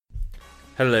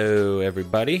Hello,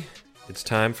 everybody. It's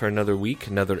time for another week,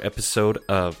 another episode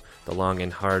of the Long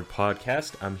and Hard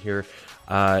podcast. I'm here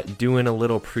doing a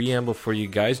little preamble for you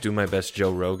guys, do my best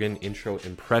Joe Rogan intro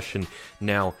impression.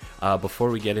 Now, before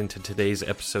we get into today's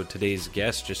episode, today's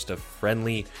guest, just a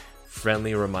friendly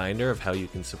reminder of how you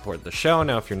can support the show.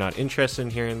 Now, if you're not interested in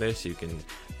hearing this, you can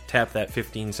tap that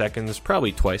 15 seconds,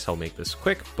 probably twice. I'll make this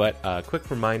quick, but quick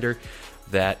reminder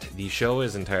that the show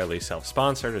is entirely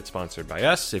self-sponsored. It's sponsored by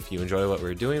us. If you enjoy what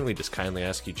we're doing, we just kindly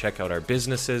ask you check out our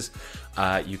businesses.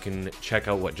 You can check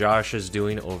out what Josh is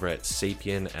doing over at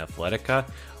Sapien Athletica.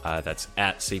 That's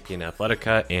at Sapien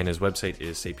Athletica, and his website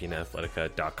is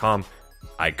sapienathletica.com.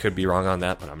 I could be wrong on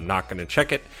that, but I'm not going to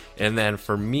check it. And then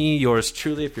for me, yours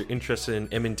truly, if you're interested in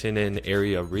Edmonton and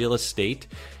area real estate,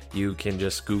 you can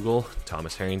just Google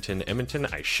Thomas Harrington Edmonton.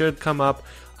 I should come up,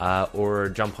 or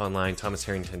jump online,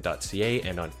 thomasharrington.ca,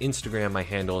 and on Instagram, my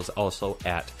handle is also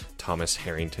at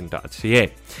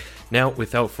thomasharrington.ca. Now,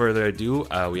 without further ado,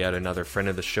 we had another friend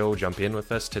of the show jump in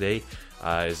with us today.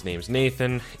 His name's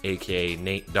Nathan, aka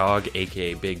Nate Dog,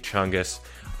 aka Big Chungus.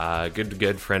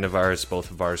 Good friend of ours,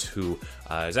 both of ours, who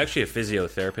is actually a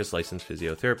physiotherapist, licensed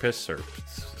physiotherapist, or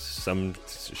some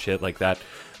shit like that.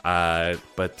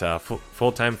 But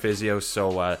full-time physio,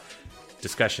 so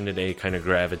discussion today kind of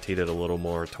gravitated a little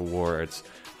more towards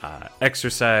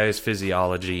exercise,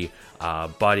 physiology,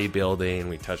 bodybuilding.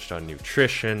 We touched on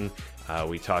nutrition.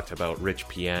 We talked about Rich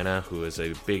Piana, who is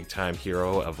a big-time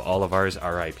hero of all of ours,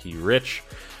 R.I.P. Rich.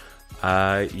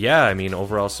 Yeah, I mean,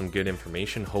 overall, some good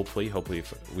information. Hopefully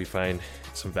we find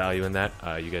some value in that.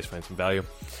 You guys find some value.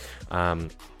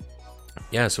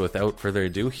 Yeah, so without further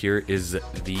ado, here is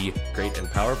the great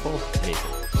and powerful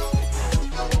Nathan.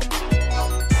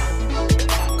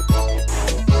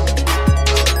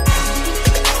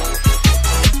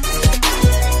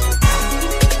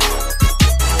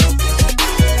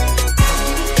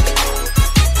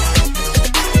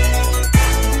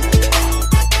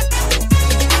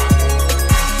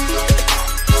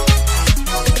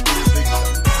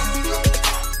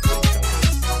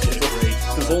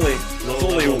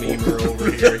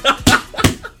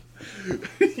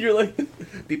 You're like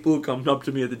people who come up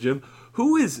to me at the gym.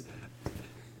 Who is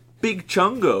Big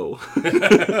Chungo?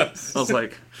 I was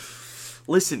like,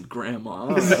 listen,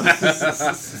 Grandma.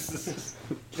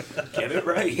 Get it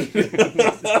right.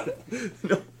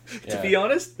 No, to be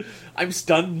honest, I'm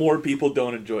stunned more people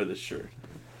don't enjoy this shirt.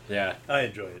 Yeah, I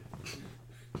enjoy it.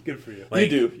 Good for you. You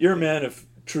do. You're a man of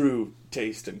true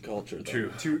taste and culture. Though.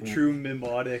 True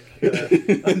mimetic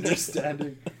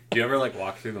understanding. Do you ever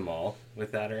walk through the mall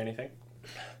with that or anything?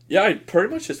 Yeah, I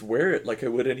pretty much just wear it like I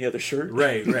would any other shirt.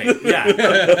 Right, yeah. It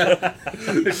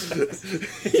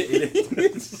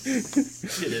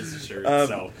is a shirt.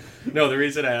 So, no, the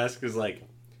reason I ask is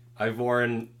I've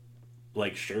worn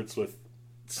shirts with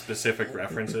specific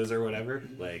references or whatever.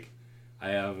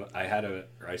 I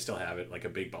still have it, a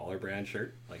Big Baller brand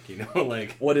shirt.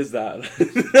 What is that?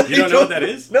 You don't know what that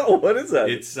is? No, what is that?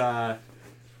 It's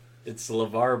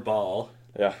LeVar Ball.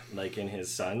 Yeah. In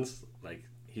his sons.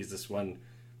 He's this one.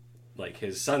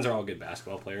 His sons are all good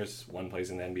basketball players. One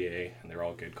plays in the NBA, and they're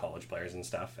all good college players and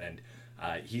stuff. And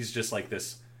he's just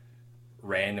this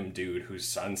random dude whose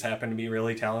sons happen to be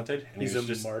really talented. And he's a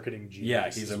marketing genius. Yeah,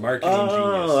 he's a marketing genius.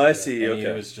 Oh, I see. And okay.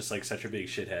 he was just such a big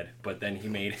shithead. But then he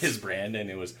made his brand, and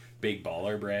it was Big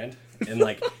Baller brand. And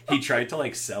he tried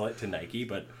to sell it to Nike,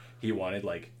 but he wanted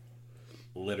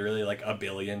literally $1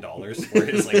 billion for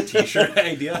his t-shirt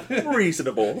idea.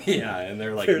 Reasonable. Yeah, and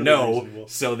they're Fairly no. reasonable.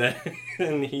 So then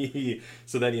he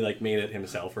made it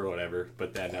himself or whatever.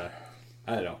 But then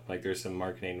I don't know, there's some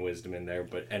marketing wisdom in there.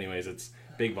 But anyways, it's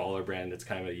Big Baller brand. It's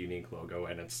kind of a unique logo,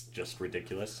 and it's just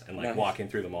ridiculous. And nice. Walking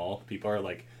through the mall, people are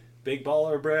Big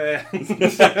Baller brand.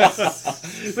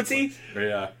 But see,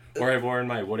 or I've worn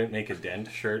my Wouldn't Make a Dent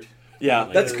shirt. Yeah,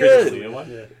 that's the good. Leah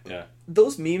one. Yeah.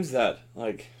 Those memes that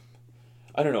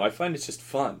I don't know. I find it's just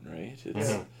fun, right?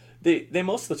 It's, they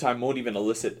most of the time won't even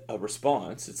elicit a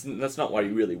response. That's not why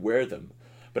you really wear them,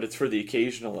 but it's for the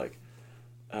occasional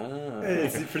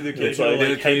It's for the occasional,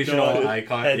 the occasional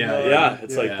icon. Yeah,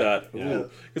 it's like that. Yeah.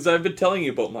 Because I've been telling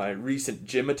you about my recent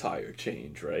gym attire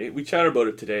change, right? We chatted about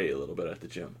it today a little bit at the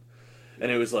gym,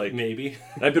 and it was maybe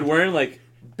I've been wearing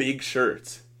big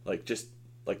shirts, just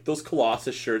those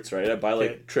Colossus shirts, right? I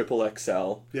buy triple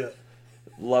XL. Yeah.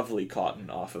 Lovely cotton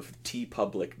off of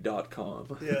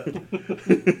tpublic.com. Yeah.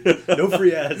 No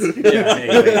free ads.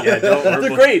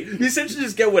 They're great. You essentially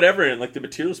just get whatever, and the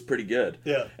material's pretty good.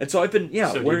 Yeah. And so I've been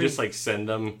So wearing... you just send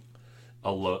them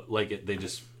they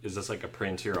just is this like a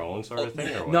print your own sort of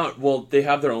thing or what? Not well. They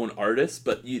have their own artists,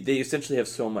 but they essentially have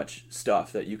so much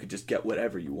stuff that you could just get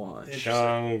whatever you want.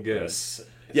 Chungus.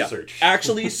 Yeah, Search.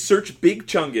 actually, search Big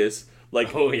Chungus.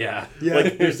 Like, Oh yeah. Yeah,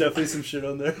 Like- there's definitely some shit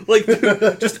on there. like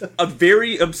just a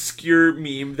very obscure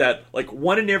meme that like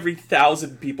 1 in every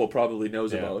 1,000 people probably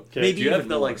knows Yeah. about. Okay. Maybe Do you even have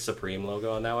the more. like Supreme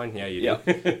logo on that one? Yeah, you Yeah,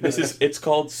 do. it's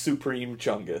called Supreme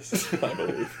Chungus, I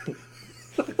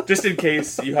believe. Just in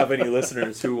case you have any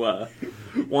listeners who want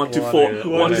to Want to- want to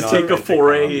want take to a take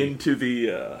foray comedy. into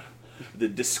the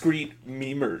discreet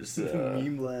memers.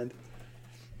 Meme land.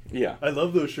 Yeah, I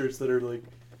love those shirts that are like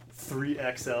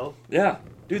 3XL. yeah,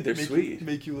 dude, they're Make sweet.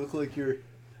 make you look like you're.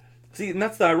 See, and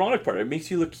that's the ironic part. It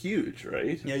makes you look huge,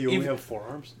 right? Yeah, you only Even- have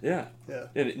forearms. Yeah, Yeah.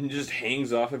 and it just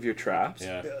hangs off of your traps.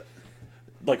 Yeah. Yeah.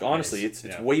 Like honestly, Nice. it's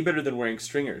Yeah. way better than wearing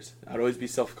stringers. I'd always be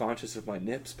self-conscious of my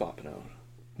nips popping out.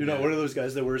 You're not one of those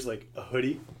guys that wears like a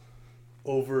hoodie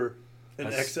over an A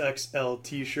s- XXL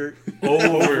T-shirt.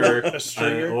 Over A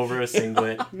stringer? over a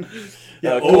singlet.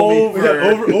 Yeah,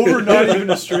 Kobe. over not even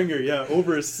a stringer. Yeah,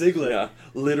 over a singlet. Yeah,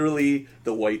 literally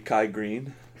the white Kai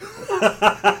green.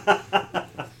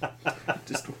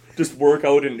 just work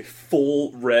out in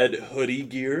full red hoodie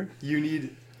gear. You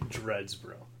need dreads,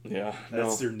 bro. Yeah,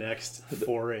 That's no. your next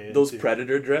foray. Those into-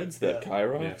 predator dreads that Yeah. Kai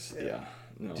rocks. Yeah. Yeah.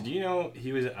 No. Did you know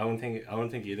he was? I don't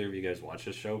think either of you guys watched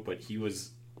this show, but he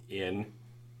was in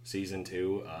season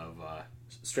 2 of.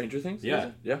 Stranger Things? Yeah. was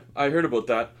it? Yeah. I heard about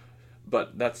that,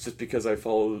 but that's just because I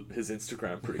follow his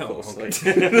Instagram pretty Oh, closely.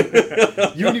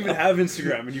 okay. You don't even have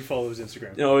Instagram, and you follow his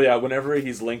Instagram. Oh yeah, whenever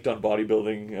he's linked on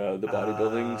bodybuilding, the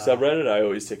bodybuilding subreddit, I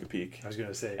always take a peek. I was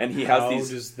gonna say, And he has how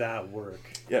these- does that work?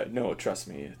 Yeah, no, trust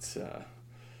me, it's.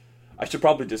 I should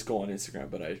probably just go on Instagram,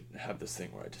 but I have this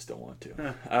thing where I just don't want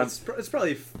to. It's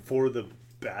probably for the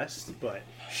best, but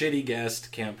Shitty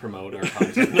guest can't promote our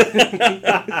content.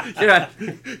 Yeah.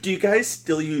 Do you guys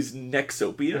still use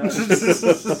Nexopia?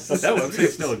 That website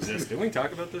still exists. Didn't we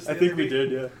talk about this? I the think other we week?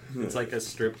 did. Yeah. It's like a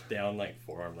stripped down like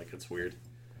forum. Like it's weird.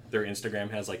 Their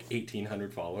Instagram has like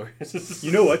 1,800 followers.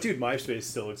 You know what, dude? MySpace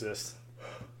still exists.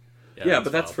 Yeah,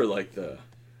 but that's wild. for like the.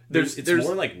 It's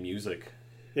more like music.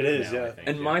 It is, now, I yeah. think,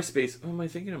 And yeah. MySpace, oh, am I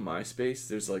thinking of MySpace?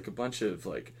 There's like a bunch of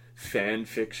like fan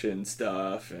fiction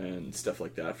stuff and stuff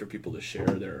like that for people to share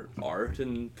their art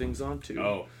and things on too.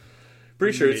 Oh,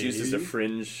 Pretty sure it's used as a maybe?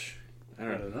 fringe. I I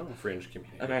don't don't know. know. fringe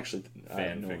community. I'm actually I have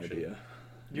Fan no fiction. idea.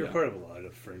 You're Yeah. part of a lot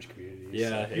of French communities.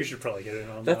 Yeah, so you should probably get in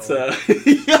on That's that.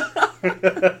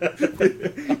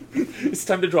 It's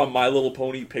time to draw My Little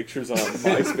Pony pictures on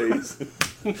MySpace.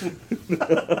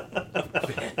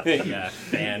 Yeah,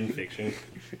 fan fiction.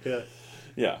 Yeah.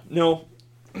 Yeah. No.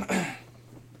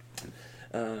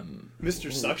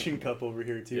 Mr. Suction Cup over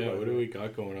here too. Yeah, by what the do way. we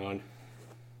got going on?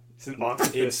 It's an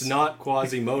octopus. It's not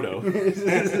Quasimodo.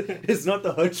 It's not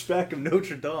the Hunchback of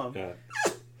Notre Dame. Yeah.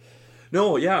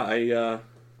 No, yeah,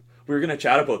 we were gonna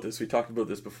chat about this. We talked about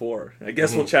this before. I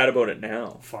guess we'll chat about it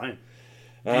now. Fine.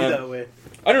 Be Um, that way.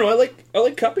 I don't know. I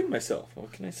like cupping myself.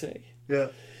 What can I say? Yeah.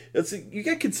 It's you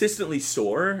get consistently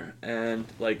sore, and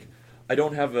like I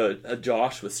don't have a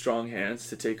Josh with strong hands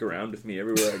to take around with me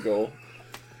everywhere I go.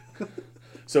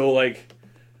 So like,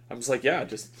 I'm just like, yeah,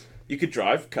 just you could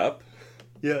drive, cup,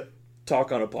 Yeah.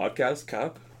 talk on a podcast,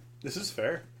 cup, This is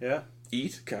fair. Yeah.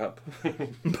 eat, cup.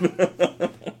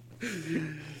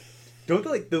 Don't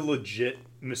like the legit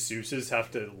masseuses have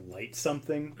to light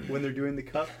something when they're doing the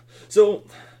cup? So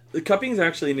the cupping is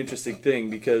actually an interesting thing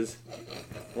because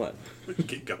what?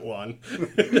 Go on.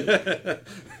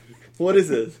 What is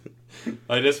this?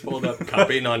 I just pulled up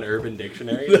cupping on Urban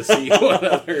Dictionary to see what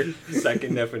other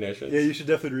second definitions. Yeah, you should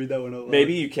definitely read that one out loud.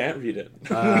 Maybe you can't read it.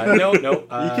 No. You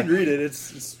can read it.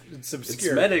 It's It's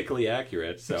obscure. medically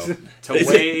accurate. So to Is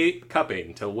weigh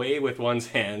cupping, to weigh with one's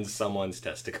hands someone's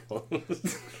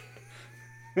testicles.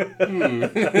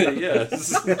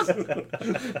 Yes,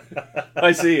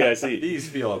 I see. these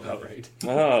feel about right.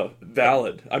 Oh,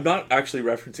 valid. I'm not actually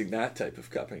referencing that type of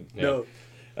cupping. No.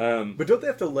 But don't they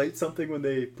have to light something when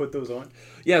they put those on?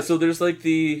 Yeah, so there's like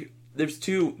there's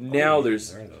two now. Oh,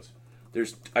 there's there are those.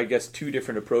 there's I guess two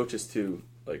different approaches to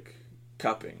like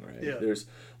cupping, right? Yeah.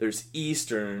 There's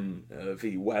Eastern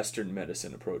the Western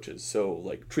medicine approaches. So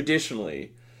like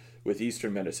traditionally, with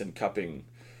Eastern medicine, cupping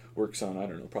works on, I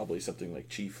don't know, probably something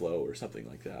like chi flow or something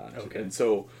like that. Okay. And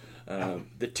so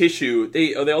the tissue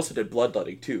they also did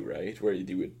bloodletting too, right? Where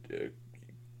you would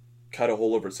cut a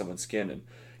hole over someone's skin and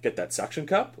get that suction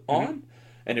cup on,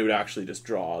 and it would actually just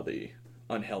draw the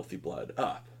unhealthy blood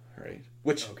up, right?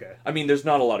 Which, Okay. I mean, there's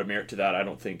not a lot of merit to that, I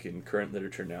don't think, in current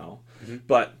literature now,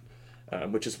 but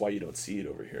which is why you don't see it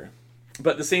over here.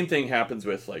 But the same thing happens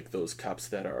with like those cups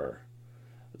that are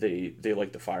they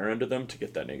light the fire under them to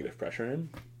get that negative pressure in.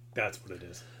 That's what it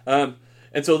is.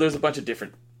 And so there's a bunch of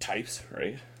different types,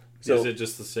 right? So is it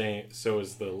just the same? So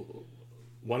is the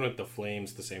one with the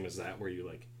flames the same as that, where you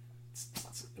like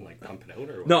and like pump it out,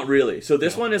 or what? not really. So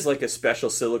this one is like a special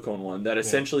silicone one that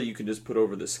essentially you can just put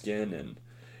over the skin and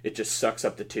it just sucks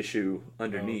up the tissue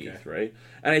underneath, right?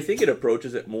 And I think it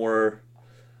approaches it more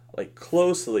like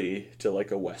closely to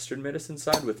like a Western medicine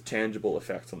side with tangible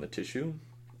effects on the tissue.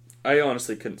 I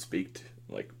honestly couldn't speak to,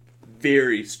 like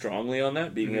very strongly on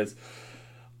that, being as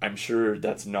I'm sure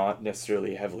that's not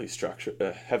necessarily heavily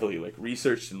heavily like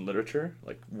researched in literature,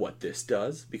 like what this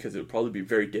does, because it would probably be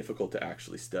very difficult to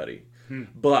actually study.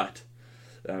 But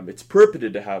it's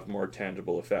purported to have more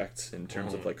tangible effects in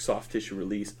terms of like soft tissue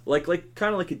release, like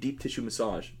kind of like a deep tissue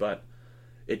massage, but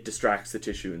it distracts the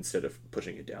tissue instead of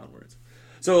pushing it downwards.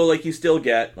 So like you still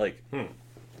get like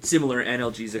similar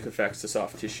analgesic effects to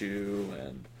soft tissue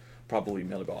and probably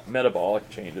metabolic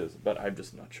changes, but I'm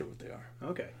just not sure what they are.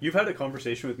 Okay. You've had a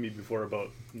conversation with me before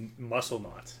about muscle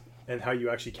knots and how you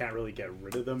actually can't really get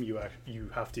rid of them. You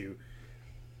have to,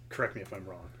 correct me if I'm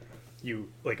wrong,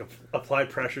 you like apply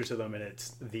pressure to them, and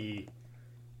it's the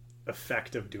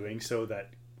effect of doing so that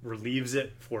relieves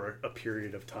it for a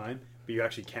period of time, but you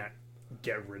actually can't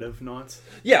get rid of knots.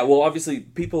 Yeah, well, obviously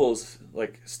people's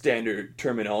like standard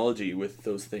terminology with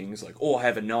those things, like, oh, I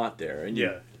have a knot there, and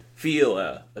you feel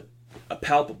a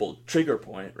palpable trigger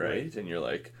point, right? And you're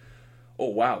like, oh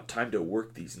wow, time to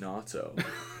work these knots out.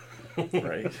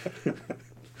 Right?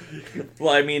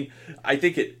 Well, I mean, I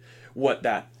think what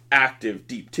that active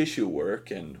deep tissue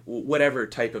work and whatever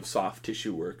type of soft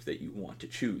tissue work that you want to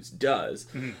choose does,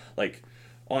 like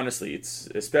honestly, it's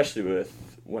especially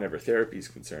with whenever therapy is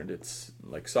concerned, it's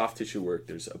like soft tissue work,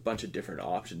 there's a bunch of different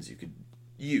options you could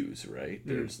use, right?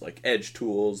 There's like edge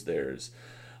tools, there's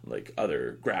like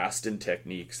other Graston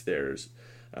techniques, there's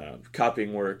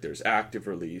cupping work, there's active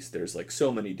release, there's like so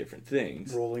many different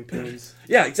things. Rolling pins.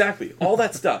 Yeah, exactly. All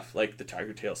that stuff, like the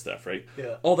tiger tail stuff, right?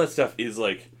 Yeah. All that stuff is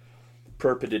like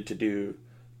purported to do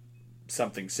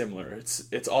something similar.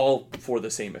 It's all for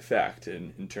the same effect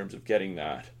in terms of getting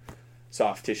that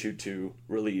soft tissue to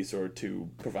release or to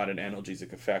provide an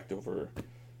analgesic effect over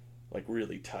like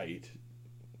really tight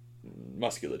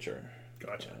musculature.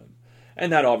 Gotcha.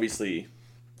 And that obviously,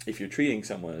 if you're treating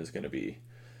someone, is going to be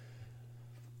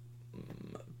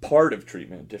part of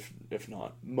treatment, if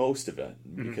not most of it,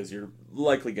 because you're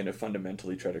likely going to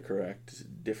fundamentally try to correct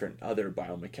different other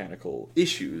biomechanical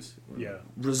issues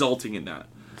resulting in that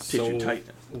tissue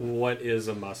tightness. What is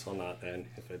a muscle knot then,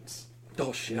 if it's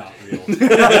not real?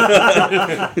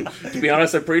 To be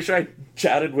honest, I'm pretty sure I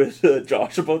chatted with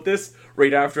Josh about this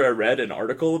right after I read an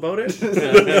article about it.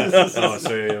 Oh,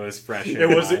 so it was fresh. It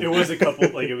was a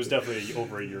couple, like it was definitely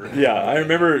over a year ago. Yeah, I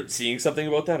remember seeing something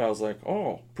about that. I was like,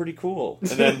 oh, pretty cool. And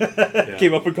then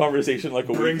came up in conversation like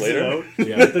a week later.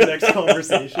 It out the next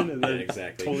conversation, and then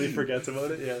totally forgets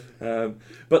about it. Yeah.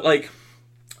 But like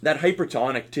that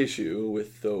hypertonic tissue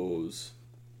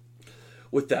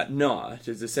with that knot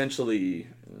is essentially,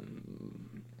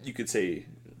 you could say,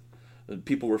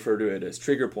 people refer to it as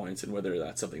trigger points, and whether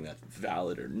that's something that's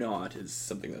valid or not is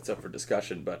something that's up for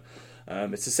discussion. But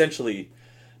it's essentially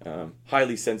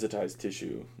highly sensitized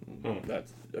tissue that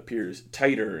appears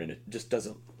tighter and it just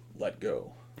doesn't let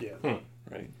go. Yeah.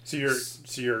 Right. So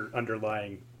your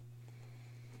underlying,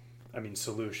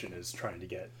 solution is trying to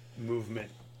get movement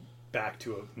back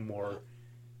to a more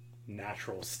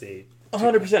natural state.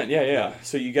 100%, yeah.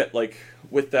 So you get like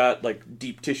with that like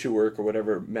deep tissue work or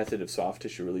whatever method of soft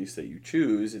tissue release that you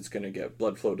choose, it's going to get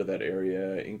blood flow to that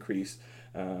area, increase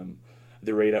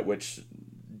the rate at which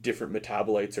different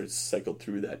metabolites are cycled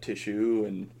through that tissue,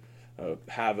 and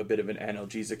have a bit of an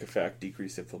analgesic effect,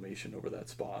 decrease inflammation over that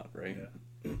spot, right?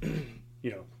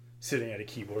 Yeah. Sitting at a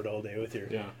keyboard all day with your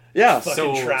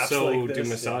So traps like this. Do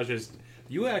massages?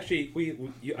 You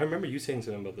actually I remember you saying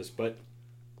something about this, but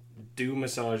do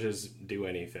massages do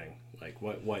anything? Like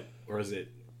what or is it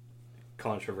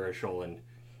controversial and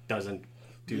doesn't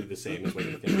do the same as what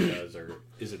you think it does, or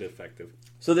is it effective?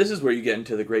 So this is where you get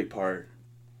into the great part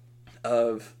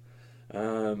of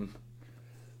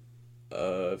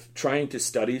trying to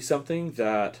study something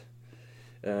that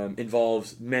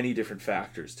involves many different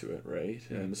factors to it, right?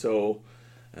 And so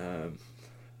I'm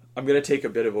going to take a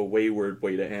bit of a wayward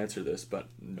way to answer this, but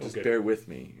just bear with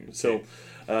me. Okay. So,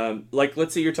 like,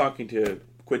 let's say you're talking to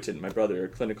Quinton, my brother, a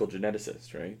clinical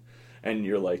geneticist, right? And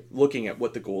you're, like, looking at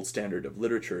what the gold standard of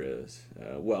literature is.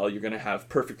 Well, you're going to have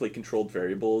perfectly controlled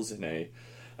variables in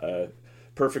a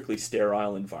perfectly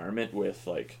sterile environment with,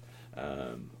 like,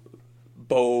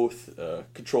 both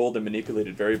controlled and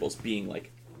manipulated variables being,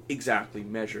 like, exactly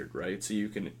measured, right? So you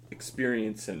can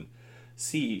experience and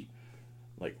see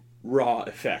like raw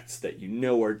effects that you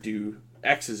know are due.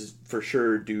 X is for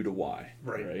sure due to Y,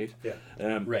 right?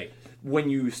 Yeah. Right. When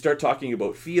you start talking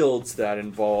about fields that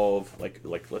involve like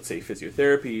let's say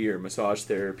physiotherapy or massage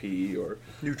therapy or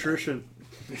Nutrition.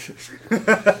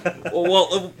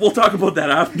 well, we'll talk about that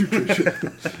after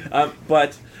nutrition.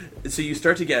 But so you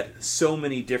start to get so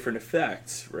many different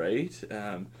effects, right?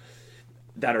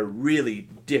 That are really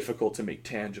difficult to make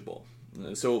tangible.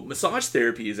 So massage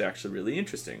therapy is actually really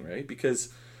interesting, right?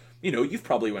 Because you've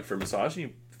probably went for a massage and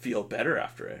you feel better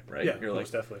after it, right? Yeah, You're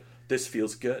most definitely. This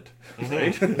feels good,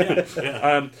 right?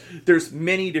 Yeah. There's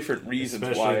many different reasons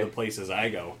Especially why the places I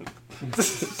go.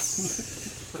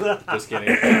 Just kidding.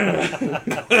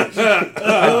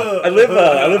 I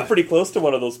live pretty close to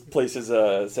one of those places.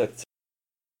 Is that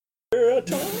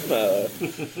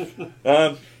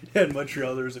Tom? In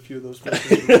Montreal, there's a few of those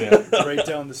places right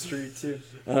down the street too.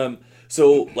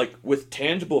 So, like with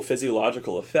tangible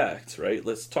physiological effects, right?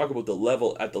 Let's talk about the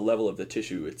level of the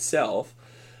tissue itself.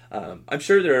 I'm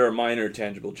sure there are minor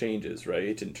tangible changes,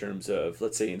 right, in terms of,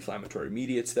 let's say, inflammatory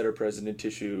mediates that are present in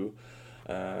tissue,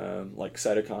 like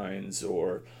cytokines,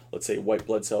 or let's say white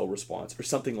blood cell response, or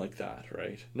something like that,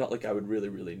 right? Not like I would really,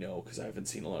 really know because I haven't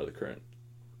seen a lot of the current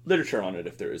literature on it,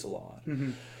 if there is a lot.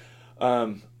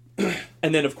 And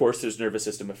then, of course, there's nervous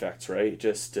system effects, right?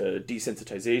 Just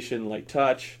desensitization, light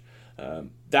touch.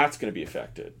 That's going to be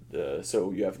affected.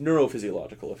 So you have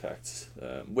neurophysiological effects,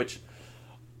 which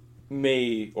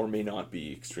may or may not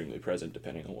be extremely present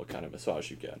depending on what kind of massage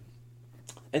you get.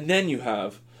 And then you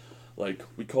have, like,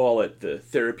 we call it the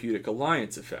therapeutic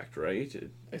alliance effect, right?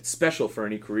 It's special for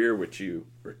any career which you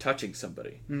are touching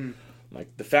somebody.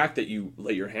 Like, the fact that you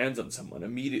lay your hands on someone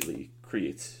immediately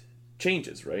creates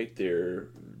changes, right? There are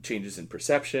changes in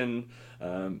perception.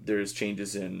 There's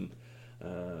changes in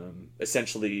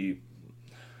essentially...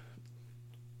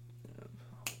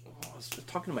 I was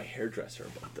talking to my hairdresser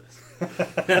about this.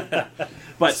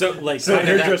 But so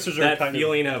hairdressers are that kind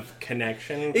feeling of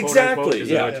connection. Exactly,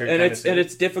 yeah, and it's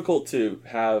it's difficult to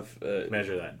have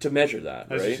measure that.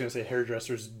 I was right? just going to say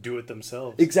hairdressers do it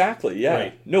themselves. Exactly, yeah.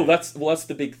 Right. No, that's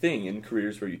the big thing in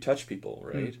careers where you touch people,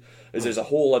 right? Is there's a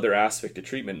whole other aspect to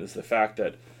treatment is the fact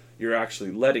that you're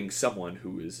actually letting someone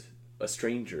who is a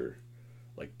stranger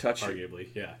like touch you. Arguably,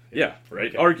 yeah. Yeah,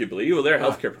 right. Okay. Arguably, well, they're a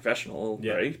healthcare professional,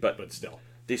 Yeah, right? but still.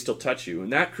 They still touch you,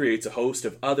 and that creates a host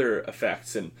of other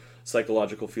effects and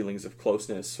psychological feelings of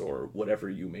closeness, or whatever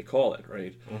you may call it,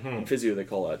 right? In physio, they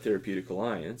call that therapeutic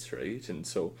alliance, right? And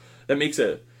so that makes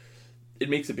a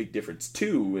big difference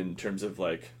too in terms of,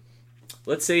 like,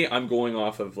 let's say I'm going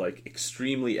off of like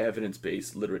extremely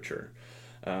evidence-based literature.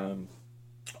 A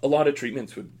lot of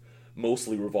treatments would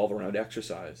mostly revolve around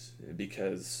exercise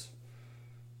because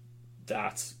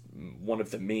that's one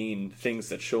of the main things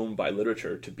that's shown by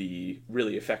literature to be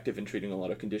really effective in treating a lot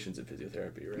of conditions in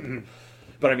physiotherapy, right?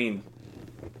 But I mean,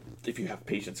 if you have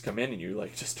patients come in and you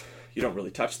you don't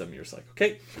really touch them, you're just like,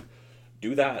 okay,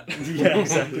 do that. Yeah,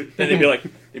 exactly. Then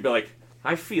they'd be like,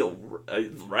 I feel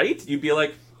right. You'd be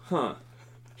like, huh?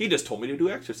 He just told me to do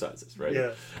exercises, right?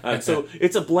 Yeah. So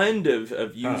it's a blend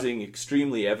of using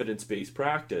extremely evidence-based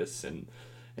practice and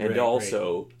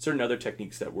also certain other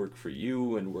techniques that work for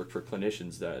you and work for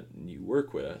clinicians that you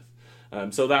work with.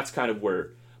 So that's kind of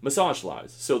where massage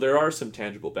lies. So there are some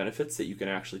tangible benefits that you can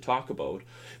actually talk about.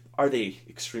 Are they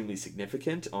extremely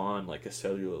significant on like a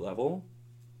cellular level?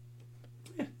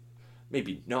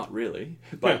 Maybe not really,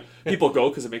 but people go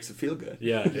because it makes them feel good.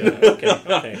 Yeah.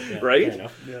 Okay. Yeah, right?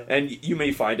 Yeah. And you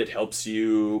may find it helps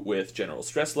you with general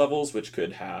stress levels, which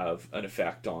could have an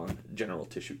effect on general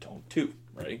tissue tone too,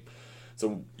 right?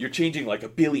 So you're changing like a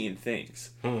billion things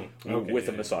with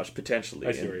a massage potentially,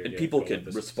 and people can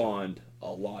respond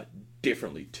a lot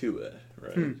differently to it,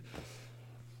 right?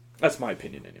 That's my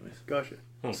opinion anyways. Gotcha.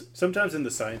 Sometimes in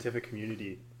the scientific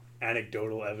community,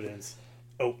 anecdotal evidence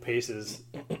outpaces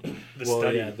the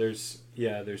study.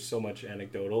 There's so much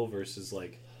anecdotal versus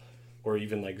like, or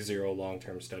even like zero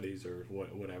long-term studies or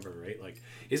whatever, right? Like,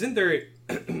 isn't there,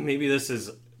 maybe this is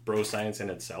Broscience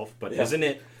in itself, but isn't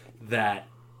it that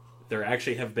there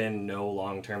actually have been no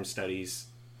long-term studies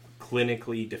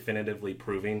clinically definitively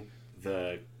proving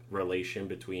the relation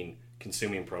between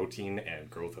consuming protein and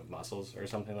growth of muscles or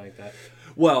something like that?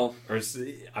 Well,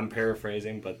 I'm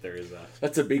paraphrasing, but there is a...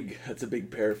 That's a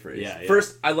big paraphrase. Yeah.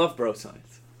 First, I love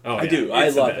Broscience. Oh, I do. I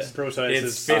love it. Broscience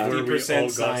It's is where we all 50%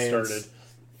 got science,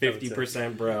 started.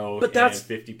 50% bro, But that's-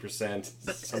 and 50%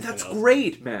 something That's else.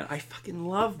 great, man. I fucking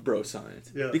love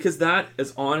Broscience. Yeah. Because that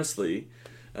is honestly,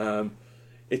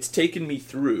 it's taken me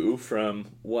through from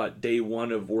day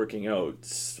one of working out,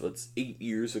 what's 8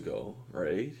 years ago,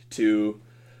 right? To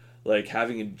like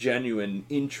having a genuine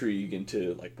intrigue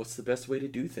into like what's the best way to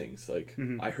do things. Like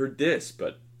I heard this,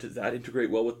 but does that integrate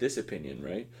well with this opinion,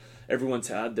 right? Everyone's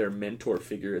had their mentor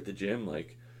figure at the gym,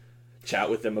 like chat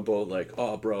with them about like,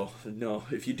 oh bro, no,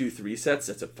 if you do 3 sets,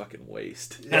 that's a fucking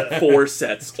waste. Yeah. 4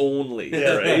 sets only,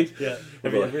 right? Yeah.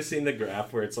 Have you ever seen the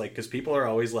graph where it's like, because people are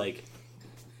always like,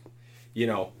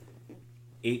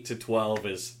 8 to 12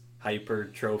 is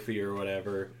hypertrophy or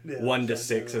whatever. Yeah, 1 to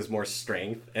 6 is more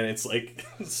strength, and it's like,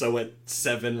 so at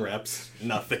 7 reps,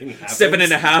 nothing happens.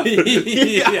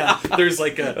 7.5. Yeah, there's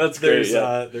like a That's great,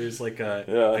 there's like a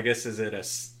Yeah. I guess is it a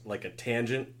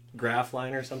tangent graph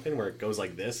line or something where it goes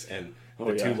like this, and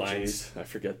the two lines I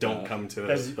forget don't that. come to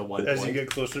As, the one as point. you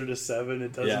get closer to 7,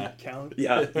 it doesn't Yeah. count.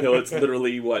 Yeah, no, it's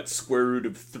literally what, square root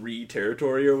of 3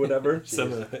 territory or whatever.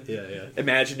 Some of the, yeah.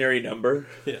 Imaginary number.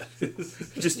 Yeah.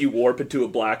 Just you warp into a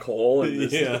black hole. And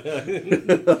this... Yeah.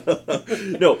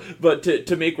 No, but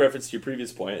to make reference to your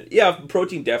previous point, yeah,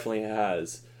 protein definitely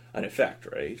has an effect,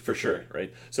 right? For sure,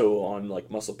 right? So on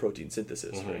like muscle protein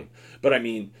synthesis, right? But I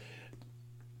mean,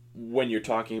 when you're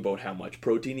talking about how much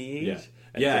protein you eat,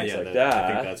 and things like that,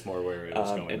 I think that's more where it was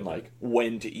going. and with like it.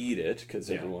 when to eat it, because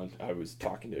everyone, I was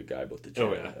talking to a guy about the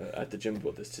gym, at the gym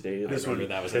about this today. This Remember one-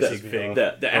 that was a the- big thing.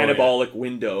 The anabolic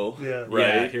window, Yeah. right?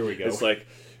 Yeah, here we go. It's like,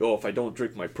 oh, if I don't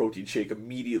drink my protein shake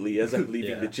immediately as I'm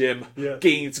leaving Yeah. the gym, Yeah.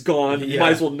 gain's gone. Yeah.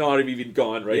 Might as well not have even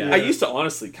gone, right? Yeah. I used to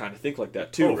honestly kind of think like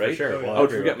that too, Oh, for right? sure. Oh, yeah. I would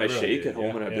Everyone- forget my everyone shake did. at home,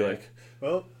 Yeah, and I'd be yeah. like,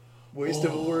 Well, waste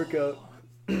of a workout.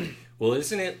 Well,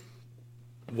 isn't it?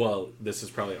 Well, this is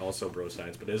probably also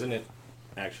Broscience, but isn't it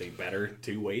actually better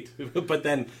to wait? But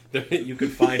then you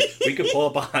could find, we could pull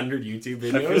up 100 YouTube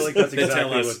videos. I feel like that's that tell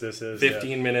exactly us what this is.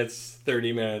 15 minutes,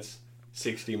 30 minutes,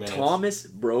 60 minutes. Thomas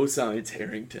Broscience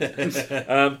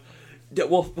Harrington.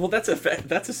 Well, that's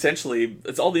essentially,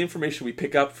 it's all the information we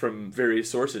pick up from various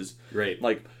sources. Right.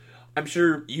 Like, I'm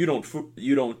sure you don't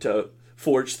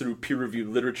forge through peer-reviewed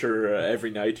literature every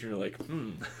night, and you're like,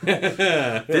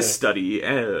 this study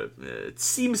it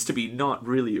seems to be not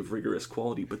really of rigorous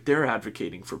quality, but they're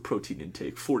advocating for protein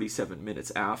intake 47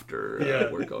 minutes after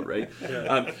workout, right?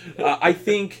 I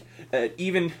think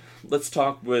even let's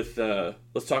talk on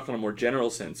a more general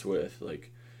sense with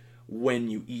like when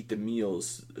you eat the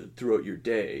meals throughout your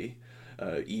day.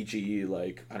 E.g.,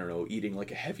 like, I don't know, eating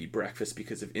like a heavy breakfast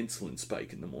because of insulin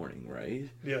spike in the morning, right?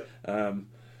 Yeah.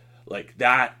 Like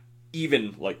that,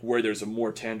 even like where there's a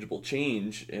more tangible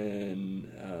change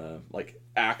in like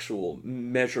actual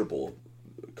measurable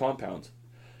compounds,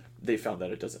 they found that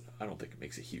it doesn't. I don't think it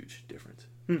makes a huge difference.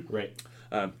 Right.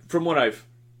 From what I've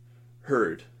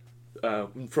heard,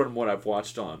 from what I've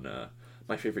watched on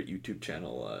my favorite YouTube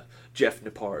channel, Jeff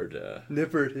Nippard,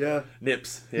 Nippert, yeah.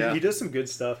 Nips. He- Yeah. He does some good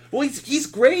stuff. Well, he's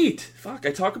great. Fuck,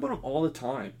 I talk about him all the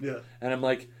time. Yeah. And I'm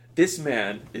like, this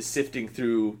man is sifting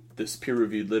through this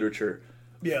peer-reviewed literature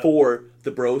Yeah. for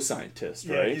the bro scientist,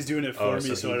 Yeah, right? he's doing it for Oh, me,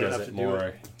 so so he I don't does have to it do more.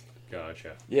 it.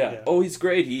 Gotcha. Yeah. Yeah. Oh, he's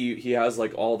great. He has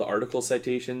like all the article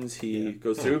citations he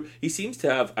goes through. He seems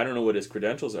to have, I don't know what his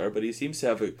credentials are, but he seems to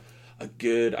have a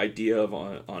good idea of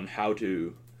on how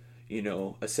to,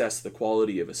 assess the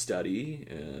quality of a study,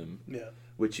 Yeah.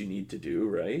 which you need to do,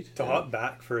 right? To hop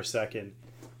back for a second,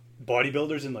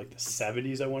 bodybuilders in like the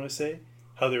 70s, I want to say,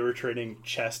 how they were training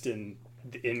chest in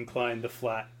the incline, the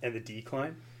flat, and the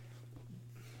decline.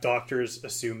 Doctors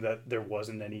assumed that there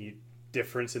wasn't any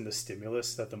difference in the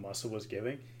stimulus that the muscle was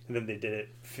giving, and then they did it.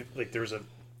 Like there was a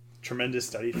tremendous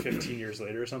study 15 years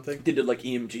later or something. They did like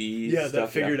EMG Yeah, stuff. that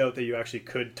figured out that you actually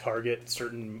could target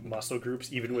certain muscle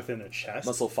groups even within the chest.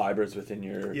 muscle fibers within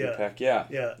your Yeah. pec. Yeah.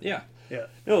 Yeah. Yeah. Yeah.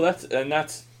 No, that's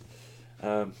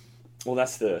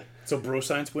the So bro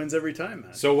science wins every time,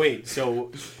 man. So wait,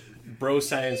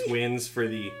 Broscience wins for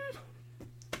the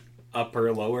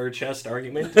upper lower chest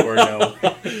argument, or no?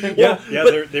 Yeah,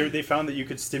 they found that you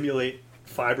could stimulate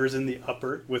fibers in the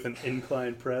upper with an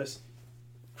incline press.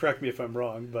 Correct me if I'm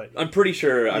wrong, but I'm pretty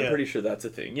sure Yeah. that's a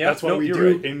thing. Yeah, that's why no, we you're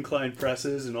do right. incline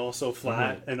presses and also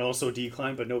flat and also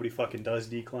decline, but nobody fucking does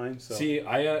decline. So See,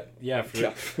 again,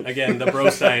 the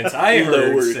Broscience I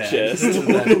heard Lower said chest.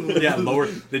 that, lower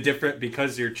the different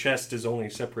because your chest is only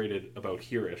separated about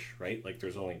here-ish, right? Like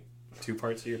there's only 2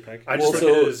 parts of your pec. I just Well, look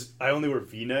at so- it as I only wear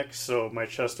V-necks, so my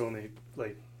chest only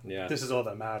Yeah. this is all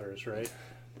that matters, right?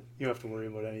 You don't have to worry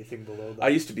about anything below that. I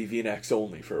used to be V-necks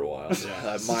only for a while.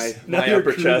 Yeah. My Now you're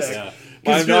upper crew chest. neck. Yeah.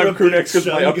 'Cause I'm you're not a crew big necks because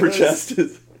my upper chungus. chest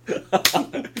is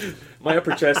my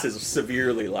upper chest is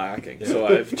severely lacking. So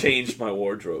I've changed my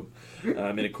wardrobe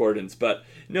in accordance. But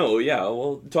no, yeah.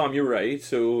 Well, Tom, you're right.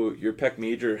 So your pec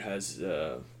major has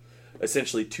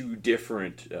essentially two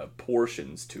different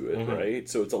portions to it, right?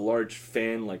 So it's a large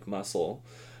fan-like muscle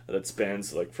that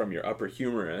spans like from your upper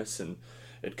humerus, and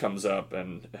it comes up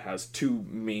and it has two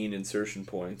main insertion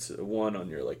points. One on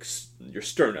your your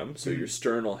sternum, so your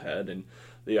sternal head, and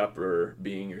the upper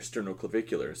being your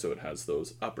sternoclavicular, so it has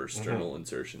those upper sternal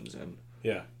insertions, and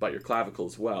by your clavicle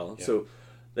as well. Yeah. So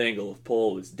the angle of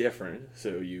pull is different,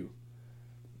 so you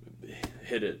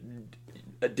hit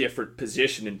a different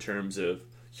position in terms of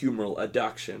humeral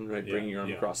adduction, right? Bringing your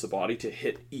arm across the body to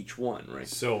hit each one, right?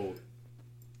 So,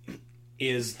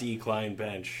 is decline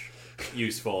bench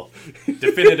useful?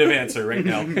 Definitive answer right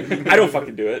now. I don't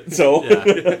fucking do it, so. I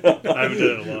haven't done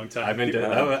it in a long time.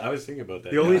 I was thinking about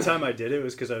that. The only time I did it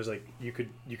was because I was like, you can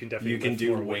definitely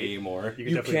do way more.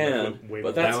 You can, way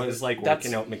more. That was like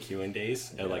working out McEwen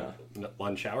days at like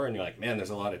lunch hour, and you're like, man,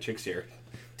 there's a lot of chicks here.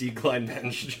 Decline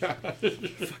bench.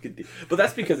 But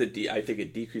that's because I think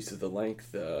it decreases the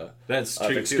length that's of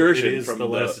true, excursion it is from the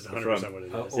less. That's 100% what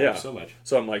it is. So much.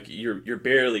 So I'm like, you're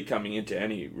barely coming into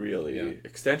any really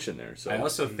extension there. So I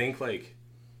also think like,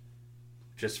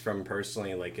 just from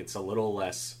personally, like it's a little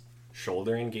less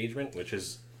shoulder engagement, which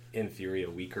is in theory a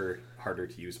weaker, harder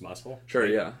to use muscle. Sure,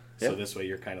 right? yeah. So this way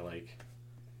you're kind of like,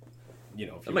 you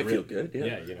know, if that might feel good.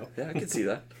 Yeah, you know. Yeah, I can see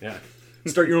that. Yeah.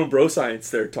 Start your own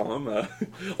Broscience there, Tom.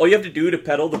 All you have to do to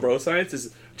peddle the Broscience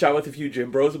is chat with a few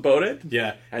gym bros about it.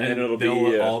 Yeah, and then it'll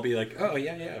they'll all be like, "Oh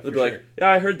yeah, they'll be like,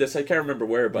 yeah, I heard this. I can't remember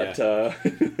where, but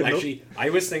actually, I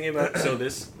was thinking about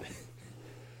this.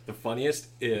 The funniest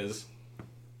is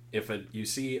if you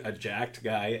see a jacked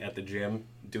guy at the gym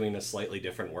doing a slightly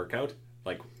different workout,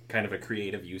 like kind of a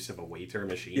creative use of a weight or a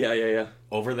machine. Yeah.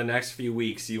 Over the next few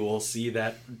weeks, you will see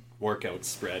that workout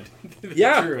spread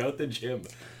throughout the gym.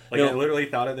 Like, I literally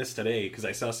thought of this today because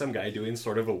I saw some guy doing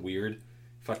sort of a weird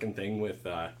fucking thing with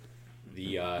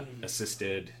the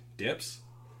assisted dips.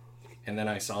 And then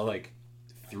I saw, like,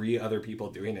 3 other people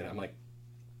doing it. I'm like,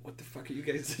 what the fuck are you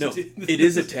guys doing? No, it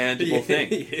is a tangible thing.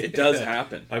 It does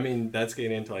happen. I mean, that's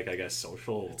getting into, like, I guess,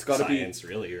 social science,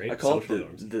 really, right? I call social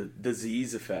it the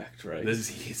Z's effect, right? The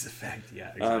Z's effect,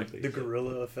 yeah, exactly. The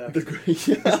gorilla effect.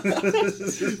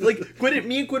 Like,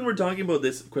 me and Quinn were talking about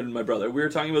this, Quinn and my brother, we were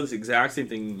talking about this exact same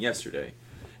thing yesterday.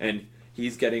 And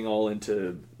he's getting all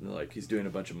into, like, he's doing a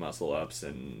bunch of muscle ups,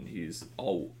 and he's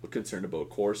all concerned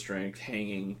about core strength,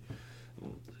 hanging,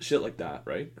 shit like that,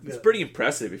 right? It's pretty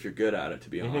impressive if you're good at it, to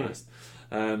be honest.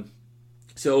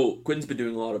 So Quinn's been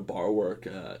doing a lot of bar work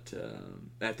at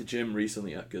the gym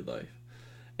recently at Good Life,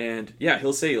 and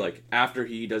he'll say, like, after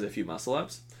he does a few muscle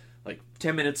ups, like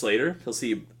 10 minutes later, he'll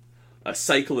see a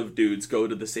cycle of dudes go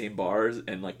to the same bars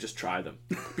and like just try them,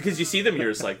 because you see them,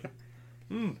 you're just like,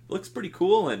 looks pretty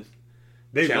cool and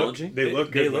challenging. They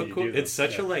look good. They look cool. It's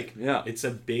such a Yeah. It's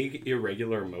a big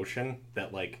irregular motion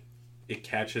that like it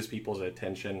catches people's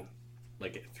attention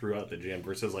like throughout the gym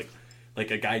versus like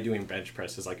a guy doing bench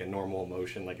press is like a normal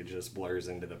motion, like it just blurs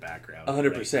into the background.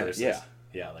 100%.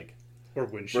 Yeah, like or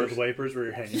windshield wipers where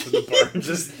you're hanging from the bar and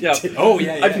just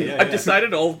I've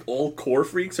decided all core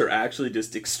freaks are actually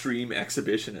just extreme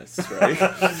exhibitionists, right?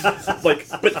 Like,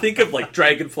 but think of like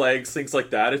dragon flags, things like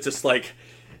that. It's just like,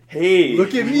 hey,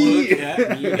 look at me,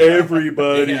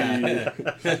 everybody.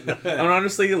 And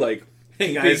honestly, like,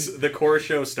 hey guys, the core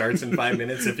show starts in 5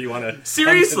 minutes. If you want to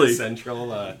seriously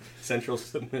central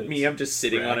me, I'm just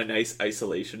sitting on a nice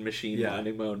isolation machine,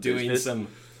 minding my own business,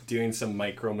 doing some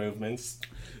micro movements.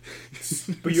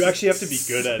 But you actually have to be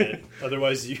good at it,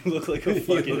 otherwise you look like a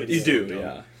fucking idiot. You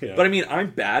do, yeah. But I mean, I'm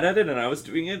bad at it, and I was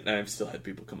doing it, and I've still had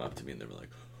people come up to me and they were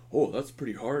like, "Oh, that's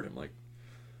pretty hard." I'm like,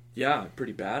 "Yeah, I'm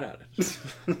pretty bad at it."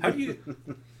 How do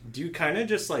you kind of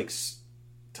just like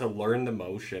to learn the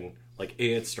motion, like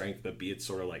A, it's strength, but B, it's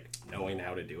sort of like knowing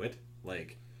how to do it,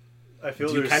 like. I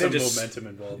feel there's some momentum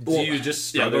involved. Do you just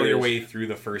struggle your way through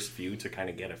the first few to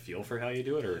kind of get a feel for how you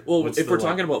do it? Or if we're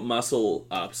talking about muscle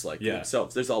ups like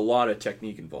themselves, there's a lot of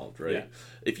technique involved, right? Yeah.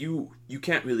 If you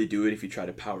can't really do it if you try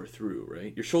to power through,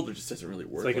 right? Your shoulder just doesn't really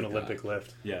work. It's like an Olympic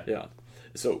lift. Yeah.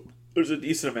 So there's a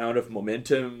decent amount of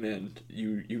momentum, and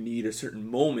you need a certain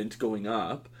moment going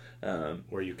up.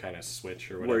 Where you kind of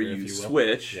switch or whatever. Where you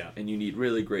switch, and you need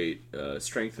really great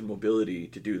strength and mobility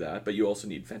to do that, but you also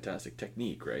need fantastic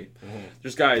technique, right? Mm-hmm.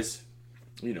 There's guys,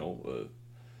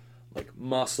 like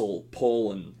muscle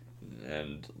pull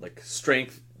and like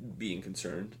strength being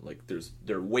concerned, like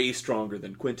they're way stronger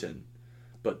than Quinton,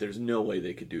 but there's no way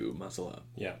they could do muscle up.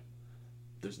 Yeah.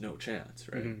 There's no chance,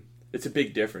 right? Mm-hmm. It's a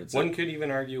big difference. One could even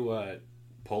argue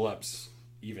pull-ups,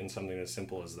 even something as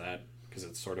simple as that, because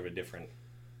it's sort of a different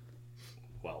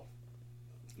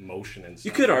motion and stuff.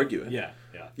 You could argue it. Yeah.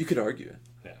 You could argue it.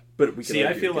 Yeah. But we can See, I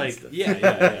argue feel like against it.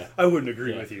 yeah. I wouldn't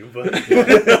agree Yeah. with you, but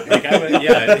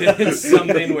It's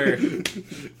something where,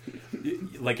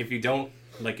 like, if you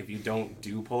don't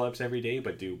do pull-ups every day,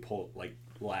 but do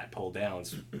lat pull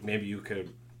downs, maybe you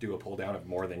could do a pull down of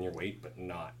more than your weight, but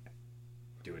not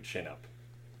do a chin up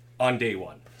on day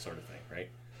one, sort of thing, right?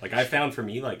 Like, I found for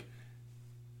me, like,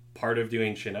 part of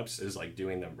doing chin ups is like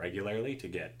doing them regularly to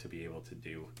be able to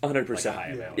do 100%. like, a high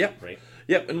amount, Yep. right?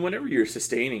 Yep, and whenever you're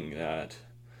sustaining that,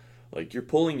 like, you're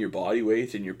pulling your body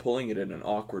weight and you're pulling it in an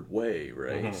awkward way,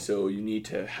 right? Mm-hmm. So you need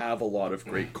to have a lot of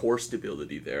great core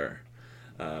stability there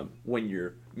when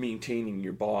you're maintaining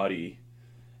your body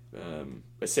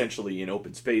essentially in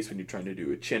open space when you're trying to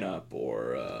do a chin up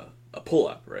or a pull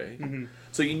up, right? Mm-hmm.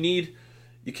 So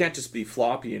you can't just be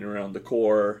floppying around the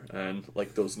core and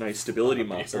like those nice stability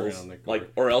muscles, around the core.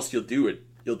 like, or else you'll do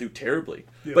terribly.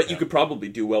 Yeah. But you could probably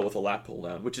do well with a lat pull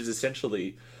down, which is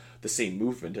essentially the same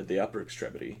movement at the upper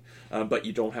extremity, but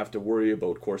you don't have to worry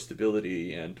about core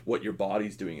stability and what your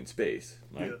body's doing in space.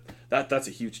 Like, that's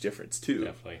a huge difference too.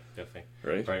 Definitely.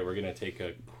 Right? All right, we're gonna take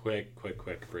a quick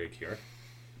break here.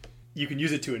 you can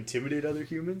use it to intimidate other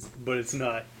humans, but it's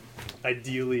not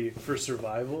ideally for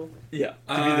survival. Yeah.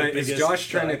 the Is biggest Josh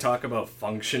trying to fact. talk about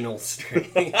functional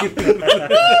strength?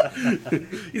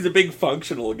 He's a big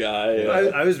functional guy.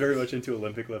 I was very much into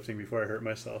Olympic lifting before I hurt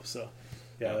myself, so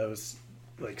yeah, that was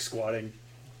like squatting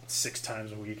 6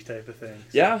 times a week type of thing.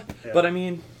 So, Yeah, but I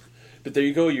mean, but there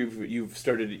you go. You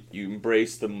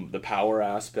embrace the power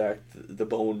aspect, the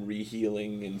bone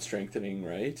rehealing and strengthening,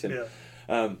 right?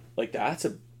 And like that's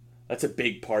a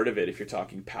big part of it. If you're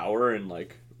talking power and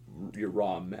like your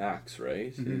raw max,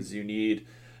 right? Is you need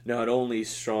not only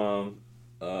strong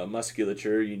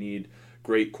musculature, you need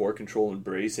great core control and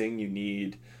bracing. You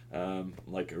need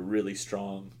like a really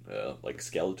strong like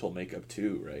skeletal makeup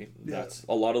too, right? That's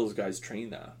a lot of those guys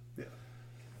train that.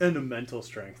 And a mental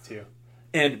strength too.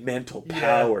 And mental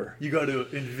power. You got to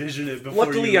envision it before.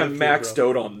 Luckily, you I'm maxed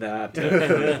out on that.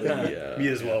 Me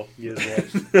as well.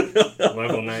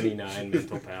 Level 99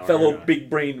 mental power. Fellow big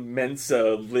brain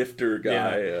Mensa lifter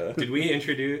guy. Did we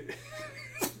introduce?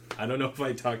 I don't know if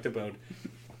I talked about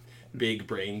big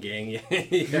brain gang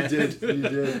yet. You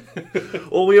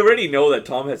did. Well, we already know that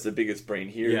Tom has the biggest brain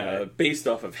here, Yeah. based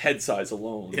off of head size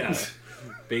alone. Yeah.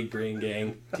 Big brain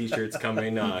gang t-shirts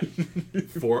coming. Quarter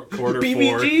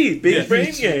BBG, 4. big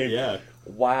brain gang. Yeah.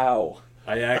 Wow.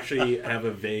 I actually have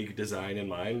a vague design in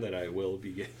mind that I will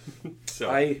be getting.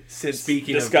 So Since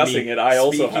speaking discussing of me, it, I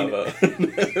also speaking- have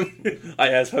a. I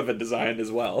have a design as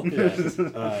well.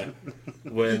 yeah.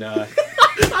 When I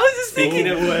was just speaking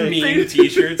of mean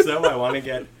t-shirts, though, I want to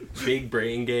get big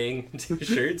brain gang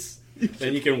t-shirts.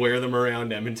 Then you can wear them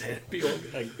around Edmonton. Be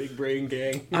like big brain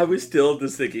gang. I was still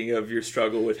just thinking of your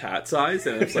struggle with hat size,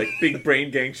 and it's like big brain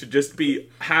gang should just be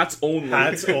hats only,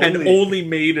 and only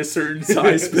made a certain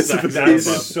size That specifically.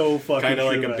 is so fucking Kind of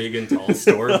like true, a big and tall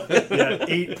store. Yeah,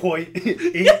 8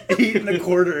 and a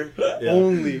quarter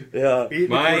only. Yeah. 8 and a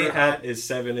My quarter. hat is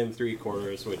 7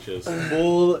 3/4, which is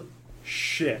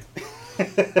Bullshit.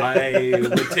 I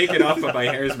would take it off, but my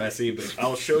hair's messy. But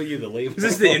I'll show you the label. Is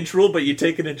this the intro, but you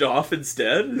take an inch off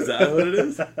instead? Is that what it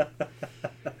is?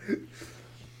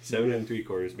 7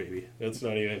 3/4, baby. That's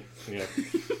not even. Yeah.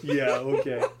 Yeah,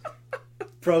 okay.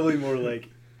 Probably more like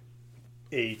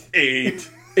 8. 8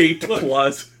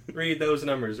 plus. Read those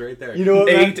numbers right there. You know what,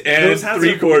 man? 8 and Those hats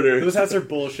 3/4. Those hats are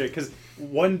bullshit, because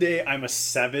one day I'm a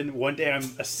 7, one day I'm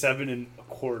a 7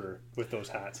 1/4 with those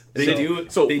hats. They do.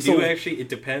 so- They so- do actually. It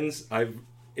depends.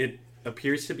 It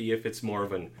appears to be if it's more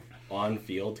of an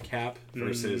on-field cap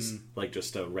versus like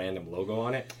just a random logo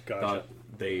on it. Gotcha.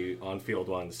 The on-field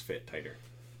ones fit tighter.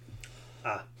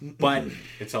 Ah. But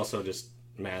it's also just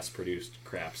mass-produced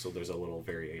crap, so there's a little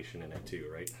variation in it too,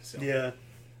 right? So. Yeah.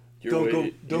 You're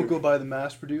Don't go by the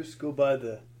mass produced, go by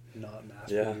the not mass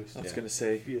Yeah, produced. I was going to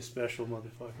say. Be a special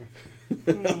motherfucker.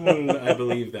 I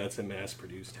believe that's a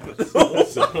mass-produced house.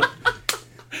 So.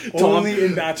 Only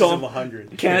in batches Tom of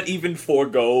 100. Can't even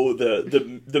forego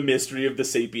the mystery of the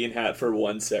sapien hat for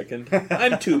 1 second.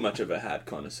 I'm too much of a hat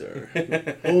connoisseur.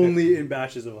 Only in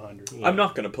batches of 100. I'm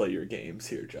not going to play your games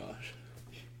here, Josh.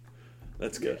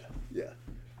 That's good. Yeah.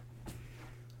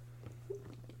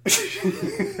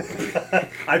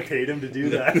 I paid him to do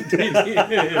that.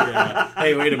 Yeah.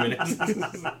 Hey, wait a minute.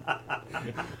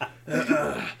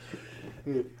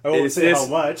 I won't Is say this- how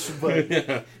much,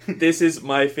 but This is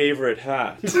my favorite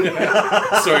hat.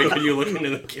 Sorry, could you look into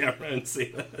the camera and see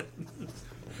that?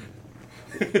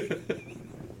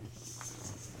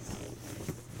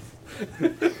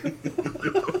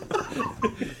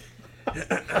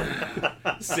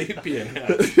 Sapien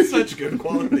hat. Such good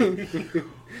quality.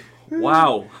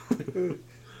 Wow.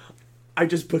 I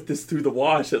just put this through the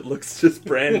wash. It looks just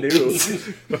brand new.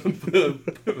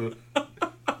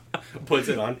 Puts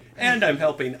it on, and I'm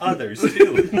helping others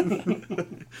too.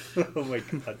 Oh my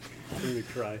god, I'm gonna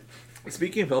cry.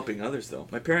 Speaking of helping others, though,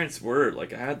 my parents were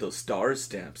like, I had those stars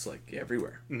stamps like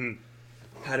everywhere.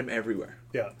 Mm-hmm. Had them everywhere.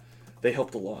 Yeah. They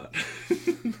helped a lot.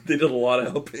 They did a lot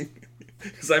of helping.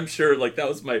 Because I'm sure like that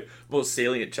was my most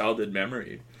salient childhood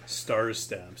memory. Stars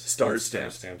stamps. Stars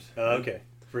stamps. Okay.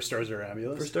 For stars or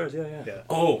amulets? For stars, yeah. Yeah.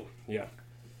 Oh, yeah.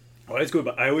 Well,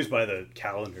 I always buy the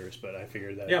calendars, but I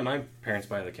figured that. Yeah, my parents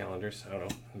buy the calendars. I don't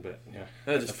know, but yeah.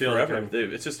 That's just I feel forever. like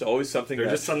It's just always something they're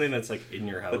just something that's like in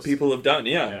your house. that people have done.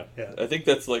 Yeah. Yeah. I think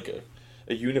that's like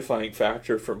a unifying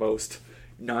factor for most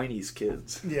 90s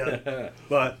kids. Yeah.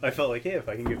 But I felt like, hey, if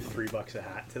I can give $3 a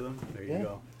hat to them, there you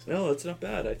go. No, that's not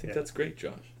bad. I think that's great,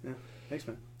 Josh. Yeah. Thanks,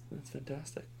 man. That's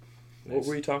fantastic. Nice. What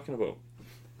were you talking about?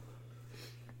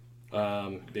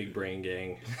 Big brain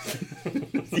gang.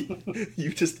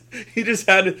 You just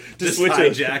had to Just switch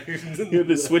hijacked. you had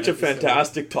to switch a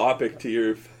fantastic topic to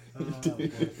your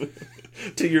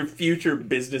to your future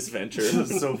business venture.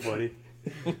 This is so funny.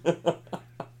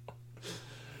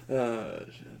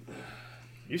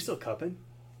 You still cupping?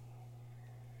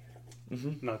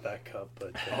 Mm-hmm. Not that cup,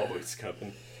 but Always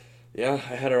cupping. Yeah,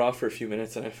 I had her off for a few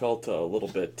minutes and I felt a little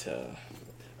bit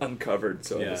uncovered,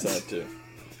 so I decided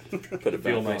to put it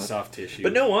back Feel my on. soft tissue.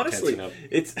 But no, honestly, tensing up.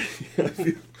 it's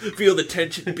feel the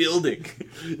tension building.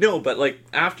 No, but like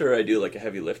after I do like a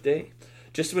heavy lift day,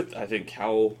 just with I think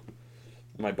how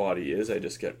my body is, I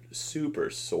just get super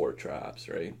sore traps,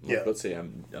 right? Like, Yeah. let's say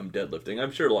I'm deadlifting.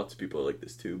 I'm sure lots of people are like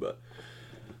this too,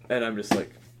 and I'm just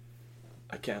like,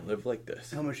 I can't live like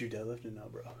this. how much you deadlifting now,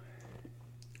 bro?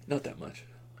 Not that much.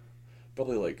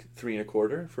 Probably like 3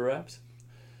 1/4 for reps.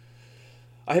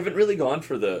 I haven't really gone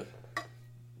for the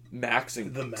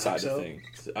maxing The max side of out?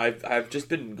 things. I've just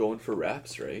been going for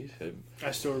reps, right?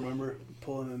 I still remember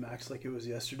pulling the max like it was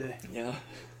yesterday. Yeah.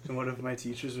 And one of my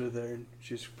teachers were there, and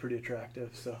she's pretty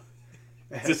attractive, so.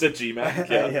 Is this a GMAC?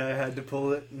 Yeah, Yeah. I had to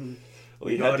pull it, and Well,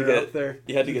 we you got had to her get up there.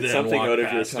 you had to get Then something walk out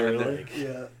of your past her, time there. like-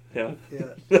 Yeah, Yeah.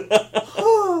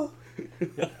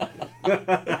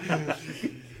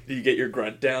 Do you get your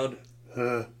grunt down?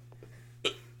 yeah.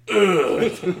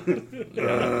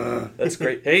 That's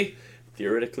great. Hey,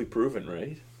 theoretically proven,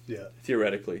 right? Yeah.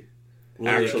 Theoretically.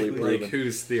 Like- Actually like proven.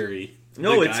 whose theory?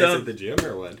 No, the it's, guys at the gym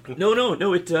or what? No.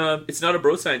 It's not a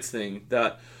Broscience thing.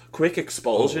 That quick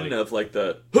expulsion of like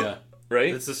the Yeah,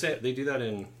 right. it's the same. They do that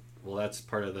in. Well, that's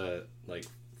part of the like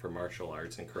for martial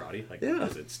arts and karate. Like, Yeah.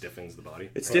 because it stiffens the body.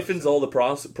 It stiffens all the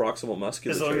proximal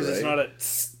musculature. As long as it's right? not a.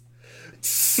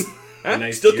 Huh?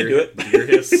 Nice Still deer, can do it. Deer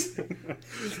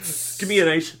hiss. Give me a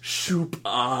nice shoop.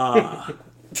 Ah.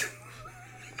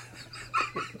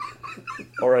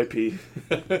 R.I.P.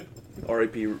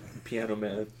 R.I.P. Piano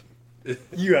Man.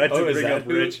 You had to Oh, is bring that up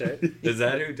who- Rich, eh? Is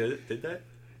that who did that?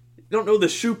 You don't know the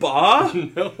shoop ah?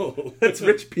 No. That's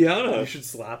Rich Piano. You should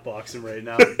slap box him right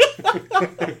now.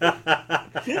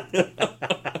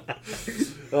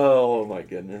 Oh my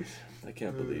goodness. I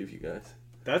can't believe you guys.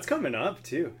 That's coming up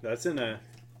too. That's in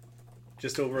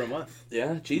just over a month. Yeah,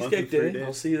 Month Cheesecake and 3 Day. days.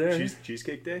 I'll see you there.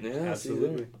 Cheesecake Day? Yeah, I'll see you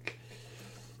absolutely.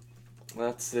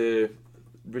 That's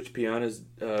Rich Piana's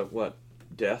what?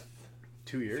 Death?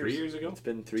 2 years. 3 years ago. It's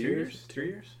been 3 2 years. years? 3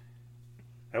 years?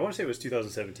 I want to say it was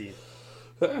 2017.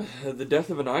 The death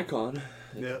of an icon.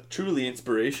 Yeah. Truly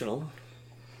inspirational.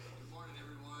 Good morning,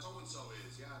 everyone. So-and-so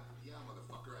is. Yeah,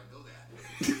 motherfucker, I know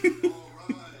that.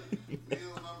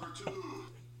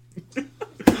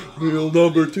 All right, Rule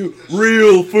number 2.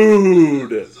 Real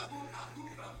food.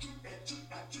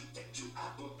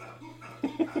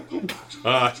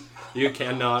 You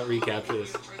cannot recapture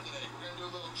this.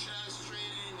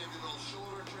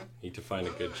 Need to find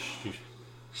a good shoot.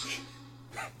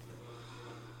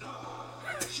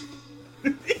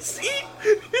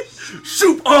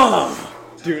 Shoop ah!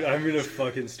 Dude, I'm going to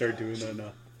fucking start doing that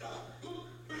now.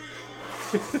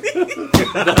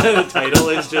 The title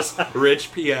is just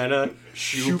Rich Piana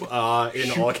Shoop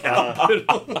in all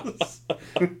capitals.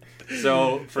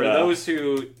 So, for Yeah. those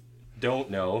who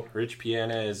don't know, Rich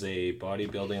Piana is a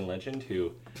bodybuilding legend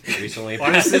who recently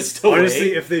passed away.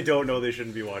 Honestly, if they don't know, they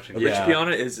shouldn't be watching. Rich Yeah.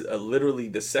 Piana is literally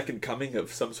the second coming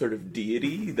of some sort of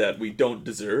deity that we don't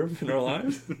deserve in our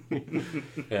lives.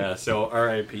 Yeah, so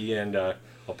RIP, and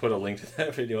I'll put a link to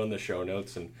that video in the show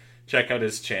notes, and check out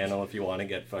his channel if you want to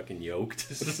get fucking yoked.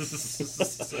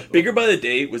 Bigger by the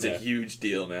Day was a Yeah. huge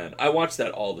deal, man. I watched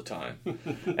that all the time.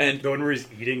 And The one where he's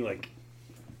eating like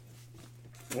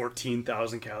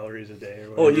 14,000 calories a day. Or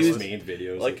Oh, whatever. he Just was- made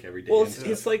videos like every day. well, and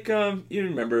it's like you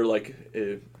remember like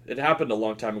it happened a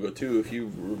long time ago too. If you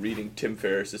were reading Tim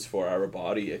Ferriss's 4 Hour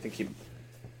Body, I think he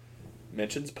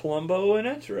mentions Palumbo in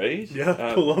it, right? Yeah,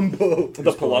 Palumbo.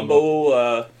 The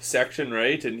Palumbo section,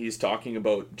 right? And he's talking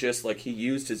about just like he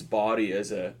used his body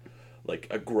as a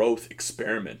growth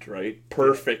experiment, right?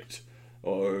 Perfect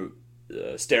or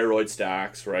steroid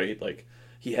stacks, right? Like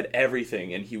he had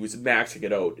everything and he was maxing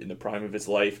it out in the prime of his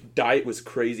life. Diet was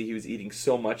crazy. He was eating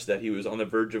so much that he was on the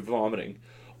verge of vomiting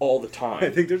all the time.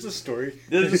 I think there's a story.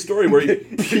 There's a story where he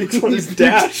pukes on his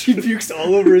dash. He pukes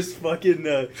all over his fucking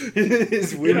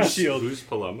his windshield. Who's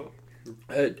Palumbo?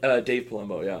 Dave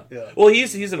Palumbo, yeah. Yeah. Well,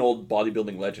 he's an old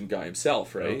bodybuilding legend guy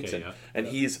himself, right? Okay, and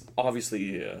he's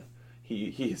obviously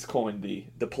he's coined the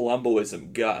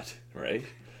Palumboism gut, right?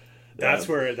 That's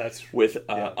where that's With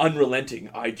unrelenting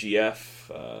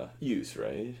IGF use,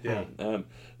 right? Yeah.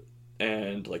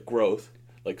 And like growth,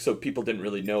 like so people didn't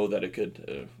really know that it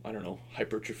could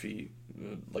hypertrophy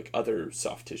like other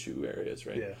soft tissue areas,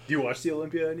 right? yeah. Do you watch the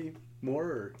Olympia anymore?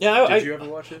 Or Yeah, did you ever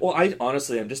watch it? Well, I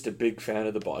honestly, I'm just a big fan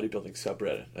of the bodybuilding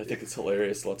subreddit. I think it's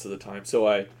hilarious lots of the time. So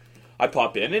I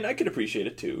pop in and I can appreciate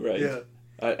it too, right? Yeah.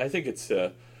 I think it's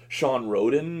Sean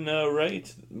Roden,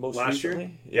 right? Most Last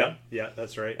recently, year? Yeah,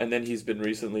 that's right. And then he's been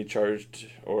recently charged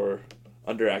or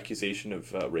under accusation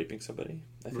of raping somebody.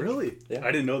 I think. Really? Yeah.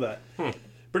 I didn't know that.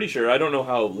 Pretty sure. I don't know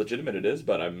how legitimate it is,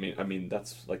 but I mean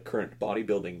that's like current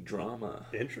bodybuilding drama.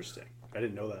 Interesting. I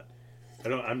didn't know that.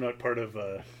 I'm not part of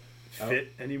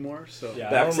Fit anymore, so Yeah,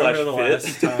 I don't remember the Backslash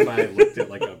last time I looked at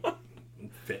like a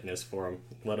fitness forum.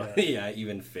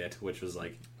 Even Fit, which was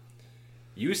like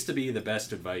used to be the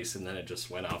best advice, and then it just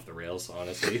went off the rails.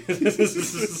 Honestly,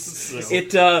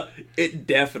 It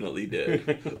definitely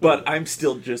did, but I'm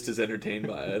still just as entertained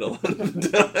by it a lot of the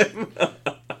time.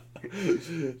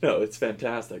 No, it's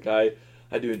fantastic. I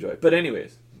do enjoy it. But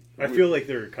anyways, I feel like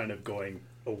they're kind of going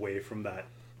away from that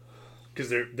because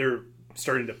they're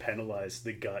starting to penalize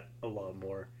the gut a lot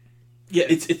more, yeah,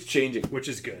 it's changing, which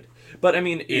is good. but I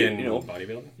mean, in you know,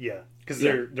 bodybuilding. Yeah, because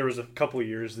Yeah. there was a couple of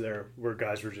years there where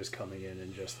guys were just coming in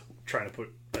and just trying to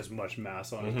put as much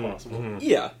mass on as possible.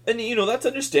 yeah, and you know that's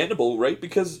understandable, right?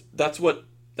 Because that's what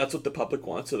the public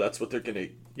wants, so that's what they're gonna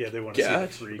Yeah, they want to see the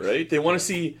get, freaks. right? They want to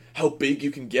see how big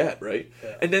you can get, right?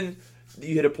 Yeah. And then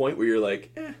you hit a point where you're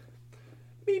like,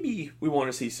 maybe we want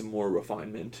to see some more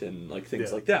refinement and like things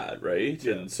Yeah. like that, right?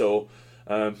 Yeah. And so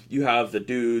you have the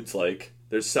dudes like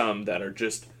there's some that are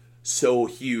just so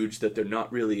huge that they're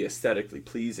not really aesthetically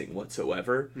pleasing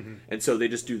whatsoever, and so they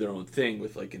just do their own thing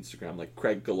with like Instagram. Like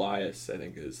Craig Goliath, I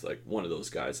think, is like one of those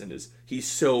guys, and he's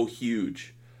so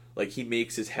huge, like he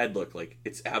makes his head look like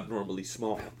it's abnormally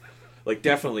small. Like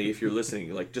definitely, if you're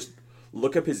listening, like just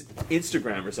look up his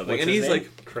Instagram or something, What's and his he's name?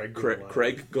 like Craig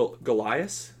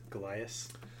Goliath,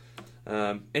 Goliath.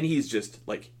 and he's just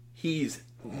like he's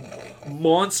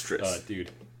monstrous. Dude,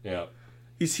 yeah.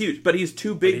 He's huge, but he's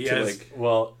too big He to has, like.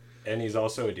 well, and he's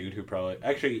also a dude who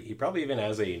he probably even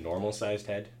has a normal sized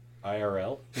head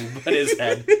IRL, but his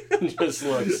head just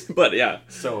looks But yeah,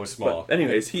 so small. but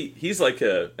anyways, he's like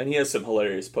and he has some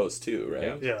hilarious posts too,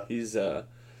 right? Yeah. He's actually-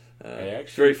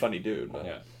 very funny dude. But,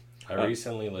 Yeah. I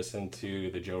recently listened to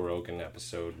the Joe Rogan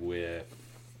episode with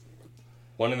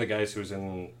one of the guys who was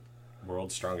in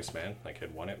World's Strongest Man, like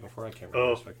had won it before. I can't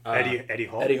remember. Oh, Eddie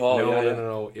Hall. Eddie Hall. No, yeah,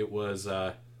 no. It was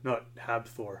Not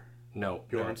Habthor. no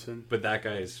Bjornsson. But that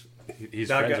guy's he's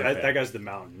That friends guy, with that guy's the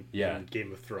Mountain. Yeah. In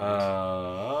Game of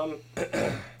Thrones.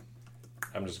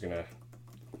 I'm just gonna.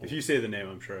 If you say the name,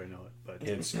 I'm sure I know it. But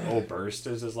It's Oberst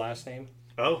is his last name.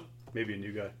 oh, maybe a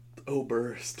new guy.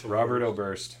 Oberst. Robert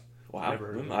Oberst. Wow, Never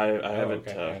heard of him. I Oh, haven't.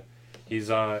 okay. He's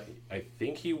I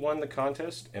think he won the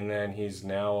contest, and then he's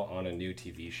now on a new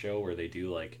TV show where they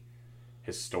do like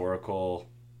historical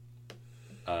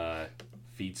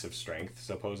feats of strength,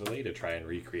 supposedly, to try and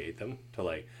recreate them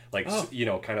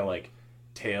to kind of like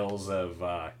tales of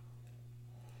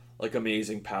like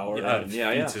amazing power.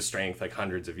 feats of strength like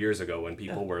hundreds of years ago when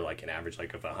people were like an average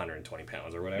like of 120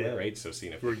 pounds or whatever, Yeah. right? So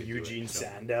seeing if Where we could do Eugene it, so-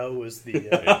 Sandow was the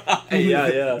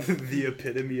yeah. the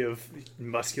epitome of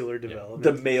muscular The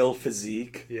development. male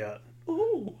physique. Yeah.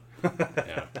 Oh,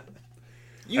 Yeah.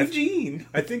 Eugene.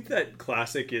 I think that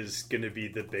classic is going to be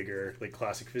the bigger, like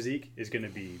classic physique is going to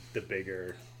be the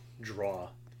bigger draw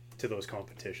to those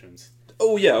competitions.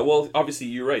 Oh yeah, well obviously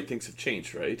you're right. Things have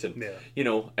changed, right? And Yeah. you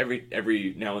know,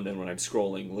 every now and then when I'm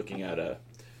scrolling, looking at a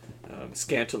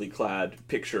scantily clad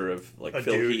picture of like A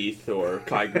Phil dude. Heath or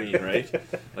Kai Green, right?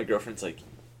 My girlfriend's like,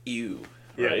 "Ew,"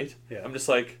 Yeah, right? yeah. I'm just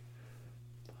like,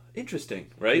 interesting,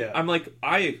 right? Yeah. I'm like,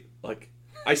 I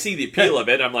see the appeal of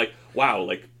it. I'm like, wow,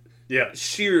 like Yeah.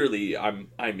 sheerly, I'm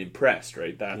impressed,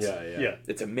 right? That's Yeah.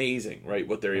 it's amazing, right?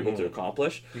 What they're able to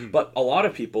accomplish. But a lot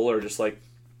of people are just like,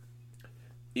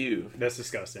 ew. That's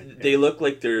disgusting. They look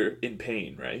like they're in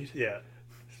pain, right? Yeah.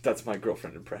 That's my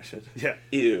girlfriend impression. Yeah.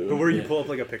 Ew. But where you pull up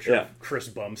like a picture Yeah. of Chris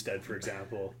Bumstead, for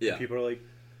example, Yeah. people are like,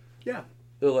 yeah,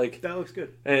 They're like, that looks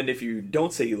good. and if you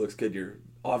don't say he looks good, you're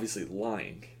obviously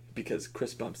lying because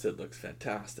Chris Bumstead looks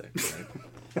fantastic.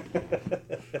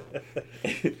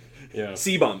 Right? Yeah.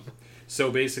 C-Bum.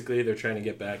 So basically, they're trying to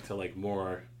get back to like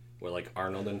more what like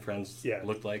Arnold and Friends Yeah.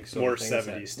 looked like. Sort More of things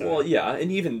 70s stuff. Well, yeah,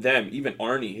 and even them, even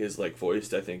Arnie has like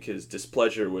voiced, I think, his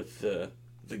displeasure with the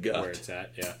where gut. it's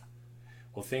at. Yeah.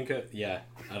 Well, think of I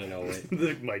don't know.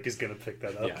 The mic is going to pick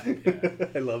that up. Yeah.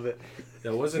 I love it.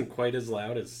 That wasn't quite as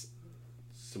loud as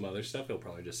some other stuff. It'll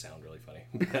probably just sound really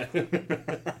funny.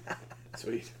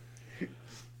 Sweet.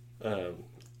 Oh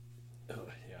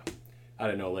yeah, I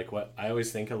don't know. Like what I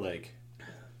always think of like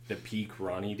the peak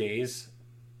Ronnie days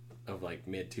of like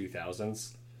mid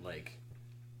 2000s, like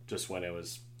just when it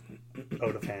was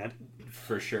Out of hand.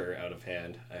 for sure out of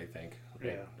hand. I think.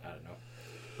 Right? Yeah. I don't know.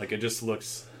 Like it just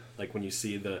looks like when you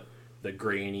see the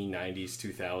grainy 90s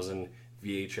 2000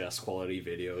 VHS quality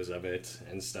videos of it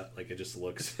and stuff. Like it just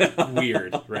looks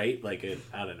weird, right? Like it.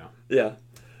 I don't know. Yeah.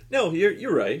 No,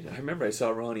 you're right. I remember I saw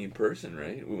Ronnie in person,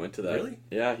 right? We went to that. Really?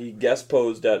 Yeah, he guest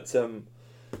posed at some,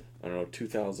 I don't know,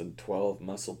 2012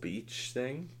 Muscle Beach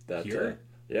thing. That Here?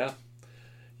 yeah.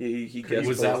 He guest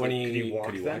Was posed. that when he Could he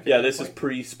walk that? Yeah, this is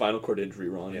pre-spinal cord injury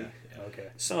Ronnie. Yeah. Okay.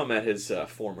 Saw him at his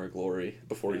former glory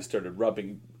before he started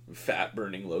rubbing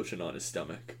fat-burning lotion on his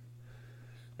stomach.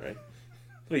 Right?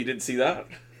 Well, you didn't see that?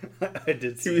 I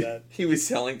did see that. He was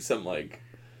selling some, like,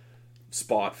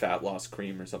 spot fat loss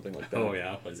cream or something like that. Oh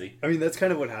yeah, was he? I mean, that's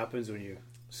kind of what happens when you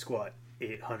squat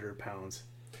 800 pounds.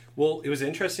 Well, it was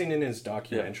interesting in his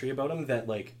documentary about him that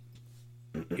like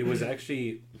it was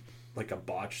actually like a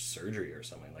botched surgery or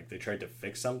something. Like they tried to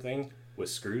fix something with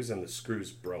screws and the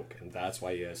screws broke, and that's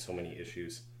why he has so many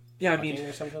issues. Yeah, I Fucking mean,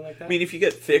 or something like that. if you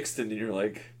get fixed and then you're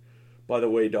like, by the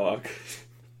way, doc,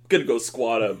 gonna go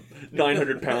squat up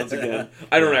 900 pounds again.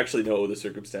 I don't actually know the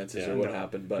circumstances or what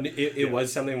happened, but it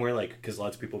was something where like because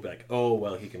lots of people be like, oh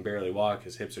well, he can barely walk,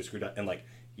 his hips are screwed up, and like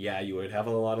yeah, you would have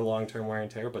a lot of long-term wear and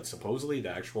tear, but supposedly the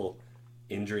actual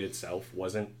injury itself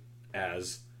wasn't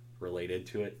as related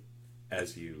to it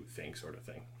as you think, sort of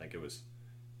thing. Like it was,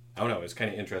 I don't know, it was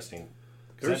kind of interesting.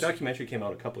 Because that documentary came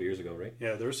out a couple years ago, right?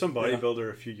 Yeah, there was some bodybuilder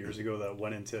a few years ago that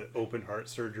went into open heart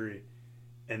surgery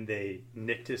and they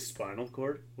nicked his spinal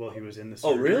cord while he was in the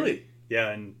surgery. Oh, really? Yeah,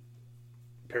 and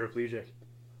paraplegic.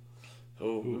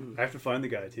 Oh, I have to find the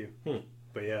guy too.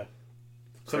 But yeah.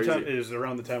 Sometime it was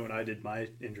around the time when I did my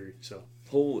injury, so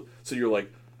so you're like,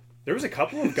 there was a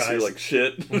couple of guys so you're like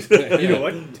shit. you know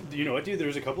what, dude? There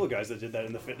was a couple of guys that did that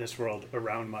in the fitness world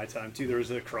around my time too. There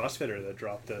was a CrossFitter that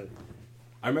dropped a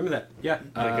I remember that. Yeah,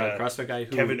 Like CrossFit guy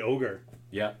who Kevin Ogre.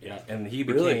 Yeah, and he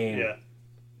Really? became. Yeah.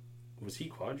 Was he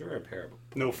quadra or parable?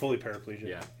 No, fully paraplegic.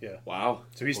 Yeah. Yeah. Wow.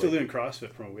 So he's still doing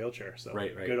CrossFit from a wheelchair. So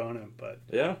Right. good on him. But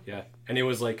Yeah. Yeah, and it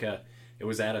was like it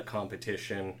was at a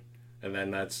competition, and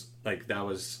then that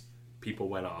was people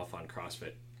went off on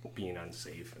CrossFit being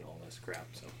unsafe and all this crap.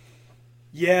 So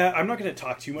yeah, I'm not going to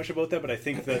talk too much about that, but I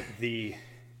think that the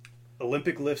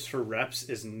Olympic lifts for reps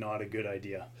is not a good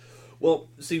idea. Well,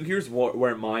 see, here's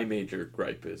where my major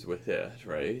gripe is with it,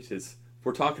 right? Is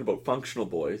we're talking about functional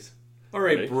boys. all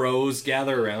right, Right. bros,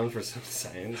 gather around for some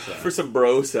science. For some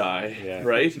bro sci, Yeah.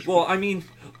 right? Well, I mean,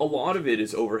 a lot of it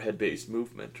is overhead-based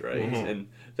movement, right? And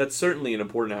that's certainly an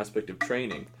important aspect of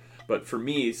training. But for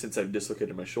me, since I've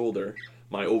dislocated my shoulder,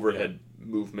 my overhead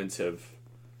movements have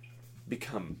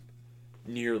become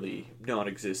nearly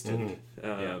non-existent.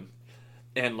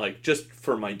 And like just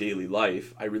for my daily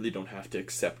life, I really don't have to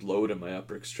accept load in my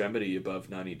upper extremity above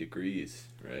 90 degrees,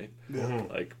 right?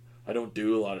 Like I don't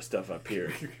do a lot of stuff up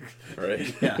here,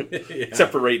 right? Yeah.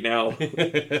 Except for right now.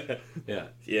 Yeah.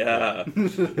 Yeah.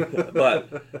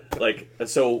 But like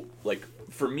so like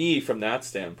for me from that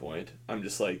standpoint, I'm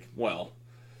just like, well,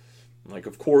 like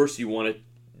of course you want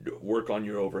to work on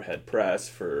your overhead press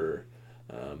for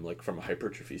like from a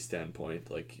hypertrophy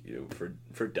standpoint, like you know,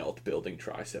 for delt building,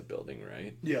 tricep building,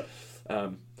 right? Yeah.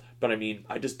 But I mean,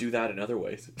 I just do that in other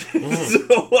ways.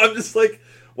 So I'm just like,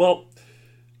 well,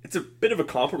 it's a bit of a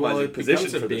compromising it position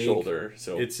becomes a for the big- shoulder.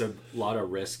 So It's a lot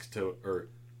of risk or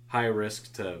high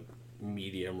risk to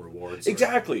medium rewards.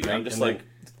 exactly. Right? I'm just And like, then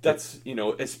that's you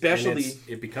know, and especially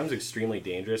it becomes extremely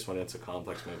dangerous when it's a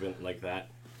complex movement like that.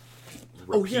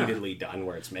 Oh, yeah. Repeatedly done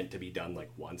where it's meant to be done like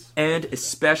once. and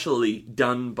especially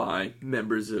done by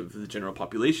members of the general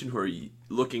population who are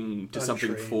looking to something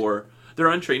Untrained. for they're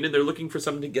untrained and they're looking for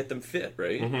something to get them fit,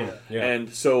 right? Yeah.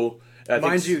 And so,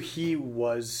 mind you, he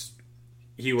was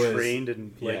trained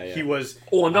and he was.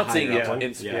 Oh, I'm not saying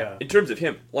in terms of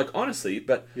him. Like honestly,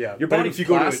 but your body's if you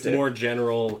go plastic. to more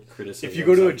general criticism. If you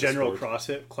go to a general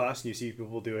CrossFit class and you see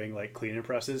people doing like clean and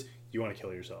presses, you want to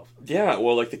kill yourself. Yeah,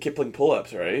 well, like the Kipling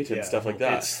pull-ups, right, and stuff like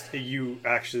that. You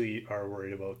actually are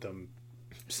worried about them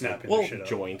snapping their shit up.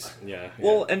 Joints. Yeah.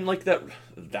 Well, and like that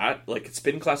like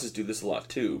spin classes do this a lot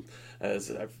too.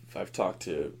 As I've talked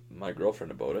to my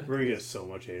girlfriend about it. We're gonna get so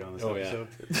much hate on this episode.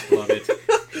 Yeah. Love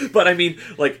it. But I mean,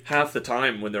 like half the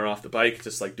time when they're off the bike,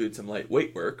 just like doing some light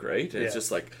weight work, right? And it's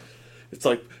just like, it's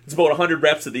about 100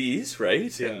 reps of these,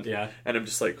 right? Yeah. And I'm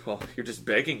just like, well, you're just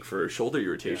begging for shoulder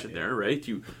irritation there, right?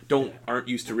 You aren't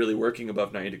used to really working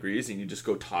above 90 degrees, and you just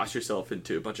go toss yourself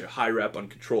into a bunch of high rep,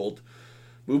 uncontrolled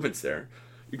movements there.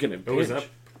 You're gonna. But was that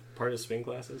part of spin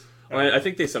classes? I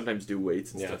think they sometimes do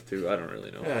weights and stuff too. I don't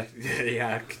really know.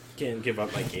 Yeah, I can't give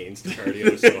up my gains to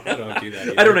cardio, so I don't do that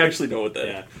either. I don't actually know what that.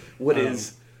 Yeah. What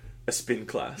is a spin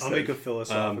class? I'll make a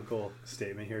philosophical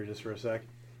statement here just for a sec.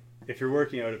 If you're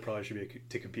working out, it probably should be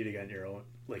to compete against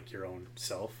your own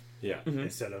self. Yeah.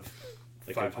 Instead of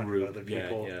Like 500 other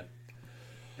people. Yeah.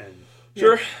 And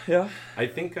Sure. Yeah. I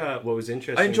think what was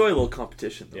interesting. I enjoy a little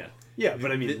competition. Though. Yeah. Yeah,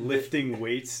 but I mean, lifting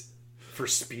weights for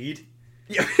speed.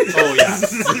 Yeah. Oh yeah.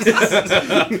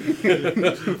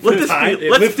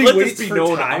 Let this be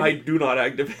known. Time? I do not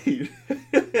activate.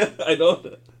 I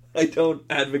don't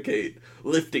advocate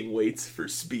lifting weights for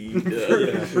speed.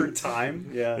 For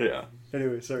time. Yeah. Yeah.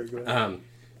 Anyway, sorry. Go ahead.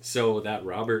 So that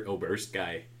Robert Oberst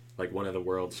guy, like one of the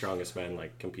world's strongest men,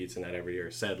 like competes in that every year,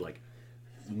 said like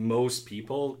most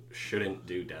people shouldn't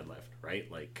do deadlift,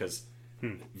 right? Like because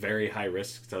very high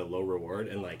risk to low reward,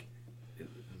 and like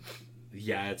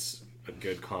it's a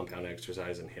good compound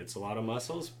exercise and hits a lot of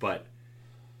muscles, but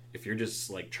if you're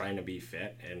just like trying to be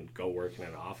fit and go work in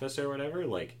an office or whatever,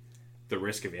 like the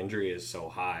risk of injury is so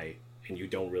high and you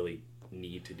don't really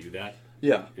need to do that.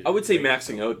 Yeah, I would say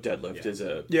maxing out deadlift is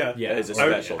a is a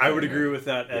special. I would agree with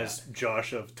that. As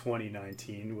Josh of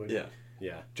 2019 would. Yeah.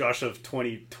 Josh of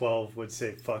 2012 would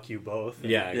say "fuck you both."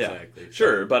 Yeah, exactly.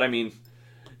 Sure, but I mean,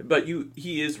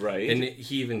 he is right, and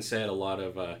he even said a lot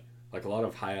of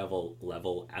high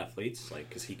level athletes, like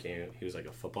because he was like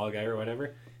a football guy or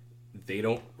whatever. They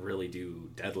don't really do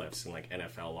deadlifts in like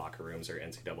NFL locker rooms or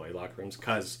NCAA locker rooms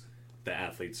because the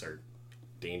athletes are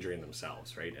endangering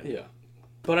themselves, right? And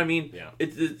but I mean,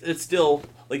 it's still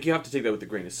like you have to take that with a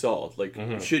grain of salt. Like,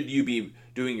 should you be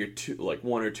doing your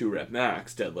 1 or 2 rep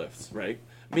max deadlifts, right?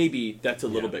 Maybe that's a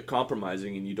little bit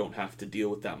compromising, and you don't have to deal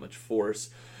with that much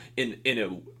force in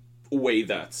a way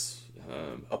that's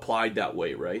applied that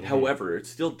way, right? However, it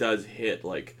still does hit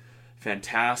like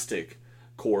fantastic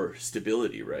core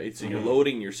stability, right? So you're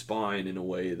loading your spine in a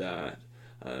way that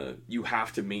you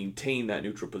have to maintain that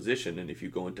neutral position, and if you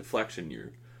go into flexion,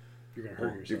 you're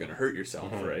gonna hurt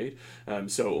yourself, right?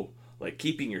 So like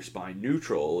keeping your spine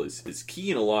neutral is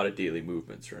key in a lot of daily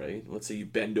movements, right? Let's say you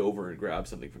bend over and grab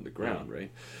something from the ground,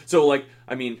 right? So like,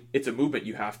 I mean, it's a movement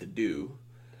you have to do,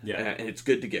 and it's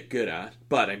good to get good at.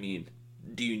 But I mean,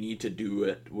 do you need to do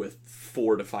it with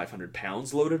 400 to 500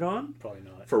 pounds loaded on? Probably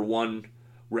not. For 1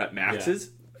 rep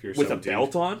maxes with so a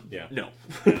belt on? Yeah. No,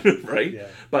 right? Yeah.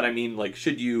 But I mean, like,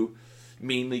 should you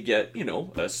mainly get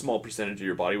a small percentage of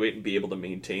your body weight and be able to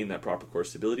maintain that proper core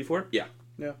stability for it? Yeah.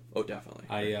 Oh, definitely.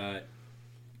 I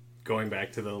going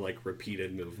back to the like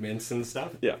repeated movements and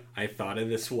stuff. Yeah. I thought of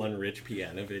this one Rich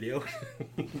Piana video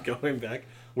going back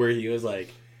where he was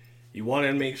like, "You want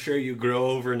to make sure you grow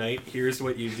overnight? Here's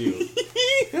what you do.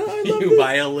 You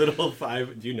buy a little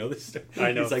 5." Do you know this story?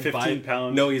 I know. He's like 15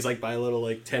 pounds. No, he's like buy a little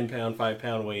like 10-pound,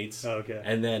 5-pound weights. Oh, okay.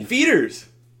 And then feeders,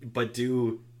 but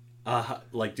do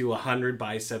 100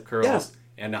 bicep curls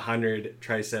and 100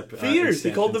 tricep feeders.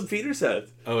 He called them feeder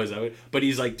sets. Oh, is that what? But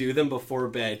he's like, do them before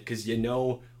bed because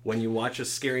when you watch a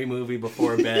scary movie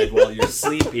before bed while you're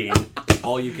sleeping,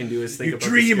 all you can do is think about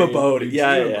dream about it.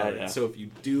 Yeah. So if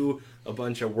you do a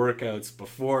bunch of workouts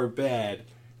before bed,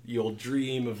 you'll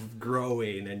dream of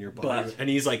growing and your body. And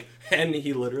he's like, and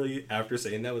he literally after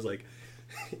saying that was like,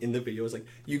 in the video was like,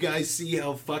 you guys see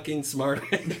how fucking smart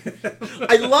I am?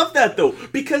 I love that though,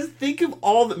 because think of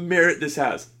all the merit this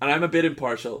has, and I'm a bit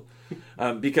impartial.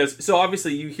 Because so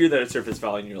obviously you hear that at surface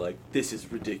value and you're like, this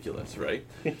is ridiculous, right?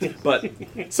 But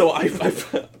so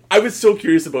I was so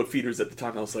curious about feeders at the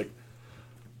time. I was like,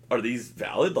 are these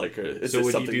valid? Like, is so this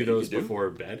would something you do those do? before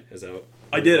bed? Is that what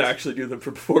I did actually do them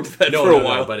before bed for a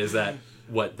while. But is that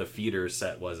what the feeder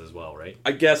set was as well, right?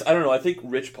 I guess, I don't know, I think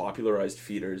Rich popularized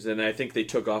feeders, and I think they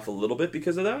took off a little bit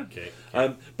because of that.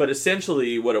 Okay. But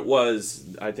essentially what it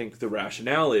was, I think the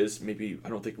rationale is, maybe, I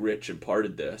don't think Rich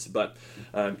imparted this, but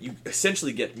you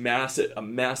essentially get a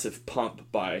massive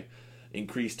pump by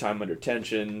increased time under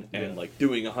tension and like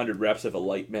doing 100 reps of a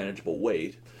light manageable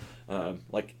weight.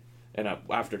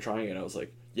 After trying it, I was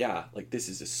like, yeah, like this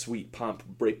is a sweet pump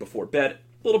right before bed.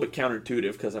 A little bit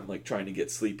counterintuitive because I'm like trying to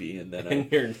get sleepy, and then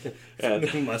your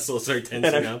muscles are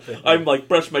tensing up. I'm like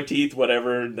brush my teeth,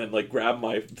 whatever, and then like grab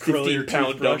my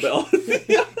 15-pound dumbbell.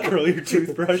 Curl your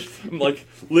toothbrush. I'm like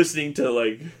listening to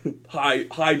like high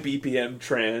BPM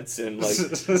trance and like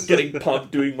getting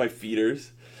pumped doing my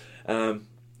feeders.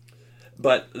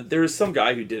 But there was some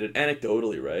guy who did it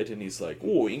anecdotally, right? And he's like,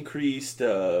 "Oh, increased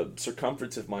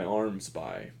circumference of my arms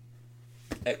by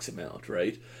X amount,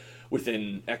 right?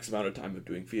 Within X amount of time of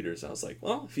doing feeders." And I was like,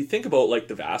 well, if you think about like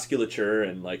the vasculature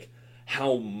and like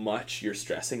how much you're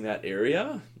stressing that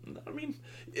area, I mean,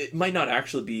 it might not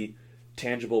actually be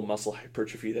tangible muscle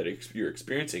hypertrophy that you're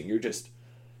experiencing. You're just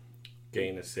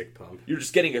getting a sick pump. You're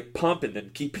just getting a pump and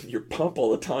then keeping your pump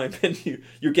all the time, and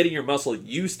you're getting your muscle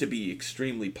used to be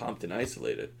extremely pumped and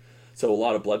isolated. So a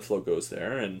lot of blood flow goes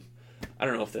there, and I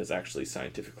don't know if that's actually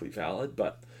scientifically valid,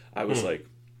 but I was like,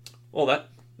 well,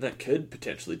 that could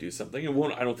potentially do something. It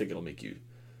won't. I don't think it'll make you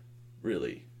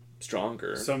really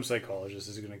stronger. Some psychologist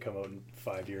is going to come out in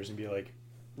 5 years and be like,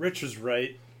 Rich was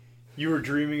right. You were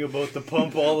dreaming about the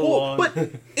pump all along. But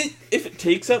if it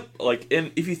takes up, like,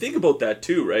 and if you think about that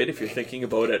too, right? If you're thinking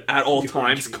about it at all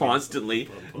times, constantly,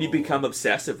 and you become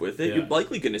obsessive with it, you're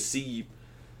likely going to see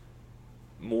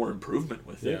more improvement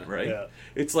with it, right? Yeah.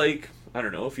 It's like, I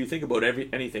don't know, if you think about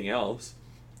anything else,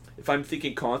 if I'm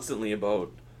thinking constantly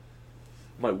about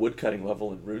my woodcutting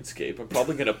level in RuneScape, I'm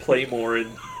probably going to play more and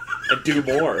do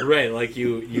more. Right, like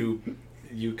you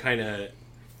kind of...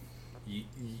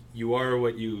 You are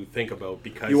what you think about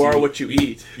because you are what you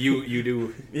eat. You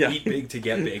do eat big to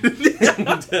get big.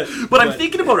 But I'm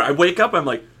thinking about it. I wake up, I'm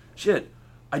like, shit,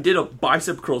 I did a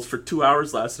bicep curls for 2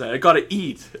 hours last night. I gotta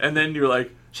eat. And then you're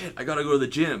like, shit, I gotta go to the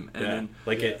gym. And then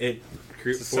it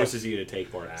forces you to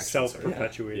take more action.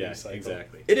 Self-perpetuating cycle.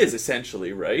 Exactly. It is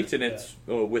essentially, right? And it's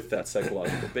with that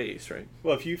psychological base, right?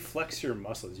 Well, if you flex your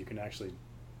muscles, you can actually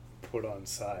put on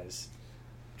size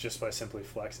just by simply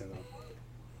flexing them.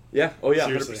 Yeah. Oh, yeah.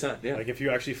 Seriously. 100%. Yeah. Like if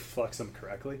you actually flex them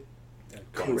correctly.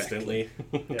 Constantly.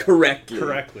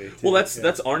 Correctly. Well, that's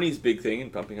Arnie's big thing in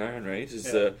pumping iron, right?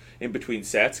 Is in between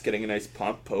sets, getting a nice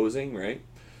pump, posing, right?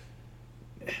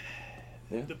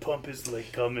 Yeah. The pump is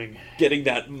like coming. Getting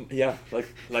that,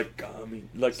 like coming,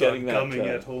 like so getting I'm that. Coming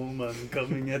at home, I'm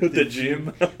coming at the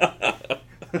gym.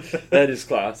 That is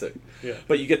classic. Yeah.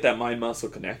 But you get that mind-muscle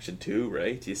connection too,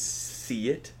 right? You see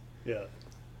it. Yeah.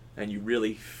 And you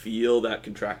really feel that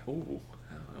contract. Ooh,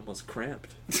 I almost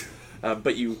cramped.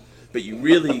 But you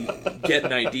really get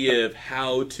an idea of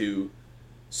how to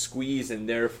squeeze and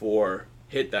therefore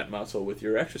hit that muscle with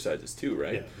your exercises too,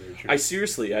 right? Yeah, very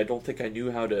true. I don't think I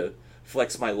knew how to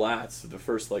flex my lats the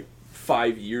first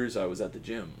 5 years I was at the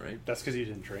gym, right? That's because you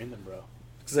didn't train them, bro.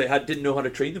 Because I didn't know how to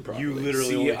train them properly. You literally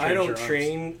See, only I don't your arms.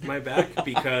 train my back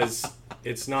because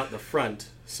it's not the front,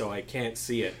 so I can't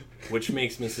see it, which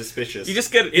makes me suspicious. You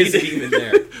just get is it even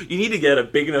there? You need to get a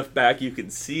big enough back you can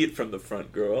see it from the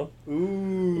front, girl.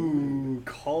 Ooh,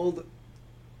 called.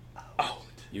 Oh,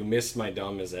 you missed my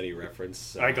Dom Mazzetti reference.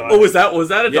 So. I got Oh, it. was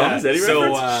that a Dom Mazzetti so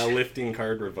reference? lifting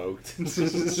card revoked.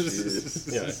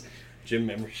 Yeah, gym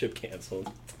membership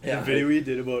canceled. The video we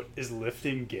did about is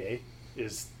lifting gay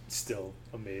is still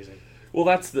amazing. Well,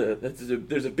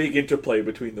 there's a big interplay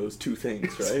between those two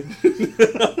things, right?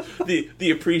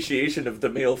 the appreciation of the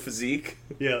male physique.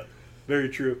 Yeah, very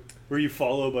true. Where you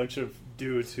follow a bunch of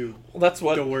dudes who That's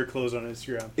what don't wear clothes on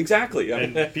Instagram. Exactly. I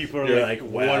mean, And people are You're like, like,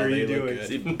 what wow, are you they look doing? good.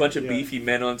 see a bunch of Yeah. beefy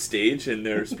men on stage in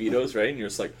their Speedos, right? And you're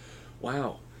just like,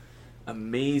 wow,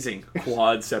 amazing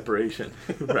quad separation,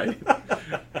 right?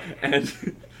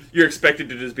 And you're expected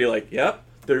to just be like, yep,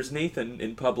 there's Nathan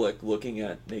in public looking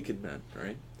at naked men,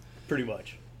 right? Pretty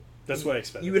much. That's what I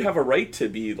expect. You would have a right to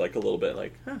be like a little bit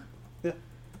like, huh, Yeah.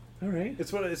 all right.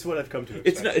 It's what I've come to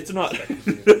It's expect. not.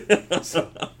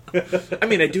 I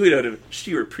mean, I do it out of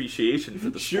sheer appreciation for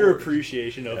the Sheer sport.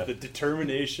 appreciation of the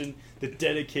determination, the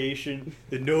dedication,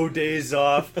 the no days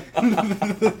off,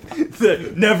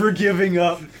 the never giving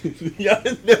up. Yeah,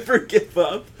 never give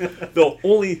up. Though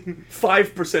only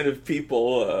 5% of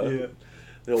people, the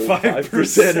old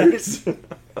 5%ers.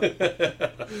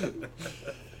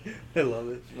 I love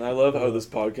it. I love how this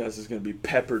podcast is going to be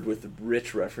peppered with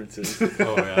rich references.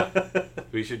 Oh yeah.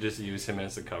 We should just use him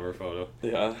as the cover photo.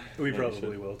 Yeah, We yeah,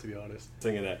 probably will, to be honest.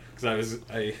 Thinking that because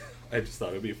I just thought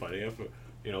it'd be funny if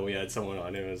we had someone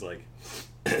on and it was like,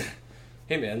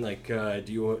 hey man, like do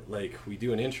you like we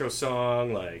do an intro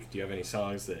song, like do you have any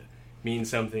songs that mean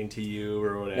something to you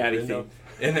or whatever?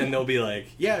 And then they'll be like,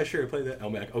 yeah, sure, play that.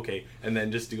 I'll be like, okay, and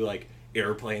then just do like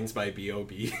Airplanes by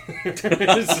B.O.B. or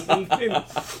something.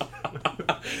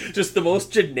 Just the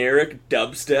most generic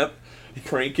dubstep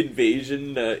prank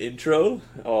invasion intro.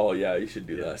 Oh yeah, you should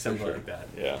do that. Something for like that.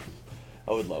 Yeah,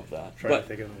 I would love that. Trying to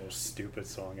think of the most stupid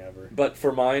song ever. But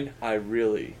for mine, I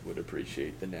really would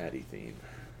appreciate the Natty theme.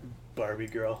 Barbie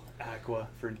Girl, Aqua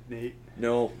for Nate.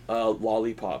 No,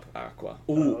 Lollipop Aqua.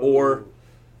 Ooh, or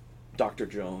Dr.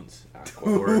 Jones Aqua.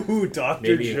 Ooh, Dr.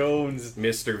 maybe Jones.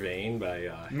 Mr. Vane by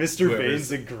Mr. whoever's-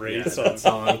 Vane's a great yeah, song. that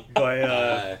song.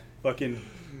 By fucking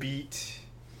Beat.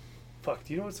 Fuck,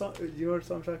 do you know what song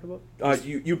I'm talking about?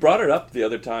 You brought it up the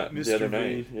other time, the Mr. other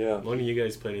night. Vane. Yeah. One of you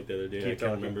guys played it the other day. Keep I can't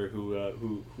talking. remember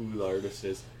who the artist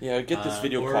is. Yeah, get this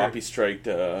video or- copy striked.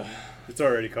 It's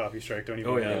already copy strike, don't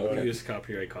even Oh worry yeah, about we it. use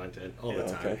copyright content all the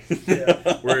time.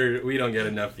 Okay. We don't get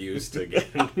enough views to get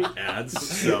ads,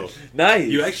 so Nice.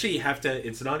 you actually have to.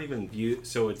 It's not even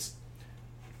so it's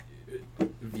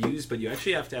views, but you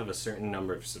actually have to have a certain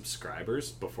number of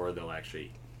subscribers before they'll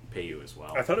actually pay you as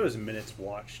well. I thought it was minutes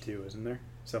watched too, isn't there?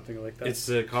 Something like that. It's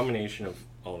a combination of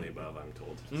all the above, I'm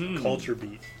told. Culture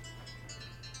Beat.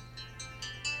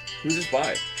 Who's this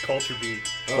by? Culture Beat.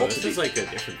 Oh, this is like a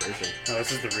different version. No,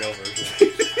 this is the real version.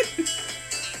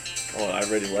 Oh, I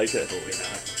already like it. Oh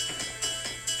yeah.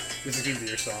 This is gonna be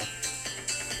your song.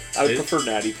 I would It- prefer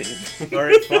Natty theme.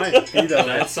 Alright, fine. Be that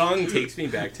way. That song takes me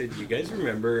back to. Do you guys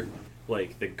remember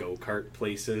like the go kart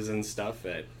places and stuff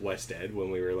at West Ed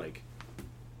when we were like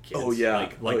kids? Oh, yeah.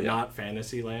 like Oh, yeah. not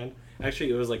Fantasyland.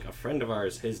 Actually, it was like a friend of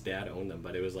ours. His dad owned them,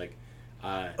 but it was like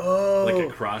like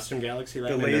across from Galaxyland.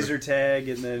 The and laser tag,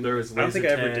 and then There was I don't think I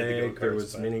laser ever did the tag, go-karts. There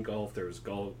was but- mini golf. There was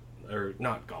golf, or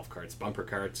not golf carts, bumper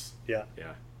carts. Yeah.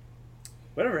 Yeah.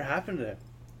 Whatever happened to it?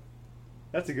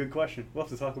 That's a good question. We'll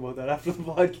have to talk about that after the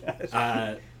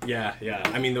podcast. Yeah.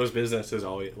 I mean, those businesses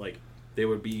always like they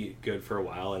would be good for a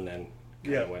while and then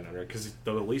kind of Yeah. went under because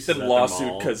the leases Said at the lawsuit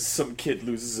mall- because some kid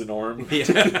loses an arm. Yeah.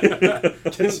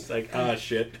 It's like,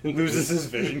 shit. Loses his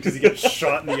vision because he gets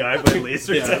shot in the eye by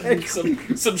laser Yeah. tag.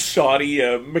 some shoddy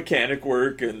mechanic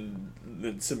work, and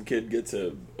then some kid gets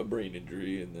a brain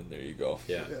injury, and then there you go.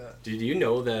 Yeah. Did you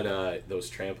know that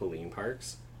those trampoline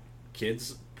parks,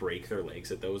 kids break their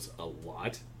legs at those a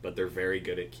lot, but they're very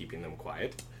good at keeping them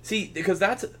quiet? See, because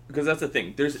that's the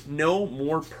thing. There's no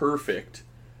more perfect.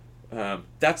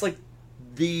 That's like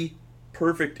the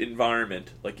perfect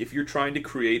environment. Like if you're trying to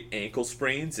create ankle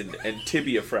sprains and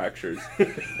tibia fractures,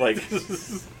 like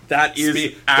that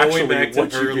is actually going back to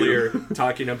what you earlier do.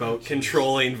 talking about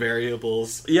controlling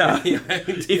variables. Yeah. Yeah,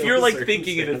 If you're like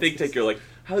thinking in a think tank, you're like,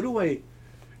 how do I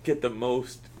get the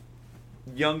most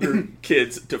younger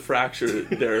kids to fracture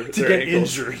their get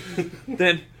ankles? injured.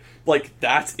 Then like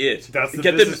that's it. That's the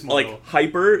get business them model. like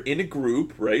hyper in a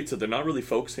group, right? So they're not really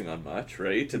focusing on much,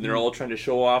 right? And they're all trying to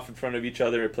show off in front of each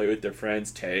other, play with their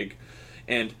friends, tag,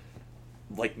 and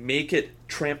like make it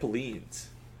trampolines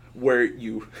where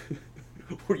you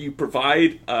where you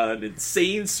provide an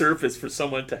insane surface for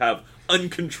someone to have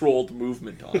uncontrolled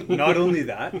movement on. Not only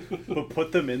that, but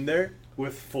put them in there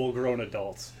with full-grown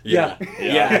adults. Yeah.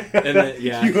 Yeah. And then,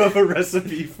 yeah. You have a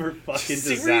recipe for fucking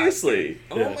disaster. Seriously.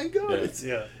 Oh Yeah. my god. Yeah. It's,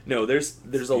 Yeah. no, there's a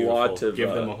Beautiful. lot of Give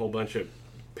them a whole bunch of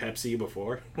Pepsi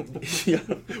before. yeah.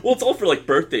 Well, it's all for like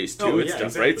birthdays too Oh, and yeah,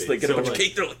 stuff, right? So exactly. they get a So, bunch like- of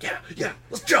cake. They're like, yeah,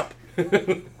 let's jump.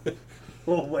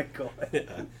 Oh my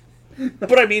god.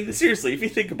 But I mean, seriously, if you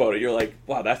think about it, you're like,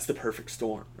 wow, that's the perfect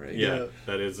storm, right? Yeah,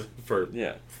 that is for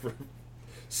Yeah.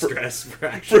 stress For,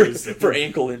 fractures for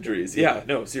ankle injuries. Yeah,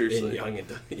 no, in seriously.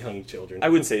 young children. I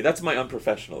would say that's my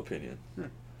unprofessional opinion.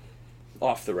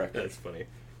 Off the record. That's funny.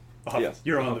 Yes.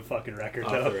 You're on the fucking record,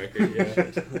 Off though. the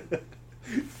record,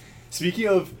 yeah. Speaking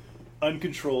of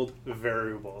uncontrolled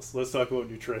variables, let's talk about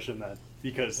nutrition then,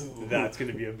 because that's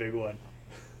going to be a big one.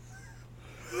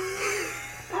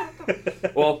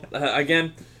 Well,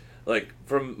 again, like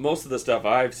from most of the stuff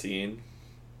I've seen,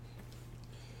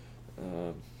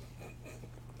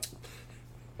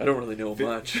 I don't really know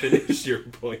much. Finish your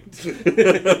point.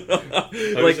 I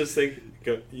was Like- just thinking.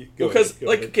 Go Because ahead, go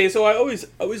like ahead. okay, so I always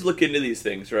look into these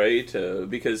things, right?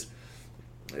 Because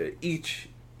each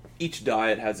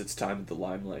diet has its time at the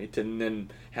limelight, and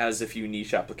then has a few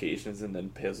niche applications, and then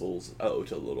fizzles out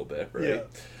a little bit, right?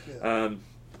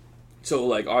 So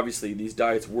like obviously these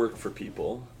diets work for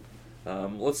people.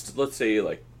 Let's say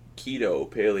like keto,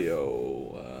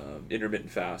 paleo, intermittent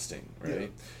fasting,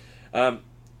 right?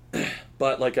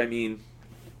 But like, I mean,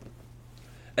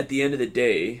 at the end of the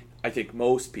day, I think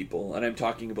most people, and I'm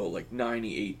talking about like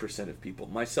 98% of people,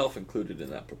 myself included in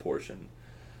that proportion,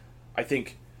 I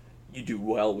think you do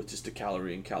well with just a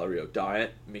calorie in, calorie out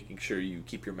diet, making sure you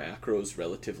keep your macros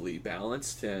relatively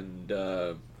balanced, and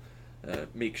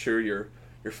make sure you're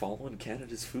following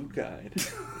Canada's food guide.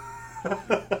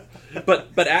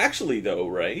 but actually though,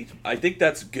 right? I think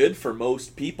that's good for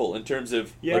most people in terms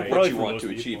of like what you want to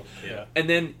achieve. Yeah. And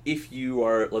then if you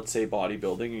are, let's say,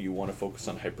 bodybuilding and you want to focus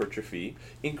on hypertrophy,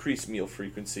 increase meal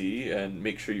frequency and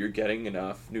make sure you're getting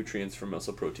enough nutrients from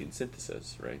muscle protein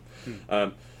synthesis, right?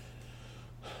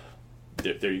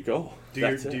 There you go. Do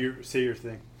you say your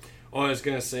thing? Oh, I was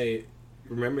gonna say,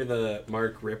 remember the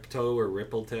Mark Riptoe or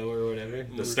Rippletoe or whatever,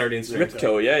 the starting strength,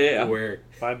 Riptoe, yeah. where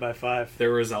 5x5.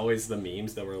 there was always the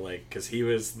memes that were like, because he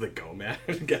was the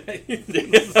GOMAD guy.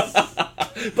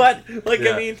 But like,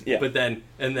 Yeah. I mean, yeah. But then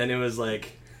it was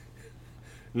like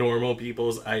normal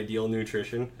people's ideal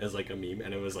nutrition as like a meme,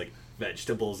 and it was like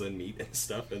vegetables and meat and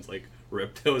stuff. And it's like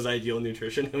Riptoe's ideal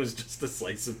nutrition. It was just a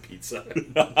slice of pizza.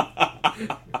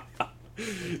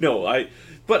 No,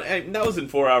 that was in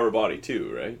 4 Hour Body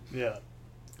too, right? Yeah.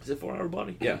 Is it 4 Hour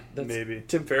Body? Yeah, that's Maybe.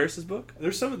 Tim Ferriss's book.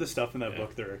 There's some of the stuff in that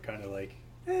book that are kind of like...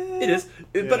 It is,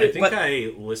 Yeah, but I think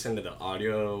I listened to the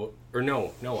audio, or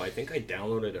no, I think I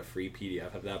downloaded a free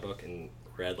PDF of that book and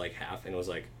read like half, and it was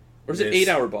like, or is it 8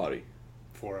 Hour Body?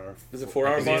 4 hour. Is it 4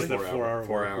 Hour I think Body? it's the 4 hour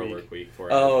 4 hour work work week. 4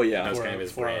 Oh, hour. yeah. That was 4 kind of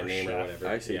his 4 brand hour name or chef. whatever.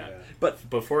 I see. Yeah. But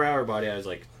But 4 Hour Body, I was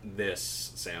like,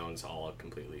 this sounds all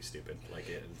completely stupid. Like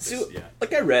it, so, yeah.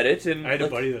 like, I read it, and I had a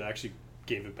like, buddy that actually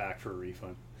gave it back for a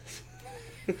refund.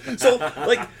 so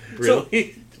like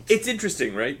Really? so it's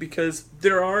interesting, right? Because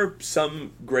there are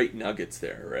some great nuggets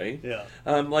there, right? Yeah.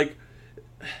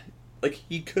 Like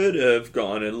he could have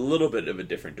gone in a little bit of a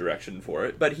different direction for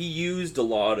it, but he used a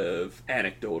lot of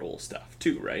anecdotal stuff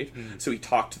too, right? So he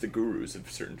talked to the gurus of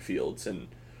certain fields and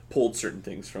pulled certain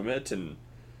things from it, and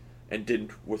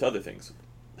didn't with other things.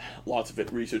 Lots of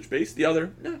it research based. The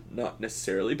other, not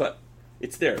necessarily, but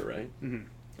it's there, right?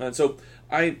 And so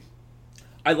I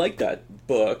like that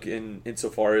book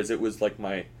insofar as it was like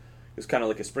it was kind of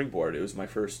like a springboard. It was my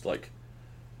first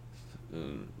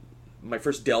my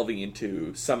first delving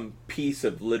into some piece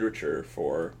of literature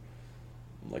for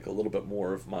like a little bit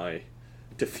more of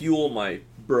to fuel my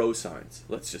bro science,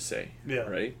 let's just say. Yeah.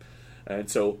 Right? And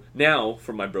so now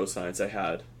for my bro science, I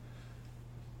had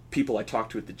people I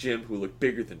talked to at the gym who looked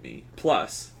bigger than me,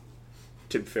 plus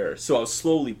Tim Ferriss. So I was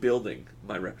slowly building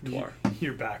my repertoire.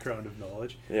 Your background of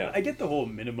knowledge. Yeah. I get the whole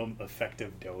minimum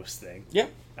effective dose thing. Yeah.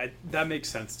 That makes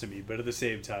sense to me, but at the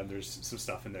same time, there's some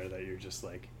stuff in there that you're just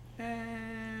like,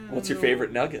 What's your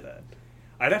favorite nugget?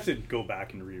 I'd have to go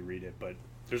back and reread it, but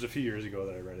there's a few years ago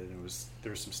that I read it, and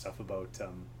there was some stuff about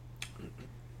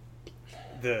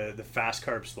the fast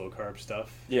carb, slow carb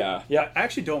stuff. Yeah. I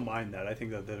actually don't mind that. I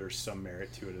think that there's some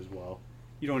merit to it as well.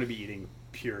 You don't want to be eating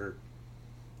pure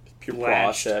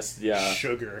blanched processed, yeah.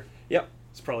 sugar. Yep.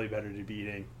 It's probably better to be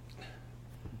eating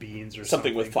beans or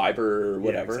Something with fiber or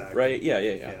whatever, exactly. right?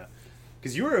 Yeah.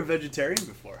 Because you were a vegetarian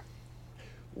before.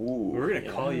 Ooh, We're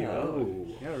gonna call you out. Ooh.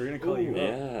 Yeah, we're gonna call you out.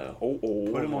 Yeah.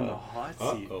 Put him on the hot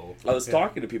seat. Uh-oh. I was Yeah.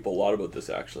 talking to people a lot about this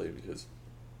actually, because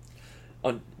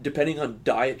depending on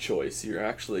diet choice, you're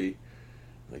actually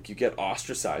like you get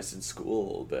ostracized in school a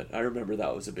little bit. I remember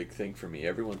that was a big thing for me.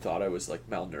 Everyone thought I was like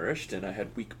malnourished and I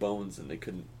had weak bones and they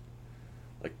couldn't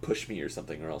like push me or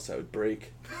something or else I would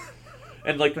break.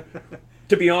 And like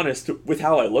to be honest, with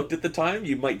how I looked at the time,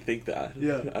 you might think that.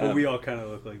 Yeah, but we all kind of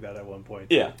look like that at one point.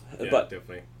 Yeah, Yeah, but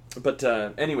definitely.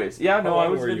 anyways, yeah, no, How I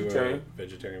long was were vegetarian. you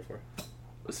vegetarian for?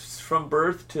 From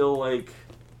birth till like.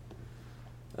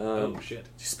 Oh shit!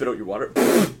 You spit out your water.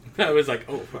 I was like,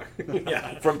 oh fuck.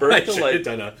 Yeah. From birth I to, should like- have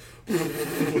done a.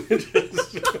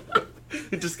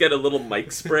 Just get a little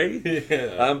mic spray.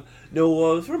 Yeah.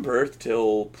 No, from birth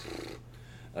till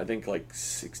I think like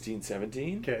 16,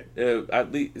 17. Okay.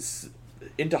 At least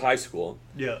into high school.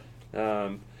 Yeah.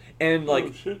 And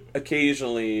like shit.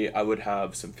 occasionally I would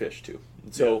have some fish too.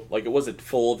 So like it wasn't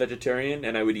full vegetarian,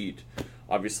 and I would eat.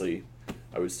 Obviously,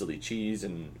 I would still eat cheese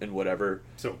and whatever.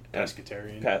 So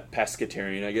pescatarian.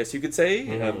 Pescatarian, I guess you could say.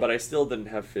 Mhm. But I still didn't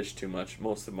have fish too much.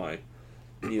 Most of my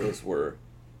meals were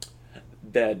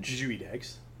veg. Did you eat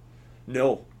eggs?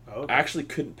 No. Oh, okay. I actually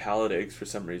couldn't palate eggs for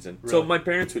some reason. So Really? my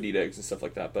parents would eat eggs and stuff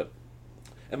like that,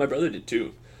 and my brother did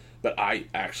too. But I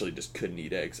actually just couldn't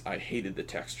eat eggs. I hated the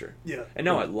texture. Yeah. And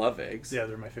now I love eggs. Yeah,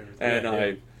 they're my favorite thing. And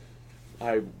Yeah.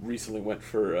 I recently went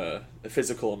for a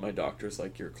physical, and my doctor's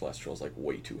like, your cholesterol's like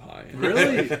way too high.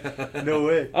 Really? No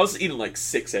way. I was eating like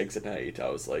 6 eggs a night. I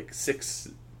was like 6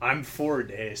 I'm 4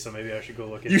 days, so maybe I should go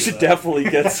look into You should that. definitely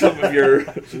get some of your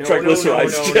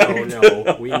triglycerides checked.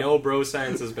 no. We know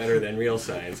Broscience is better than real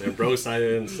science, and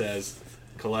Broscience says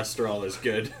cholesterol is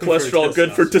good. Cholesterol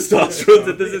good for testosterone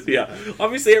synthesis. Yeah,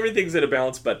 obviously everything's in a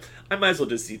balance, but I might as well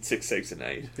just eat 6 eggs a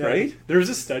night, Yeah. right? There was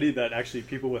a study that actually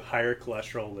people with higher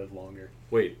cholesterol live longer.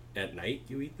 Wait, at night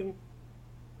you eat them?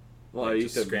 Well, Like I eat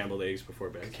just them. scrambled eggs before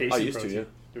bed. Casein I used to, protein. yeah.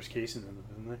 There's casein in them,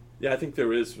 isn't there? Yeah, I think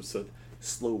there is a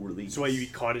slow release. That's why you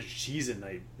eat cottage cheese at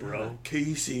night, bro.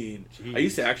 Casein. Jeez. I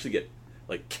used to actually get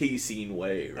like casein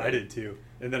whey. Right? I did too.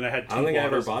 And then I had 2 I don't think I ever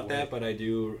bottles of bought whey. that, but I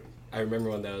do. I remember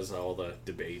when that was all the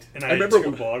debate. And I, I had remember 2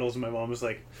 when- bottles, and my mom was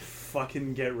like,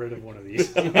 "Fucking get rid of one of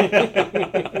these."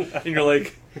 And you're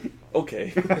like,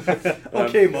 okay,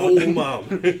 Okay, mom. Oh,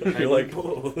 mom. You're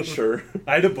like, sure.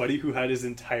 I had a buddy who had his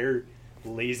entire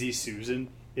Lazy Susan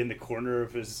in the corner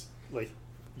of his, like,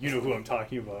 you know who I'm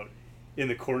talking about, in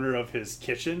the corner of his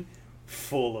kitchen,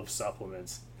 full of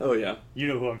supplements. Oh yeah, You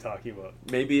know who I'm talking about.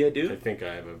 maybe I I do. think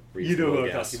I have a You know reasonable who I'm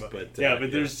guess, talking about. but Yeah,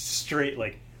 but there's straight,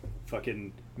 like,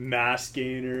 fucking mass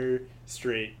gainer,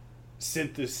 straight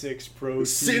Synthesix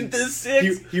protein.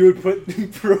 Synthesix? He would put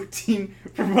protein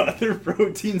from other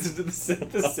proteins into the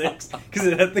Synthesix because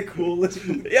it had the coolest.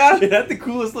 Yeah. it had the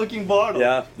coolest looking bottle.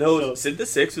 Yeah, no, So-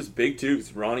 Synthesix was big too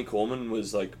because Ronnie Coleman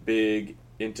was like big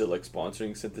into like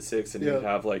sponsoring Synthesix, and he would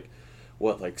Yeah. have like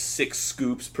 6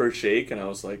 scoops per shake, and I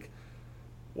was like,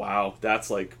 wow, that's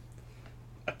like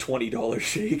a $20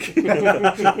 shake.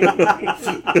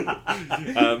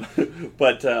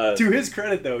 But To his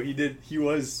credit, though, he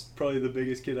was probably the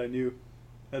biggest kid I knew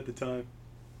at the time.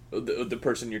 the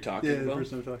person you're talking Yeah, the about,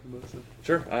 person I'm talking about. So.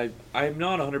 sure. I'm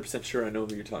not 100% sure I know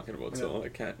who you're talking about, so I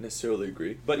can't necessarily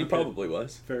agree. But he Okay. probably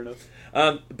was. Fair enough.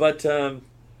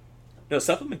 No,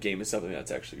 supplement game is something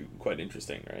that's actually quite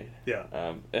interesting, right?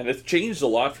 Yeah. And it's changed a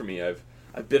lot for me. I've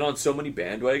been on so many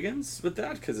bandwagons with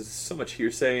that because it's so much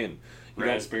hearsay and you don't-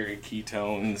 raspberry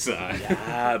ketones.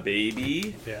 yeah,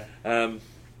 baby. Yeah.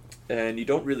 And you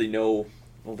don't really know.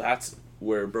 Well, that's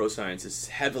where Broscience is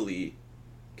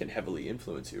can heavily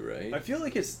influence you, right? I feel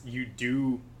like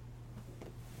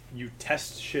you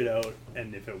test shit out,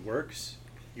 and if it works,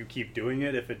 you keep doing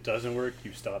it. If it doesn't work,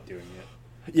 you stop doing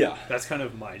it. Yeah. That's kind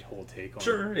of my whole take on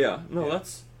Sure. it. Yeah. No, Yeah.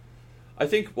 that's. I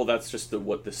think. Well, that's just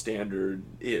what the standard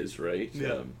is, right?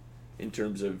 Yeah. In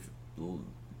terms of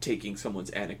taking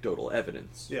someone's anecdotal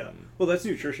evidence. Yeah. Well, that's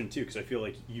nutrition too, because I feel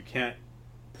like you can't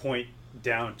point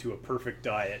down to a perfect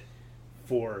diet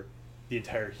for the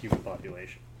entire human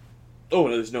population. Oh,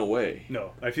 no, there's no way.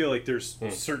 No, I feel like there's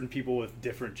certain people with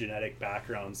different genetic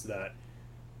backgrounds that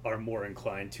are more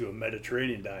inclined to a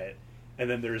Mediterranean diet, and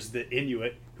then there's the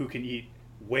Inuit who can eat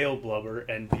whale blubber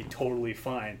and be totally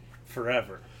fine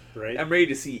forever, right? I'm ready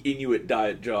to see Inuit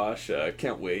diet, Josh.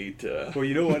 Can't wait. Well,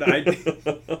 you know what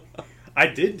I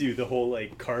did do the whole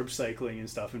like carb cycling and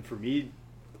stuff, and for me,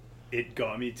 it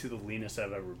got me to the leanest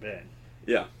I've ever been.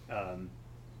 Yeah.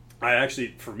 I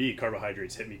actually, for me,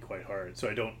 carbohydrates hit me quite hard, so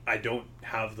I don't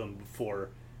have them before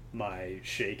my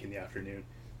shake in the afternoon.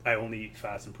 I only eat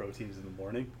fats and proteins in the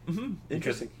morning. Mm-hmm.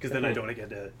 Interesting. Because then I don't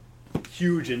get a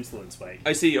huge insulin spike.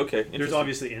 I see. Okay. There's Interesting.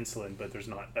 obviously insulin, but there's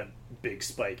not a big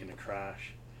spike and a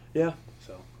crash. Yeah.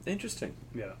 So Interesting.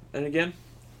 yeah, And again,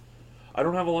 I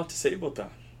don't have a lot to say about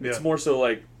that. It's Yeah. more so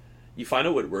like you find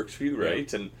out what works for you,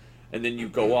 right? And then you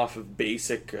go off of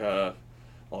basic.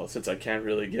 Well, since I can't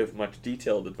really give much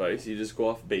detailed advice, you just go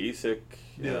off basic.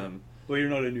 Yeah. Well, you're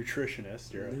not a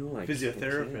nutritionist. You're a No, I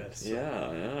physiotherapist. can't. so-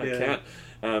 Yeah, I Yeah. can't.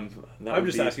 That I'm would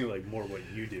just be- asking like more what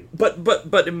you do. But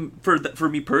for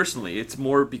me personally, it's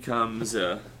more becomes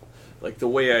like the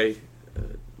way I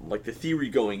like the theory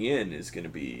going in is going to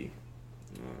be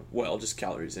well, just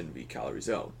calories in be calories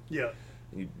out. Yeah.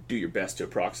 You do your best to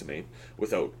approximate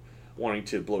without wanting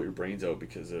to blow your brains out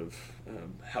because of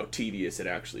how tedious it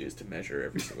actually is to measure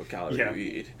every single calorie Yeah.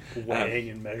 you eat. Weighing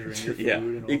and measuring your food yeah,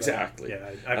 and all exactly.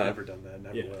 that. Yeah, I've never done that.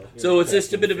 Never will. So it's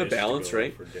just a Packing bit of a fish to balance, go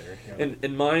right? for dinner, yeah.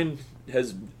 And mine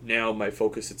has now my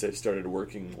focus since I've started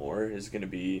working more is going to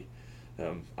be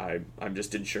I'm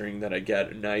just ensuring that I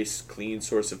get a nice clean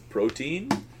source of protein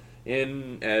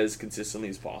in as consistently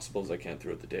as possible as I can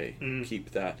throughout the day.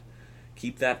 Keep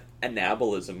that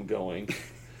anabolism going,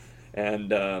 and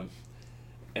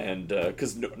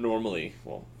because normally,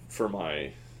 well, for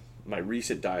my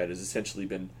recent diet has essentially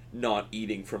been not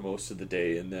eating for most of the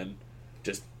day and then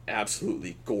just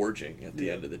absolutely gorging at the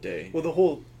end of the day. Well, the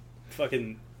whole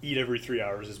fucking eat every 3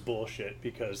 hours is bullshit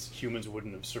because humans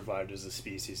wouldn't have survived as a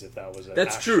species if that was an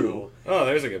That's actual true. Oh,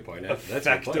 there's a good point. That's a good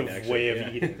effective point, actually. way of Yeah.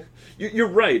 eating. You're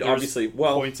right, There's obviously.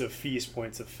 Well, points of feast,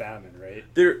 points of famine, right?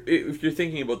 if you're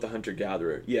thinking about the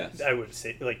hunter-gatherer, yes. I would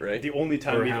say, like, Right. the only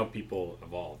time Or we how people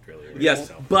evolved, really. Right? Yes,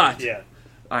 So- but yeah.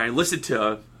 I listened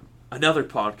to another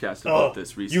podcast about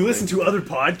this recently. You listen to other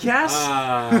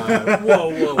podcasts?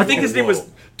 Whoa. I think his name was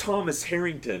Thomas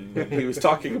Harrington, and he was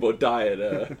talking about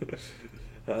diet.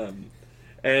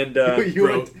 And you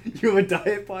have a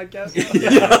diet podcast?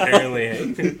 Yeah,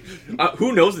 apparently. Hey.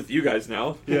 who knows with you guys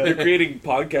now? Yeah. They're creating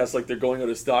podcasts like they're going out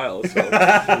of style. So,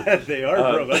 They are,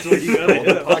 bro. That's what you gotta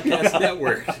hit. Podcast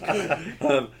network.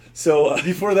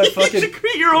 Before that you fucking should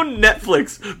create your own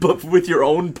Netflix, but with your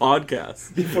own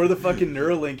podcast. before the fucking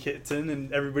Neuralink hits in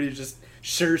and everybody just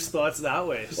shares thoughts that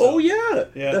way. So. Oh yeah,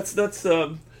 Yeah. That's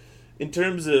in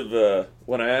terms of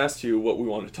when I asked you what we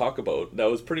want to talk about, that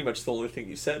was pretty much the only thing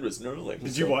you said was Neuralink.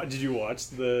 Did you watch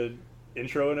the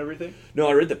intro and everything? No,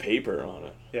 I read the paper on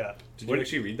it. Yeah. Did you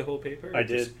actually read the whole paper? I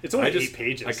did. It's only 8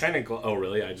 pages. I kind of. Oh,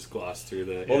 really? I just glossed through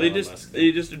the. Well, Elon they Musk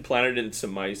just implanted it in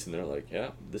some mice, and they're like,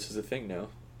 "Yeah, this is a thing now."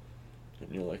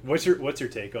 And you're like, What's your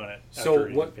take on it? So after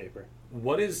reading what- the paper?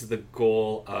 What is the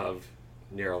goal of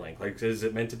Neuralink? Like, is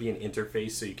it meant to be an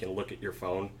interface so you can look at your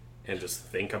phone and just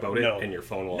think about it, No. and your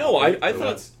phone will? "No, I operate? Or thought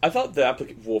what's- I thought the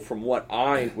application. Well, from what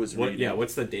I was What, reading, yeah,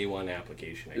 what's the day one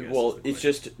application? I guess, well, is the it's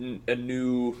question. just a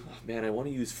new. Man, I want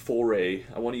to use foray.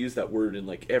 I want to use that word in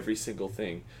like every single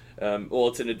thing. Well,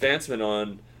 it's an advancement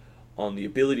on the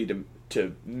ability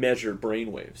to measure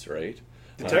brainwaves, right?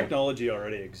 The technology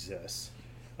already exists.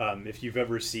 If you've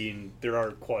ever seen, there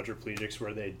are quadriplegics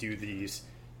where they do these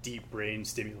deep brain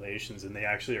stimulations and they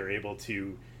actually are able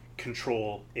to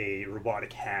control a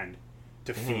robotic hand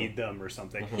to feed them or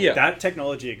something. Yeah. That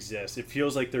technology exists. It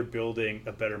feels like they're building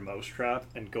a better mousetrap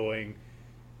and going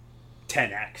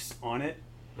 10x on it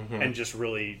and just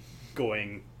really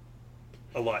going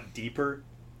a lot deeper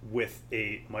with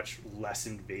a much less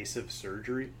invasive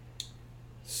surgery.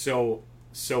 So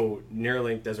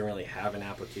Neuralink doesn't really have an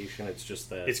application. It's just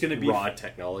the It's gonna be- raw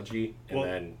technology, and Well,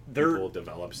 then their- people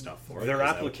develop stuff for it. Their Is that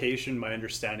what- application, my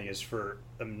understanding, is for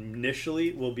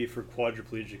initially will be for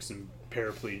quadriplegics and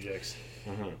paraplegics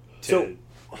to So-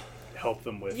 help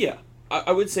them with Yeah,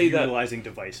 I would say that. utilizing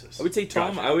devices. I would say,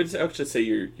 Tom, Gotcha. I would actually say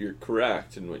you're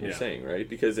correct in what you're Yeah. saying, right?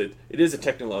 Because it is a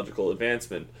technological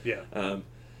advancement. Yeah.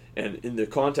 And in the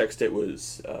context it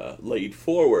was laid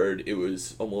forward, it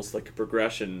was almost like a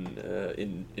progression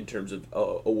in terms of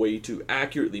a way to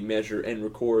accurately measure and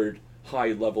record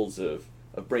high levels of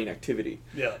brain activity.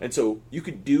 Yeah. And so you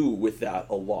could do with that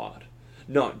a lot,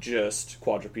 not just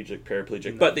quadriplegic,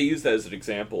 paraplegic, but they use that as an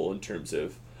example in terms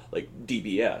of like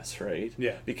DBS, right?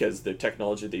 Yeah. Because the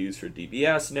technology they use for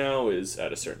DBS now is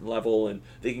at a certain level, and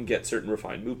they can get certain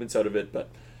refined movements out of it, but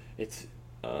it's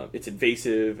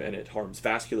invasive and it harms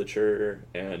vasculature,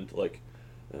 and like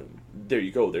there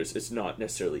you go. It's not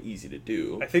necessarily easy to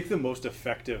do. I think the most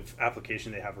effective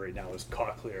application they have right now is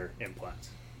cochlear implants.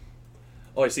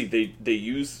 Oh, I see. They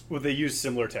use. Well, they use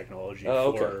similar technology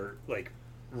Oh, for like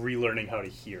relearning how to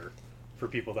hear for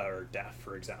people that are deaf,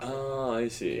 for example. Ah, I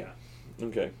see. Yeah.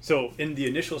 Okay. So in the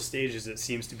initial stages, it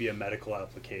seems to be a medical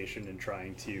application and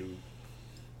trying to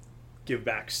give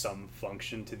back some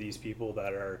function to these people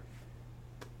that are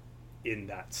in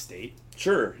that state.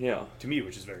 Sure. Yeah. To me,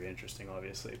 which is very interesting,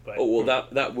 obviously. But Oh well,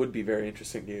 that would be very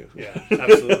interesting to you. yeah,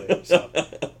 absolutely. So,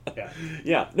 yeah,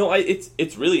 Yeah. No,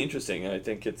 it's really interesting. I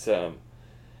think it's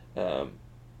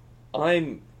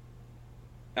I'm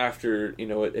after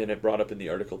and it brought up in the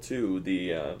article too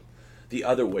the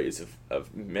other ways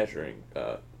of measuring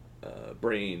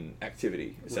brain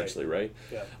activity, essentially, right?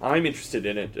 Yeah. I'm interested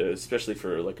in it, especially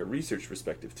for like a research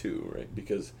perspective too, right?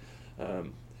 Because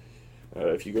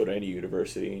if you go to any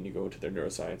university and you go to their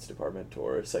neuroscience department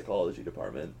or psychology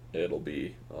department, it'll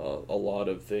be a lot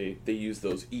of they use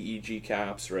those EEG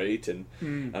caps, right,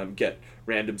 and get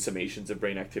random summations of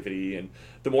brain activity, and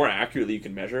the more accurately you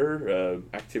can measure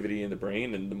activity in the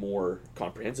brain, and the more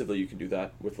comprehensively you can do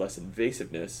that with less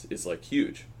invasiveness, is like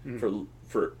huge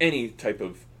for any type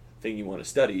of thing you want to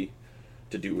study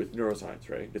to do with neuroscience,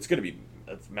 right? It's going to be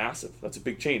that's massive. That's a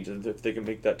big change, and if they can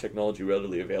make that technology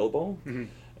readily available.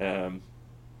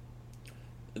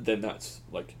 Then that's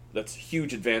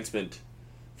huge advancement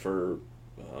for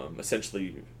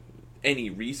essentially any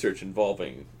research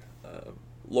involving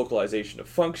localization of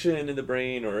function in the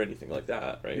brain or anything like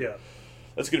that, right? yeah,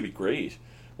 That's going to be great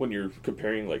when you're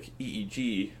comparing like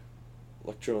EEG,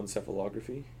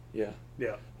 electroencephalography, yeah,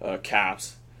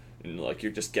 caps, and like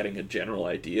you're just getting a general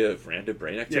idea of random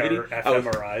brain yeah, activity. or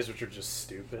fMRIs, which are just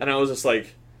stupid. And I was just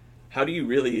like, how do you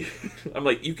really? I'm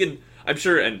like, you can. I'm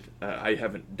sure, and I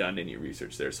haven't done any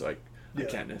research there, so I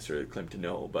can't necessarily claim to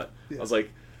know. But I was like,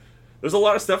 there's a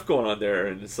lot of stuff going on there,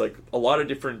 and it's like a lot of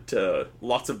different,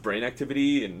 lots of brain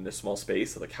activity in a small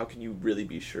space. Like, how can you really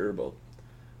be sure about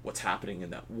what's happening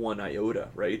in that one iota,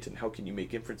 right? And how can you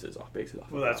make inferences off basis off?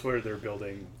 Well, that's where they're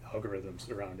building algorithms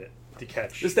around it to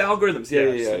catch. Just the algorithms,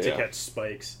 to catch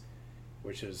spikes,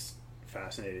 which is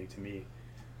fascinating to me.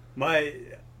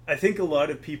 I think a lot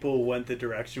of people went the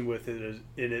direction with it as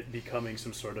in it becoming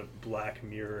some sort of Black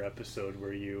Mirror episode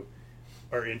where you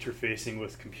are interfacing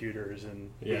with computers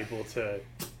and able to,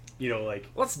 like...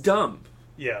 Well, it's dumb.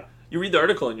 Yeah. You read the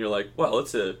article and you're like, well,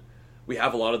 we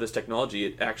have a lot of this technology.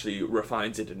 It actually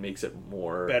refines it and makes it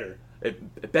more... Better.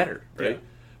 Better, right? Yeah.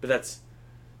 But that's...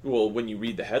 Well, when you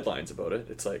read the headlines about it,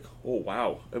 it's like, oh,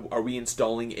 wow. Are we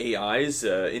installing AIs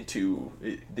into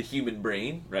the human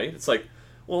brain, right? It's like,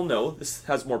 well, no. This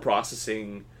has more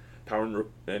processing power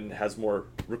and has more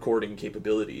recording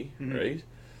capability, right?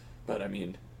 But, I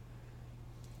mean...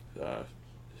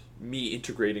 me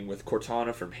integrating with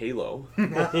Cortana from Halo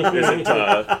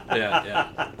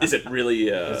isn't really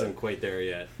isn't quite there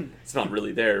yet. It's not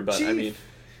really there, but Chief. I mean,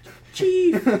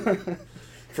 Chief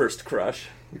First crush.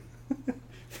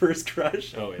 First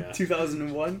crush? Oh yeah.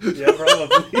 2001? Yeah,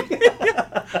 probably.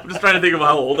 I'm just trying to think of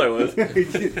how old I was.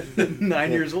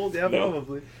 9 years old? Yeah, No.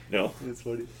 probably. No. That's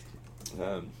funny.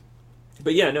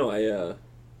 But yeah, no,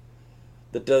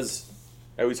 that does...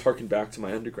 I always harken back to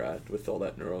my undergrad with all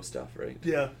that neuro stuff, right?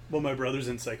 Yeah. Well, my brother's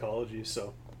in psychology,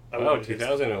 so... Oh,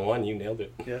 2001, you nailed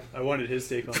it. Yeah, I wanted his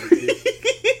take on it too.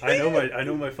 I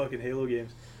know my fucking Halo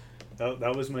games.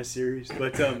 That was my series.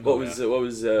 But what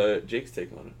was Jake's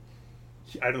take on it?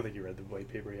 I don't think he read the white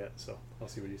paper yet, so I'll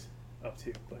see what he's up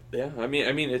to. But yeah, I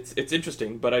mean it's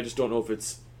interesting, but I just don't know if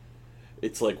it's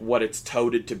like what it's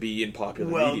touted to be in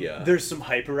popular media. There's some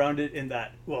hype around it in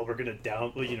that. Well, we're gonna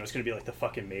it's gonna be like the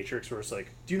fucking Matrix, where it's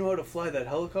like, do you know how to fly that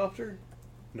helicopter?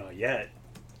 Not yet.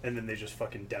 And then they just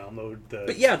fucking download the...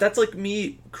 But yeah, that's like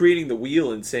me creating the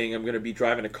wheel and saying I'm going to be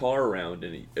driving a car around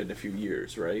in a few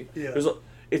years, right? Yeah.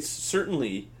 It's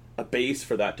certainly a base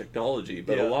for that technology,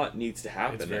 but a lot needs to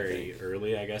happen. It's very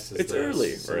early, I guess. It's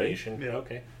early, right? Yeah.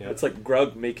 Okay. Yeah. It's like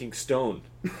Grug making stone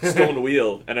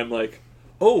wheel, and I'm like,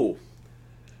 oh...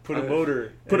 Put a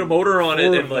motor on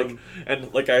it,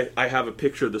 and I have a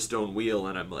picture of the stone wheel,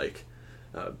 and I'm like,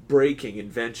 braking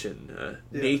invention.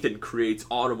 Nathan creates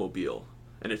automobile.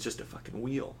 And it's just a fucking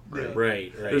wheel. Right? Yeah.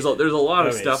 Right. There's a lot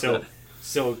of stuff.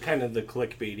 So kind of the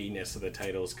clickbaitiness of the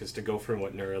titles, because to go from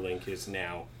what Neuralink is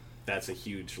now, that's a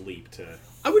huge leap to...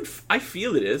 I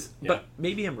feel it is, but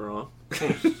maybe I'm wrong.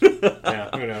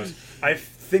 Yeah, who knows? I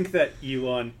think that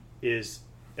Elon is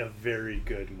a very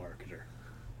good marketer.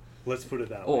 Let's put it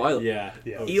that way. Yeah.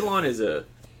 Elon is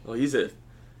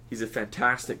he's a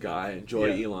fantastic guy. I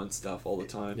enjoy Elon's stuff all the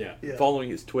time. Yeah. Following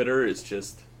his Twitter is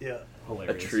just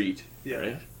Hilarious. a treat. Yeah,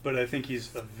 right? But I think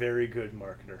he's a very good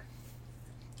marketer.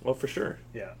 Well, for sure.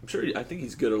 Yeah. I'm sure. I think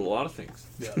he's good at a lot of things.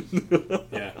 Yeah.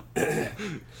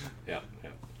 Yeah.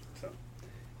 So,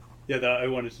 I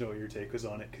wanted to know what your take was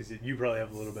on it, because you probably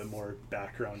have a little bit more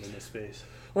background in this space.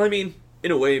 Well, I mean,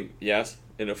 in a way, yes,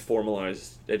 in a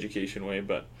formalized education way,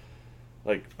 but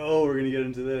like... Oh, we're going to get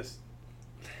into this.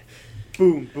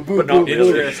 Boom, boom, boom, but not boom,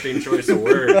 Interesting choice of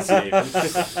words.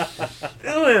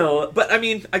 Well, but I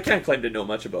mean, I can't claim to know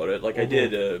much about it. Like, I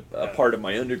did a part of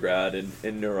my undergrad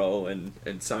in neuro and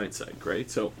science psych,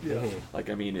 right? So, like,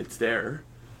 I mean, it's there.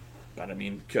 But I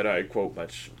mean, could I quote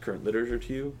much current literature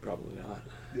to you? Probably not.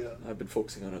 Yeah. I've been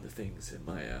focusing on other things in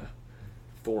my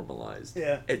formalized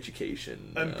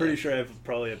education. I'm pretty sure I have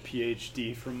probably a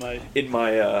PhD from my... In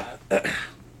my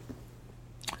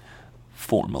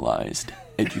formalized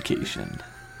education.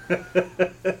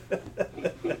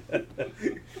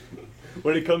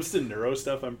 When it comes to neuro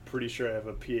stuff, I'm pretty sure I have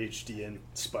a PhD in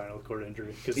spinal cord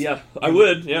injury. I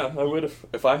would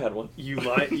if I had one. You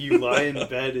lie in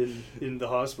bed in the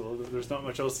hospital. There's not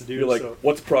much else to do. You're like,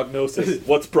 what's prognosis?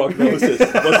 What's prognosis?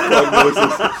 What's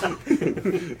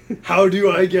prognosis? How do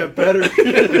I get better?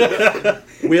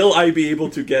 Will I be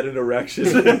able to get an erection?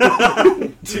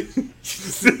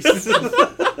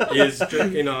 Is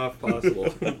jerking off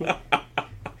possible?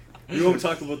 We won't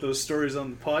talk about those stories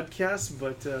on the podcast,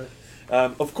 but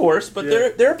of course, but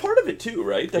they're a part of it too,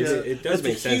 right? It does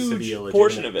make sense to be a legitimate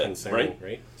portion of it, concern,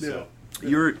 right? Yeah. So.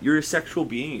 You're a sexual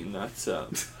being. That's a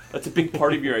big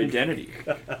part of your identity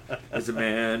as a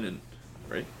man, and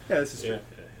right? Yeah, this is true.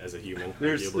 As a human,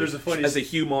 there's a funny as a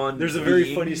human. There's a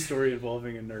very funny story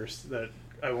involving a nurse that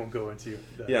I won't go into.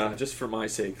 Just for my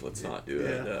sake, let's not do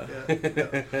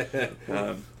it.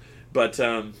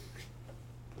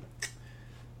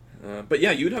 But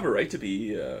yeah, you'd have a right to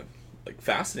be like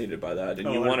fascinated by that,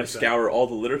 and you want to 100%. scour all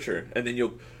the literature, and then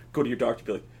you'll go to your doctor and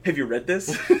be like, "Have you read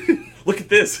this? Look at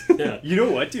this." Yeah. You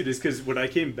know what, dude? Is because when I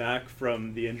came back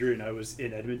from the injury and I was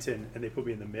in Edmonton and they put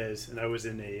me in the Miz and I was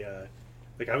in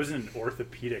I was in an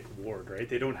orthopedic ward, right?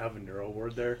 They don't have a neuro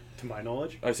ward there, to my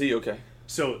knowledge. I see. Okay.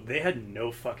 So they had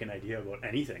no fucking idea about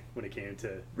anything when it came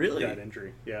to Really? that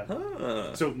injury. Yeah.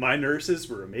 Huh. So my nurses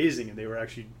were amazing, and they were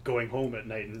actually going home at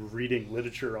night and reading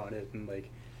literature on it, and like,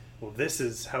 well, this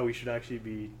is how we should actually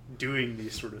be doing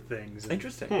these sort of things. And,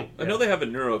 Interesting. I know they have a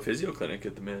neurophysio clinic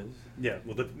at the Miz. yeah.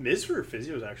 Well, the Miz for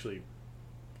physio is actually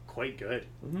quite good,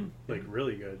 Mm-hmm. like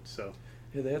really good. So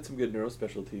Yeah, they had some good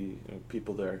neurospecialty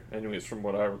people there. Anyways, from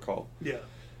what I recall, yeah.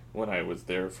 when I was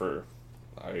there for,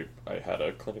 I had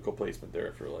a clinical placement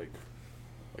there for like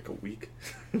a week.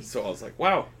 So I was like,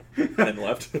 wow, and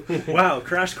left. Wow,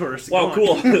 crash course. Wow, come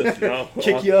on. cool. No,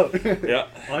 Kick you out. Yeah,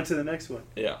 On to the next one.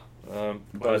 yeah. Why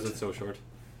But is it so short?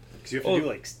 Because you have to do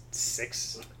like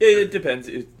 6. it depends.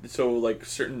 So like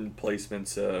certain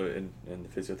placements in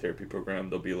the physiotherapy program,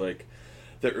 they'll be like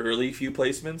the early few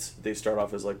placements. They start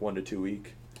off as like 1 to 2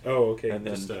 week, Oh, okay. and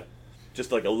then Just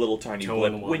just like a little tiny toe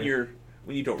blip in when water.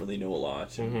 you don't really know a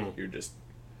lot and you're just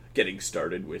getting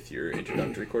started with your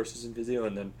introductory courses in physio,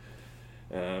 and then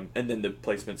the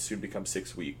placements soon become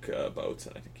 6-week bouts,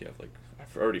 and I think you have like,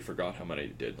 I've already forgot how many I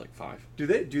did, like 5. Do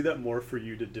they do that more for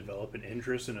you to develop an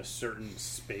interest in a certain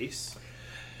space,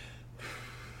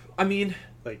 I mean,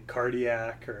 like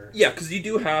cardiac or? yeah, because you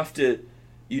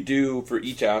do for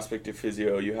each aspect of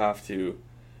physio, you have to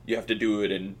do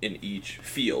it in each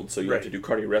field. So you have to Right. do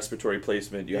cardiorespiratory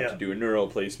placement, you have Yeah. to do a neuro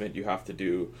placement, you have to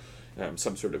do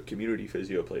some sort of community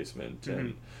physio placement,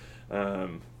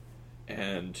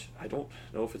 and I don't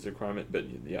know if it's a requirement, but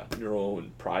yeah, neuro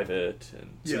and private,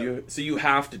 and so you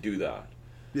have to do that.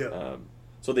 Yeah.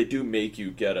 So they do make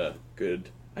you get a good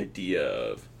idea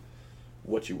of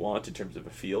what you want in terms of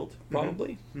a field,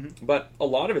 probably. Mhm. But a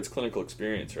lot of it's clinical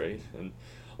experience, right? And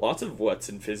lots of what's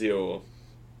in physio,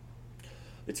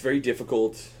 it's very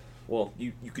difficult. Well,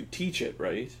 you could teach it,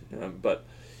 right? But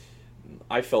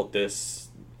I felt this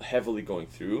heavily going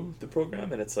through the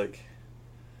program, and it's like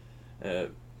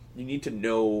you need to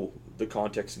know the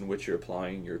context in which you're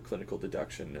applying your clinical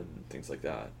deduction and things like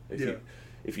that.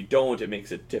 If you don't, it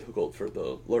makes it difficult for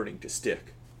the learning to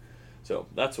stick. So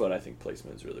that's what I think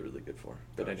placement is really, really good for.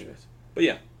 But Gotcha. anyways, but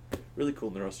yeah, really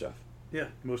cool neuro stuff. Yeah,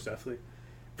 most definitely.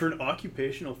 For an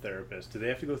occupational therapist, do they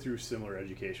have to go through similar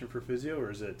education for physio,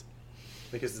 or is it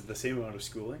the same amount of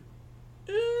schooling?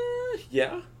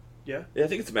 Yeah. Yeah. Yeah, I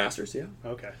think it's a master's, yeah.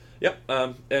 Okay. Yep.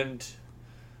 And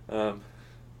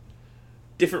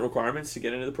different requirements to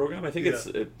get into the program. I think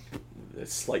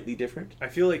it's slightly different. I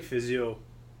feel like I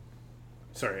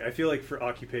feel like for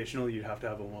occupational, you'd have to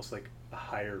have almost like a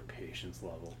higher patience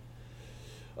level.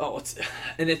 Oh,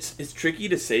 it's tricky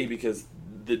to say because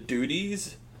the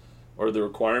duties or the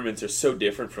requirements are so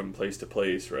different from place to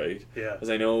place, right? Yeah. As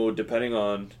I know, depending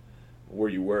on where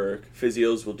you work,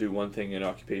 physios will do one thing and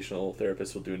occupational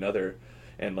therapists will do another.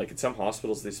 And like in some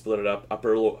hospitals, they split it up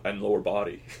upper and lower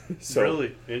body. So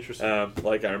Really interesting.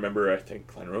 like I remember, I think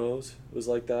Glenrose was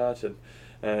like that,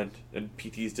 and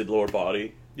PTs did lower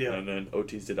body, Yeah. and then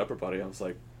OTs did upper body. I was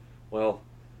like, well,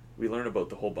 we learn about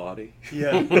the whole body.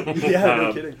 Yeah. Yeah.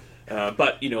 No kidding.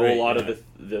 But a Right, lot yeah. of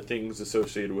the things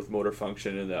associated with motor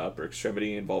function in the upper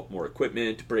extremity involve more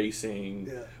equipment, bracing,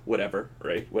 Yeah. whatever,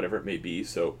 right? Whatever it may be.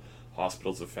 So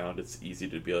hospitals have found it's easy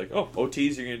to be like, oh,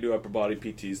 OTs, you're going to do upper body,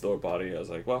 PTs, lower body. I was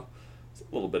like, well, it's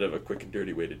a little bit of a quick and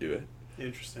dirty way to do it.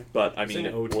 Interesting. But I mean, Isn't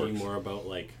it OT works. more about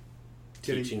like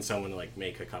Getting- teaching someone to like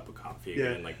make a cup of coffee Yeah.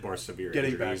 and like more severe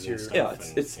Getting back injuries to and your- stuff? Yeah,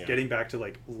 and, it's Getting back to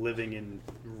like living in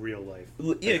real life.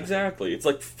 Yeah, exactly. It's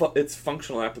like it's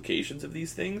functional applications of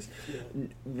these things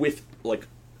with like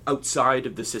outside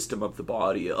of the system of the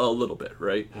body a little bit,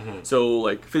 right? So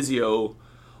like physio,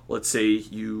 let's say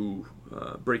you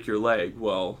break your leg.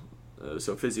 Well,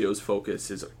 so physio's focus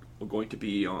is going to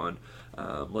be on,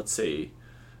 let's say,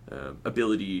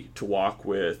 ability to walk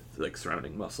with like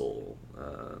surrounding muscle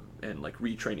and like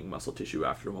retraining muscle tissue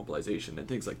after immobilization and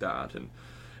things like that. And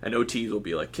OTs will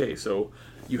be like, okay, so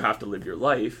you have to live your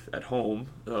life at home.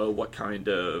 What kind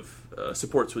of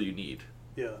supports will you need,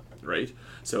 Yeah. right?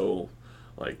 So,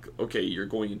 like, okay, you're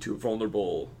going into a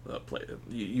vulnerable place.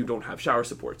 You don't have shower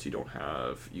supports. You don't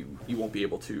have you won't be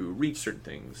able to reach certain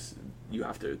things. You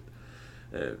have to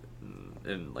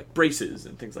and like braces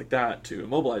and things like that to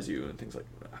immobilize you and things like.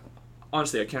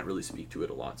 Honestly, I can't really speak to it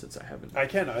a lot since I haven't. I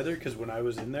can't either because when I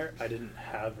was in there, I didn't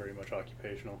have very much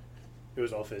occupational. It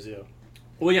was all physio.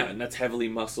 Well, yeah, and that's heavily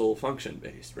muscle function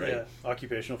based, right? Yeah.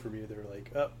 Occupational for me, they were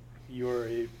like, oh, you're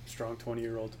a strong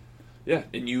 20-year-old. Yeah,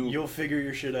 and You'll figure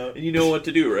your shit out. and you know what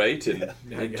to do, right? And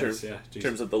I in, guess, in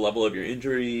terms of the level of your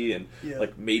injury, and Yeah.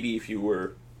 like maybe if you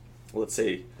were, let's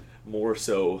say, more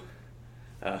so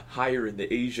higher in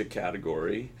the Asia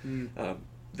category,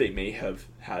 they may have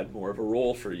had more of a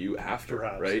role for you after,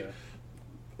 Perhaps, right?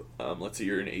 yeah. Let's say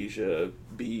you're in Asia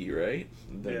B, right?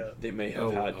 Then Yeah. they may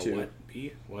have had to. What?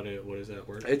 B? What is that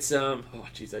word? It's oh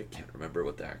geez, I can't remember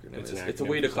what the acronym It's is. an It's a acronym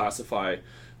way to for classify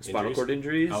spinal Injuries? cord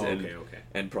injuries Oh, and okay.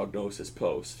 and prognosis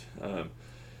post.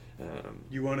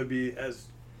 You want to be as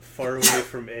far away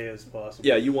from A as possible.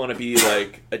 Yeah, you want to be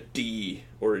like a D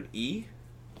or an E.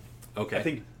 Okay. I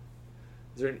think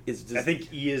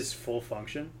Does, E is full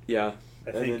function. yeah. I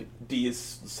And think then D is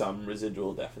some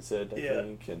residual deficit, I Yeah.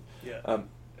 think. And yeah.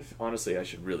 honestly, I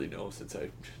should really know since I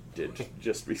did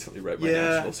just recently write my Yeah.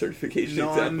 national certification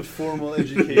exam. Non-formal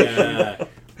education. Yeah.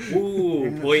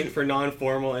 Ooh, point for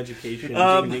non-formal education.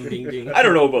 Ding, ding, ding, ding. I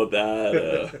don't know about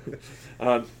that.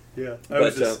 Yeah.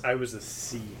 But, I was a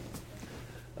C.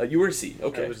 You were a C.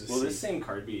 Okay. I was a Will C. this same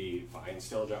card be fine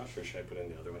still, Josh, or should I put in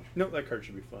the other one? No, that card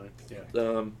should be fine.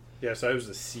 Yeah. Yeah. So I was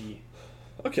a C.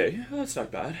 Okay, that's not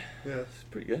bad. Yeah. It's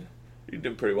pretty good. You're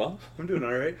doing pretty well. I'm doing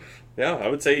all right. Yeah, I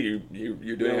would say you're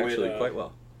doing No, wait, actually quite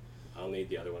well. I'll need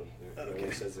the other one. The other Okay.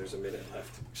 one says there's a minute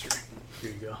left.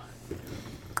 Here you go.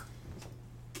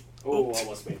 Oh,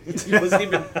 almost made it.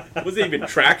 wasn't even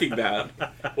tracking that.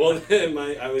 Well, then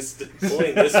I was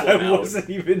pulling this one I out. wasn't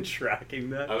even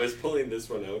tracking that. I was pulling this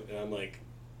one out, and I'm like,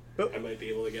 Oh. I might be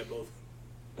able to get both.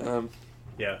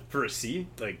 Yeah, for a C,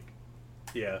 like,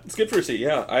 yeah. It's good for a C.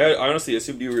 Yeah, I honestly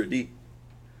assumed you were a D.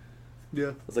 Yeah.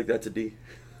 I was like, that's a D.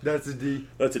 That's a D.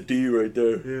 That's a D right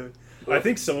there. Yeah. I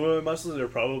think some of my muscles are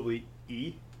probably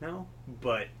E now,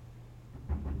 but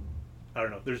I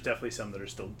don't know. There's definitely some that are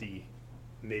still D,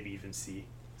 maybe even C.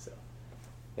 So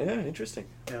Yeah, interesting.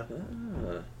 yeah,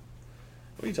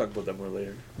 We can talk about that more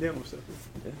later. yeah, most definitely.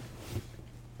 Yeah.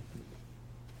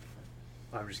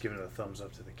 I'm just giving it a thumbs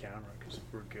up to the camera because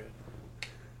we're good.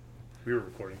 We were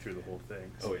recording through the whole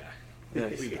thing. so- Oh, yeah.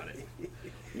 Nice. We got it.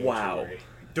 Wow.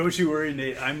 Don't you worry,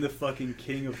 Nate. I'm the fucking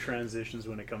king of transitions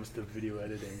when it comes to video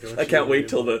editing. Don't I you can't worry wait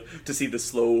till about to see the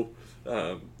slow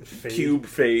Fade. cube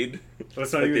fade. Well,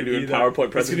 it's not like even they do in be that.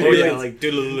 PowerPoint It's gonna Oh, be yeah,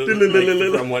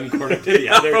 like- like from one corner to the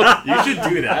other. You should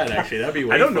do that, actually. That'd be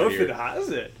way I don't know if funnier. it has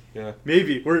it. Yeah.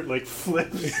 Maybe where it like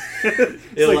flips.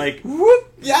 It like,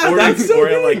 Whoop! Yeah, or, that's so or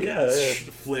it good. like Yeah.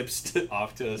 flips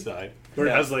off to the side. Where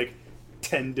Yeah. it has like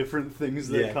 10 different things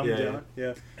that Yeah, come yeah, down.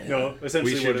 Yeah. No,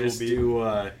 essentially We what should it will just be.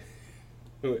 do.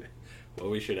 What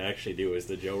we should actually do is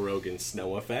the Joe Rogan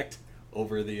snow effect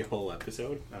over the whole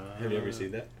episode. Have you ever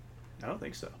seen that? I don't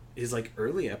think so. His like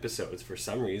early episodes, for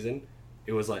some reason,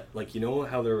 it was like you know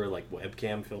how there were like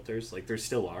webcam filters, like there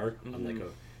still are on like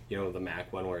the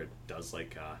Mac one where it does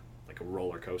like a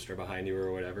roller coaster behind you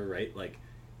or whatever, right? Like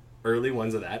early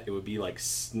ones of that, it would be like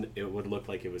it would look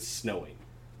like it was snowing,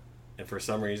 and for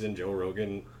some reason, Joe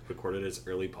Rogan recorded his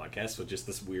early podcast with just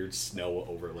this weird snow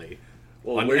overlay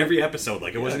on where- every episode,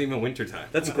 like it wasn't even wintertime.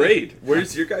 That's great.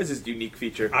 Where's your guys' unique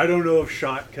feature? I don't know if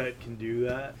Shotcut can do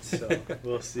that, so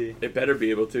we'll see. They better be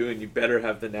able to, and you better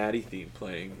have the Natty theme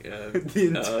playing The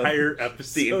entire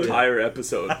episode. The entire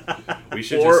episode, We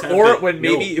should or just have or the- when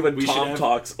no, maybe when we should Tom have-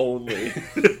 talks only.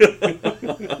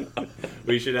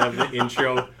 We should have the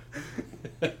intro.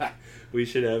 We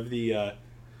should have the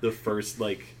first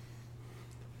like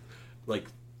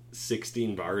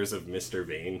 16 bars of Mr.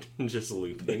 Vane just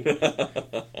looping.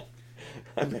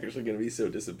 I'm actually going to be so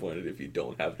disappointed if you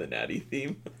don't have the Natty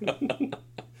theme.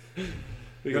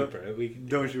 We can,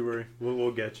 Don't you worry.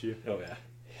 We'll get you. oh yeah.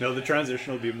 No, the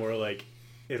transition will be more like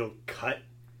it'll cut,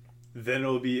 then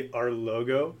it'll be our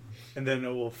logo, and then it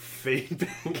will fade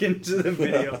back into the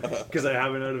video because I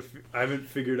haven't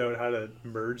figured out how to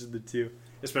merge the two.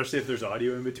 Especially if there's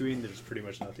audio in between, there's pretty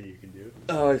much nothing you can do.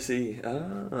 Oh, I see.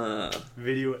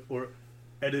 Video or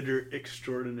editor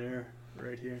extraordinaire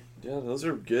right here. Yeah, those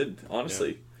are good,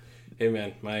 honestly. Hey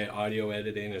man, my audio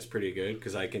editing is pretty good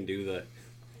because I can do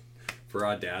for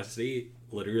Audacity,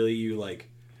 literally you like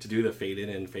to do the fade in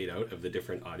and fade out of the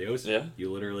different audios. Yeah.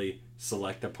 You literally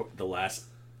select the last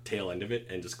tail end of it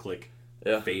and just click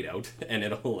Yeah. fade out and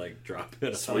it'll like drop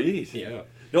it. Sweet. Yeah.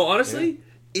 No, honestly,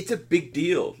 it's a big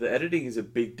deal. The editing is a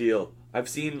big deal. I've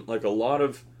seen like a lot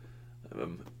of,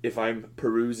 if I'm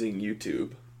perusing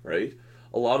YouTube, right?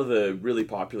 A lot of the really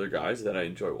popular guys that I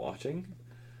enjoy watching,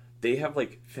 they have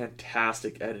like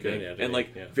fantastic editing, Good editing, and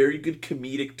like yeah. very good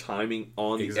comedic timing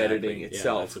on the editing Yeah,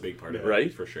 itself. that's a big part of it,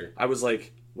 right? For sure. I was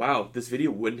like, wow, this video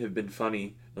wouldn't have been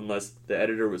funny unless the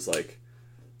editor was like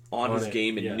on his it,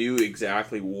 game and yeah. knew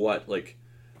exactly what like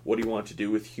what do you want to do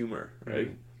with humor,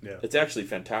 right? Yeah. It's actually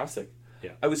fantastic.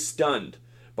 Yeah. I was stunned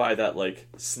by that, like,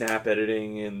 snap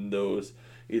editing and those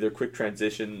either quick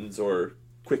transitions or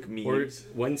quick memes. Or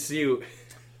once you,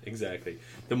 exactly,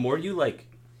 the more you like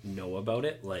know about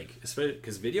it, like, especially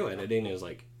because video editing is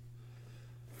like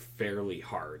fairly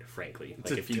hard, frankly.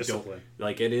 Like, a if you discipline. don't,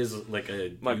 like, it is like a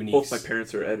unique. Both my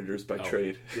parents are editors by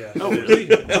trade. Yeah. Oh, really?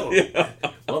 Oh.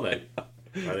 Well then,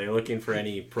 are they looking for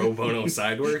any pro bono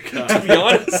side work?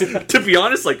 To be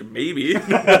honest, like, maybe.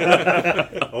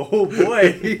 Oh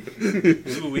boy,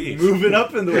 Ooh-wee. moving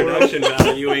up in the world. Production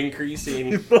value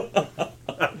increasing.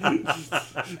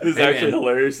 This is actually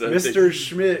hilarious. I think- Mr.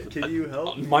 Schmidt, can you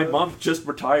help? me My out? mom just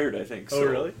retired, I think. Oh So.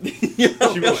 really?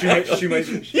 Yeah.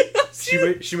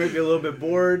 She might be a little bit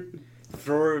bored.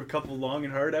 Throw her a couple long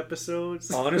and hard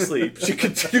episodes. Honestly, you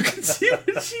can see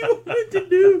what she wanted to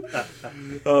do.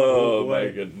 Oh, boy.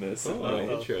 my goodness. Oh,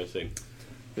 interesting.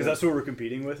 Because that's what we're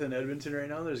competing with in Edmonton right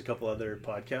now. There's a couple other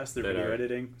podcasts. They're That video are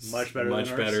editing much better Much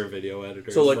than ours. better video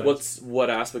editors. So, like, but- what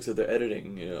aspects of the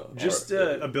editing? You know, Just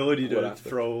are- ability what to aspect?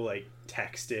 throw like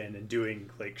text in and doing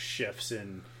like shifts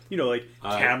and like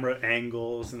Uh, camera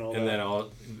angles and all and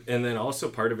that. then also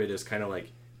part of it is kind of like,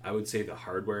 I would say, the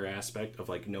hardware aspect of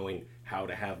like knowing how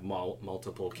to have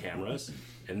multiple cameras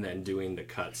and then doing the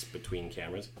cuts between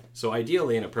cameras. So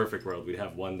ideally, in a perfect world, we'd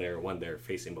have one there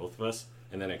facing both of us,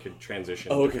 and then I could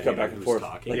transition. Oh, it could come depending on back and who's forth.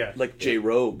 Talking. Like, Yeah. like Jay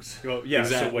Rogues. Well, yeah.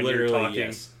 Exactly. So when Literally, you're talking,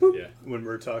 yes. Yeah, when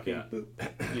we're talking, Yeah.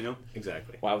 boop, you know.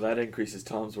 exactly. Wow, that increases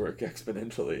Tom's work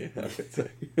exponentially. I would say.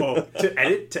 Oh,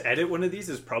 to edit one of these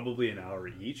is probably an hour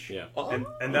each. Yeah.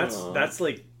 And that's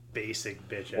like basic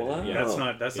bitch editing. Wow. Yeah.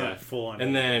 That's Yeah. not full on.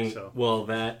 And then, editing, so. well,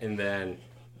 that, and then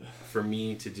for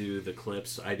me to do the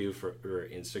clips I do for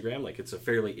Instagram, like, it's a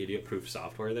fairly idiot-proof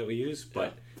software that we use,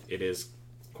 but it is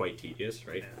quite tedious,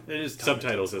 right? It is tough.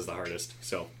 Subtitles is the hardest,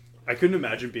 so. I couldn't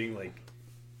imagine being like.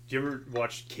 Do you ever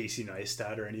watch Casey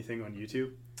Neistat or anything on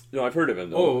YouTube? No, I've heard of him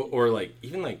though. Oh, or like,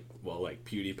 even like, well, like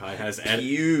PewDiePie has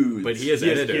Huge. but he has He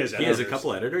has editors. He has a editors.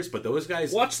 couple editors, but those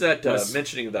guys. Watch that Was-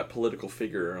 mentioning of that political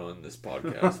figure on this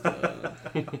podcast.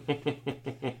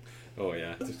 Oh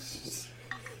yeah.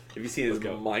 Have you seen his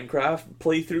go. Minecraft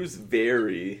playthroughs?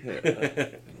 Very.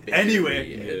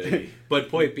 Anyway. Yeah. But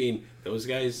point being, those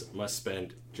guys must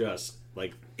spend just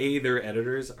like, A, their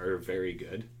editors are very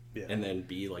good, Yeah. and then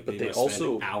B, like, But they they must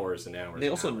also- spend hours and hours. They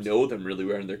and also hours. know them really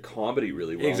well and their comedy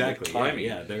really well. and their Exactly. timing.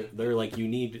 Yeah, they're like, you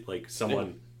need like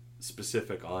someone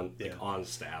specific on Yeah. on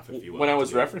staff, if you will. When I was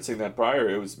to do it. referencing that prior,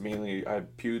 it was mainly I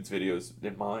had Pewd's videos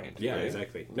in mind. Yeah, right?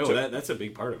 exactly. No, So- that's a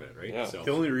big part of it, right? Yeah. So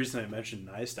The only reason I mentioned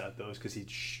Neistat though is because he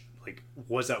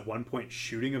was at one point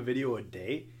shooting a video a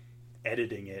day,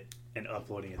 editing it and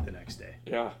uploading it the next day.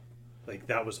 Yeah. Like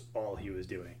that was all he was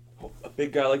doing. A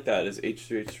big guy like that is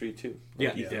H3H3 too. yeah,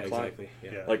 Like yeah, Ethan Klein. exactly.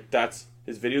 Yeah. Yeah. Like that's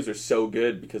his videos are so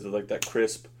good because of like that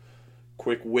crisp,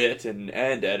 quick wit and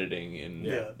editing and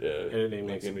Yeah. Editing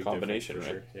makes a in big combination,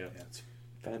 difference, right? for sure. Yeah. It's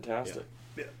fantastic.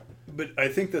 Yeah. But I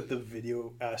think that the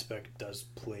video aspect does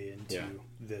play into Yeah.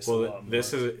 this a Well, lot more.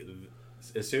 this is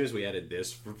as soon as we added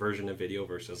this version of video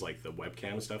versus like the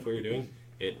webcam stuff we were doing,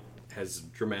 it has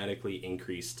dramatically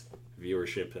increased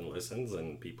viewership and listens,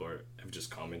 and people have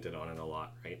just commented on it a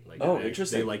lot, right? Like, Oh, they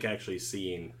interesting. like actually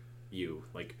seeing you.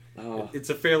 Like, Oh. it's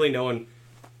a fairly known.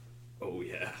 Oh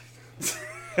yeah,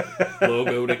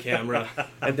 logo to camera.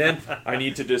 And then I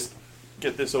need to just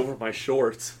get this over my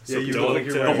shorts. Yeah, you people look like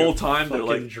don't- you're the whole wearing time they're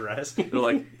fucking like, dress. they're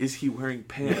like, is he wearing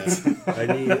pants? I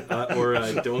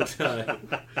need don't.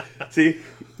 See,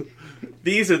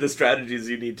 these are the strategies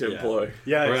you need to Yeah. employ.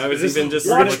 Yeah, Or I was this- even just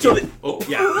Watch looking- till the- Oh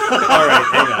yeah. All right,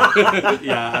 hang on.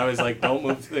 Yeah, I was like, don't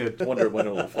move to the. Wonder when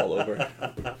it'll fall over.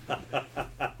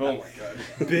 Oh my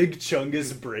god. Big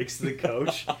Chungus breaks the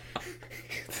couch.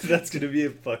 That's gonna be a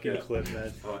fucking Yeah. clip,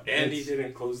 man. Oh, and he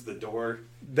didn't close the door.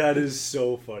 That is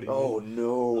so funny. Oh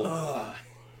no!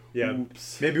 yeah.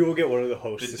 Oops. Maybe we'll get one of the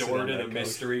hosts. The sit door on to that the couch.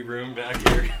 mystery room back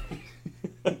here.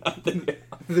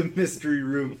 The mystery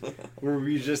room, where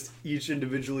we just each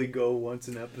individually go once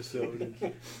an episode.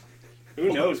 And...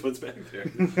 Who knows what's back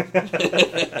there?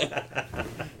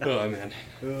 Oh man.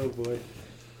 Oh boy.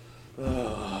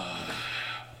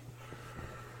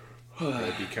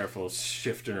 Gotta be careful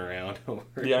shifting around.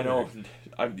 Yeah, I know.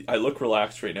 I look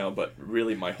relaxed right now, but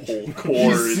really my whole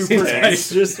core is super tense. tense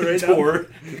just right now.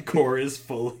 Core is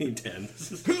fully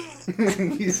tense.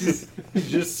 He's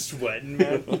just sweating,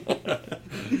 man.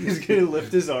 He's gonna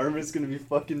lift his arm. It's gonna be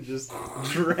fucking just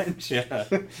drenched. Yeah.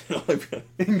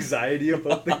 Anxiety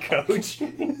about the couch.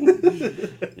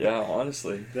 Yeah,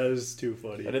 honestly, That is too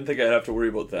funny. I didn't think I'd have to worry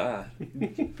about that.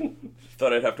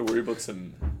 Thought I'd have to worry about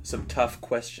some some tough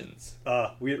questions.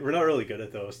 We're not really good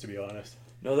at those, to be honest.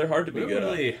 No, they're hard to be We good don't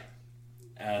at. really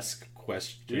ask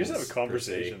questions. We just have per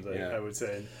conversations, se. I would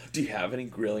say. Do you have any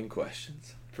grilling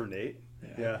questions? For Nate?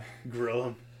 Yeah. Grill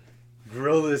him.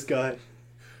 Grill this guy.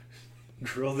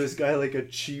 Grill this guy like a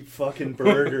cheap fucking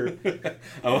burger.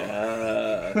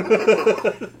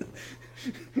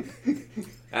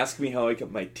 Ask me how I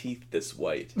get my teeth this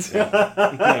white.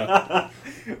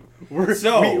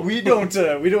 We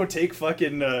don't take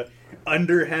fucking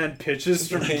underhand pitches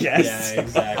from guests. Yeah,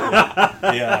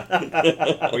 exactly.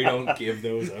 Yeah. We don't give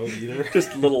those out either.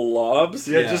 Just little lobs.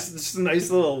 Yeah, Yeah. just nice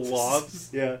little lobs.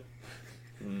 Yeah.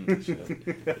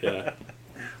 Yeah.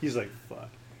 He's like, fuck.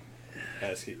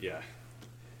 Ask it, yeah.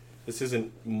 This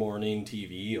isn't morning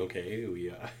TV, okay?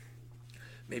 We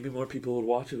Maybe more people would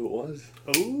watch if it was.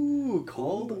 Ooh,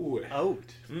 called Ooh. out.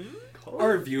 Called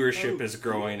Our viewership is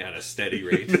growing at a steady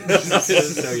rate.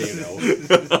 So you know.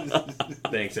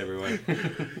 Thanks, everyone.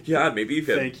 Yeah, maybe if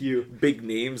you had Thank you. big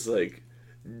names like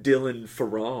Dylan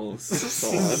Ferrance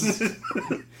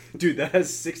on. Dude, that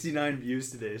has 69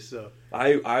 views today, so.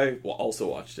 I also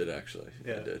watched it, actually.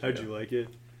 Yeah. I did, How'd you like it?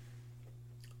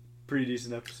 Pretty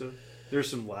decent episode. There's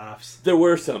some laughs. There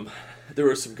were some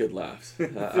good laughs.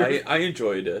 I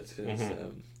enjoyed it. It's,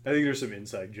 I think there's some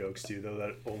inside jokes too, though.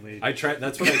 That only I tried.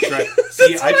 That's what I tried.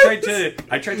 See,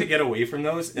 I tried to get away from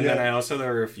those, and then I also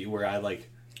there were a few where I like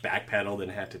backpedaled and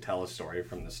had to tell a story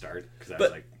from the start because I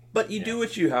was like, but you do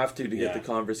what you have to get Yeah. the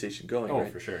conversation going. oh,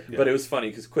 right? for sure. But it was funny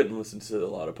because Quentin listens to a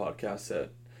lot of podcasts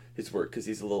at his work because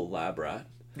he's a little lab rat,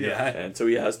 Yeah. and so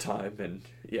he has time. And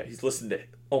yeah, he's listened to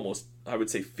almost, I would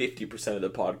say, 50% of the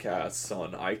podcasts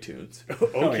on iTunes.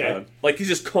 okay. Like he's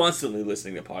just constantly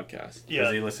listening to podcasts. Yeah.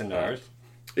 Does he listen to ours?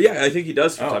 Yeah, I think he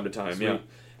does from Oh, time to time. sweet.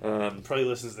 Yeah. Probably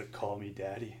listens to Call Me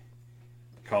Daddy.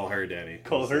 Call her daddy.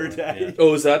 Call her daddy. Yeah.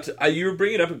 Oh, is that you were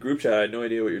bringing up a group chat? I had no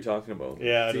idea what you're talking about.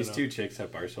 Yeah, I These don't know. two chicks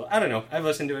at Barstool. I don't know. I've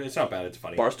listened to it. It's not bad. It's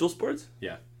funny. Barstool Sports.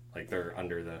 Yeah, like they're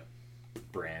under the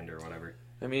brand or whatever.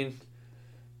 I mean,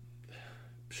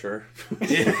 sure.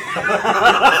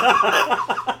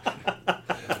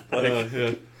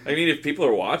 I mean, if people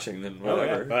are watching, then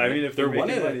whatever. But I mean, if They're they're one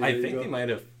making of. money, I there you think go. they might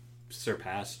have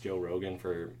surpassed Joe Rogan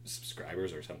for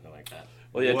subscribers or something like that.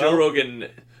 Well, yeah, Joe Rogan.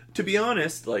 To be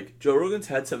honest, like Joe Rogan's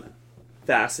had some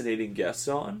fascinating guests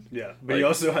on. Yeah, but he Like-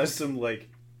 also has some like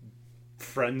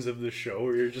friends of the show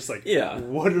where you're just like, Yeah.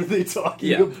 what are they talking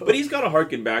Yeah, about? but he's got to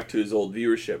harken back to his old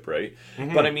viewership, right?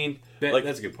 But I mean, like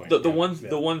That's a good point. The yeah.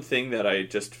 the one thing that I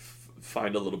just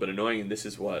find a little bit annoying, and this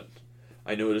is what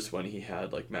I noticed when he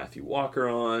had like Matthew Walker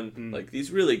on, like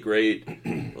these really great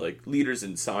like leaders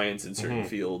in science in certain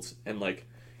fields, and like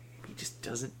he just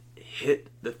doesn't hit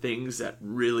the things that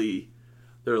really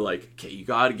they're like, okay, you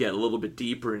got to get a little bit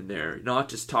deeper in there, not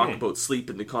just talk about sleep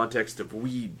in the context of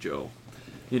weed, Joe.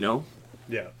 You know,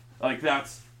 Yeah. like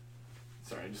that's.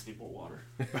 Sorry, I just need more water.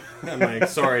 I'm like,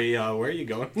 sorry, where are you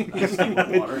going? I just need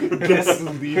more water. Guess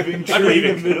leaving. I'm during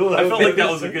leaving. the middle. I of felt like that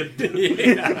it. was a good.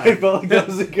 Yeah. I felt like that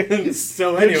was a good.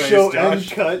 So, good anyways, show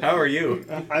Josh, uncut. how are you?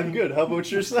 I'm good. How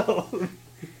about yourself?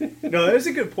 No, that is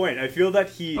a good point. I feel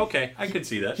that Okay, I could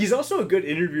see that. he's also a good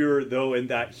interviewer though, in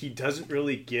that he doesn't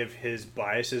really give his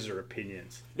biases or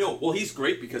opinions. No, well, he's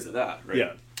great because of that, right?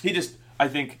 Yeah. He just, I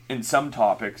think, in some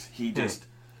topics, he just.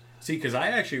 See, because I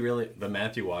actually really the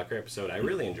Matthew Walker episode, I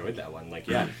really enjoyed that one. Like,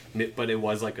 yeah, but it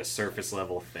was like a surface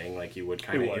level thing. Like, you would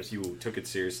kind It of, was. if you took it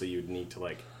seriously, you'd need to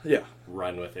like Yeah.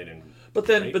 run with it and. But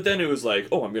then, right? but then it was like,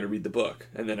 oh, I'm going to read the book,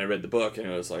 and then I read the book, and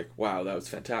it was like, wow, that was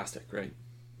fantastic, right?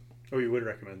 Oh, you would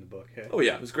recommend the book? Hey? Oh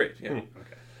yeah, it was great. Yeah.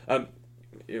 Okay.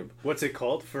 You What's it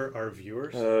called for our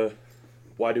viewers?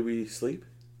 Why do we sleep?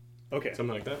 Okay.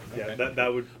 Something like that. Yeah, Okay.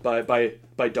 that would.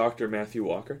 By Dr. Matthew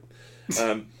Walker.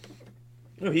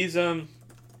 No, he's Oh,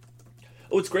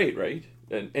 it's great, right?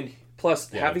 And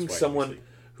plus Yeah, having that's why someone we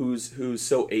who's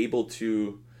so able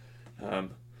to,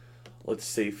 let's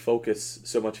say, focus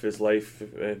so much of his life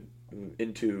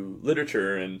into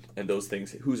literature and those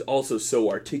things, who's also so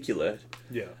articulate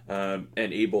Yeah. and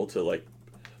able to like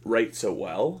write so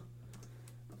well,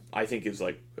 I think is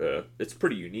like it's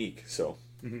pretty unique. So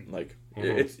like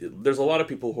there's a lot of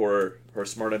people who are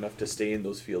smart enough to stay in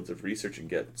those fields of research and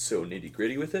get so nitty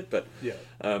gritty with it, but Yeah.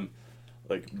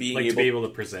 like being Like able to be able to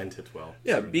present it well.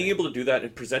 yeah, sort of being thing. able to do that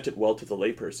and present it well to the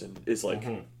layperson is like,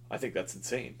 I think that's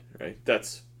insane, right?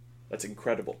 That's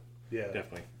incredible. Yeah.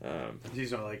 Definitely.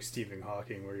 He's not like Stephen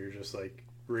Hawking, where you're just like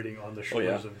reading on the Oh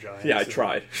shoulders yeah, of giants. yeah. I And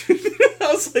tried.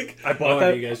 I was like, I Oh, bought have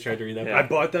that. you guys tried to read that? Yeah. I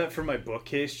bought that for my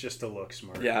bookcase just to look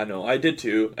smart. yeah, no, I did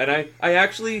too, and I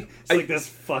actually, It's like this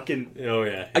fucking Oh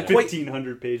yeah. I yeah. quite-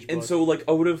 1,500 page book. and so like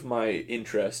out of my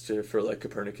interest for like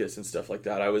Copernicus and stuff like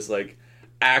that, I was like,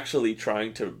 actually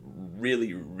trying to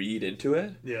really read into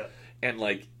it. Yeah. And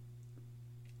like,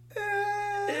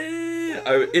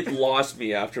 it lost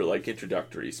me after like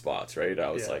introductory spots, right?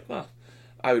 I was like, well,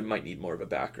 might need more of a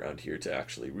background here to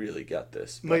actually really get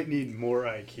this. Might need more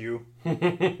IQ.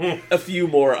 A few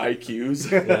more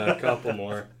IQs. Yeah, a couple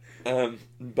more. Yeah,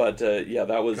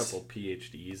 that was a couple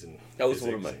PhDs and that was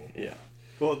one of my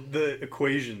Well, the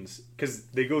equations, because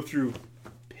they go through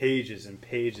pages and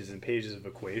pages and pages of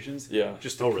equations. Yeah.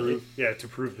 Just to prove, to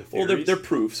prove the theories. Well, they're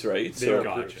proofs, right? They're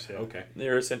Gotcha. proofs, yeah. Okay.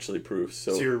 They're essentially proofs.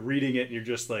 So you're reading it and you're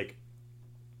just like,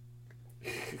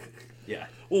 yeah.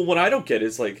 Well, what I don't get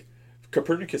is like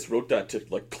Copernicus wrote that to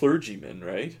like clergymen,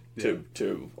 right? Yeah.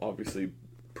 To obviously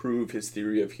prove his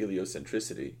theory of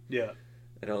heliocentricity. yeah.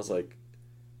 And I was like,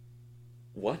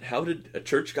 what? How did a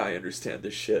church guy understand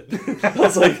this shit? I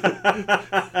was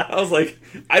like,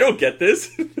 I don't get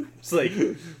this. It's like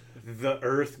the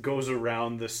Earth goes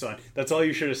around the sun. That's all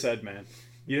you should have said, man.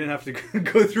 You didn't have to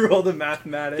go through all the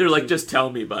mathematics. They're like, just tell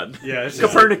me, bud. Yeah, it's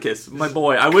just Copernicus, my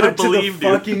boy. I would have believed you.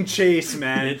 Fucking chase,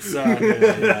 man. It's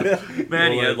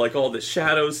man, he had like all this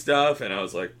shadow stuff, and I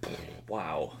was like,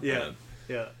 wow. Yeah, man.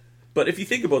 yeah. But if you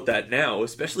think about that now,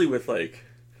 especially with like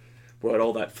what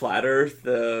all that flat Earth,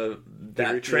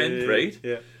 that trend, right?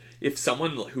 Yeah. If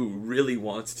someone who really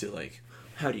wants to like,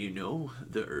 how do you know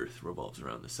the Earth revolves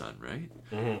around the sun, right?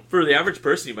 Mm-hmm. For the average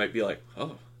person, you might be like,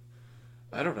 oh,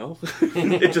 I don't know.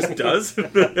 It just does.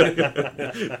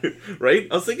 Right?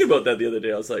 I was thinking about that the other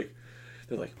day. I was like,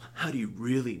 they're like, how do you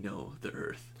really know the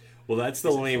Earth? Well, that's the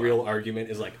only real argument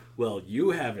is like, well,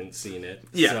 you haven't seen it.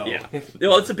 Yeah, so. yeah.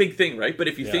 Well, it's a big thing, right? But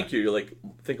if you Yeah.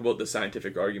 think about the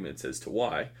scientific arguments as to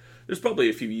why, there's probably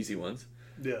a few easy ones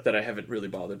that I haven't really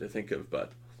bothered to think of.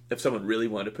 But if someone really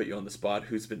wanted to put you on the spot,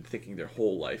 who's been thinking their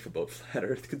whole life about flat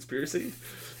Earth conspiracy,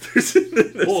 there's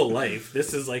Whole life.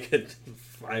 This is like a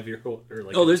 5-year-old or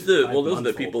like. those are the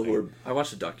 5-month-old people who thing. are. I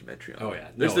watched a documentary on. Oh, it. yeah.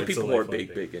 There's No, the it's people a who are lifelong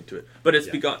big thing. into it, but it's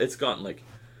Yeah. it's gotten like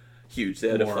huge. They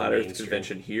had More a flat Earth mainstream.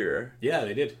 convention here, Yeah,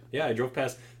 they did. Yeah, I drove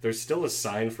past. There's still a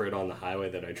sign for it on the highway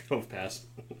that I drove past.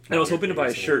 and I was hoping to buy a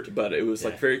Recently. shirt, but it was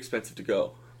like Yeah. very expensive to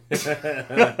go.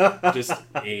 Just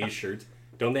a shirt.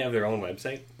 Don't they have their own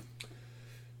website?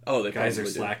 Oh, the Guys are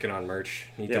slacking on merch.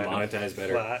 Need Yeah, to I know. monetize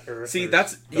better. Flat Earth. See,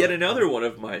 that's yet another one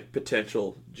of my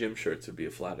potential gym shirts would be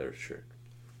a flat Earth shirt.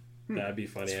 That'd be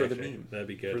funny. It's for the actually. meme. That'd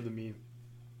be good. for the meme.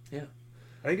 Yeah.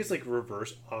 I think it's like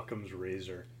reverse Occam's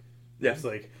razor. Yeah. It's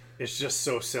like it's just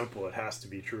so simple. It has to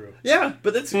be true. Yeah,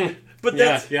 but that's yeah,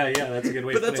 that's that's a good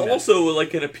way. but of that's putting that. also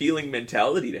like an appealing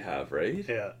mentality to have, right?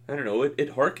 Yeah. I don't know.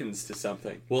 It harkens to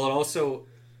something. Well, it also,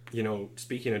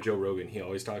 speaking of Joe Rogan, he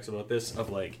always talks about this of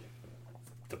like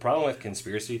the problem with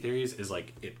conspiracy theories is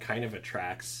like it kind of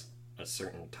attracts a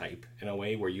certain type in a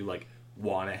way where you like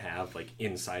want to have like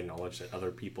inside knowledge that other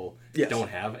people Yes. don't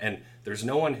have, and there's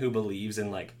no one who believes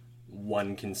in like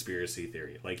one conspiracy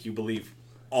theory. Like you believe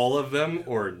all of them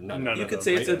or none. None of You them, could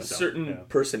say right? it's a So- certain yeah.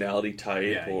 personality type,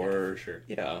 Yeah, yeah, or for sure.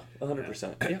 Yeah,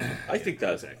 100%. Yeah, I think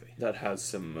that exactly. that has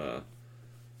some.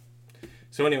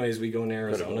 So, anyways, we go in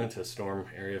Arizona to storm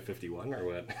Area 51 or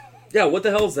what? Yeah, what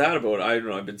the hell is that about? I don't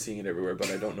know. I've been seeing it everywhere, but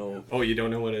I don't know. Oh, you don't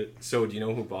know what it... So, do you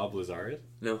know who Bob Lazar is?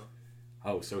 No.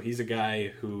 Oh, so he's a guy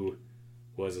who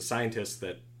was a scientist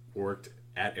that worked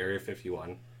at Area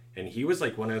 51, and he was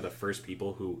like one of the first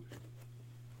people who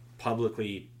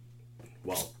publicly,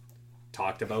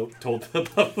 told the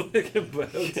public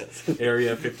about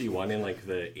Area 51 in like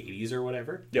the 80s or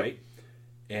whatever, Yep. right?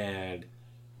 And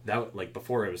that, like,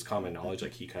 before it was common knowledge,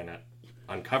 like, he kind of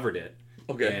uncovered it.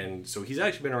 Okay. And so he's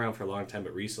actually been around for a long time,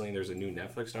 but recently there's a new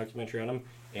Netflix documentary on him,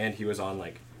 and he was on,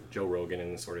 like, Joe Rogan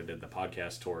and sort of did the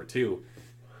podcast tour, too,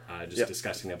 just Yep.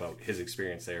 discussing about his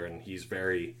experience there, and he's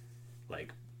very,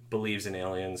 like, believes in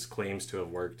aliens, claims to have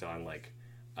worked on, like,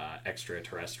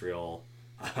 extraterrestrial,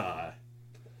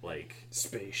 like...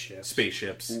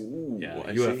 Spaceships. Ooh, yeah,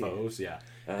 I UFOs, yeah.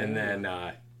 And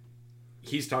then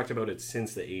he's talked about it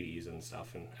since the 80s and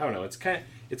stuff, and I don't know, it's kind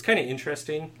of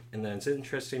interesting. And then it's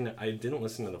interesting, I didn't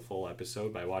listen to the full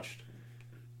episode, but I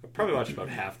probably watched about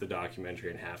half the documentary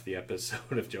and half the episode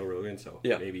of Joe Rogan, so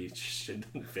Yeah. maybe should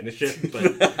finish it,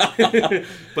 but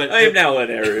but I am now an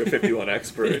Area 51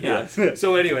 expert. yeah. Yeah.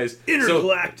 So anyways,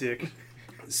 Intergalactic.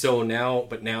 so now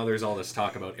there's all this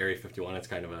talk about Area 51. It's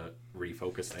kind of a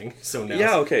refocus thing. So now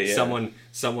Yeah, okay, yeah.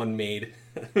 someone made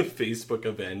a Facebook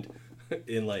event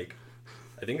in like,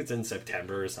 I think it's in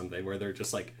September or something, where they're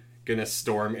just like gonna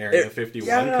storm Area 51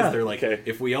 because yeah. they're like, Okay.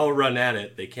 if we all run at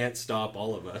it, they can't stop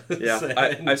all of us.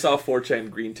 Yeah, I saw 4chan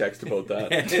green text about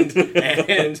that.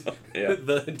 and Yeah.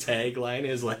 the tagline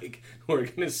is like, we're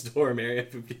gonna storm Area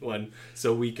 51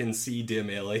 so we can see dim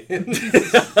aliens.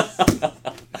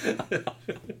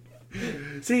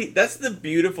 See, that's the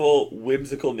beautiful,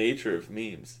 whimsical nature of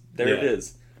memes. There it Yeah.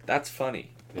 is. That's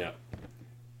funny. Yeah.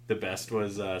 The best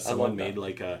was love someone that. made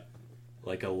like a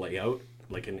layout,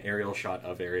 like an aerial shot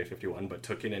of Area 51, but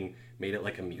took it and made it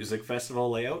like a music festival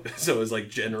layout. So it was like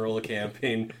general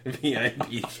campaign,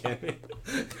 VIP campaign.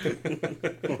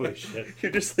 Holy shit.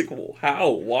 You're just like, well, how?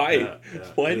 Why? Yeah.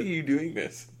 Why are you doing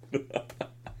this?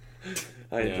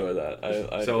 I enjoy that. I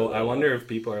So enjoy that I a wonder lot. if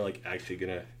people are like actually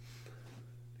gonna,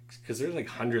 because there's like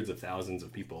hundreds of thousands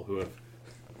of people who have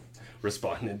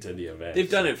responded to the event. They've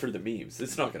done it for the memes.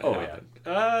 It's not going to Oh happen.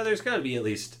 yeah. There's got to be at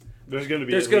least. There's going to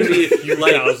be There's at going to least be a few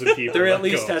like thousand people. there that at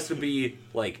least go. has to be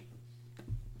like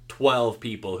 12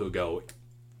 people who go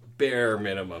bare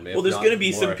minimum. If Well, there's not going to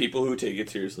be more. some people who take it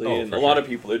seriously, Oh, and for a lot sure. of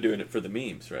people are doing it for the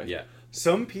memes, right? Yeah.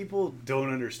 Some people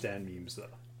don't understand memes though.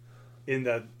 In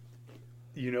that,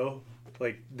 you know,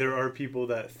 like there are people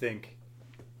that think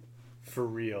for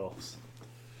reals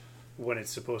when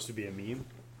it's supposed to be a meme.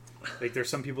 Like there's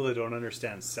some people that don't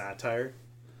understand satire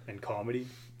and comedy,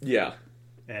 Yeah.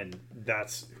 and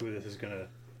that's who this is gonna.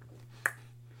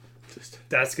 Just,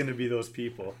 That's gonna be those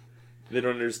people. they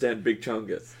don't understand Big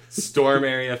Chungus. Storm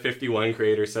Area 51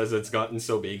 creator says it's gotten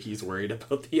so big he's worried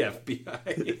about the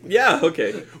FBI. Yeah,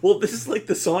 okay. Well, this is like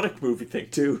the Sonic movie thing,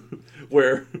 too,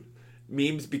 where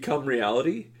memes become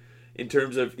reality. In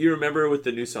terms of, you remember with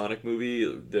the new Sonic movie,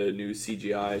 the new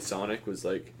CGI Sonic was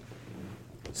like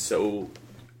so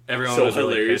Everyone So was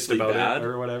really pissed hilariously about bad. it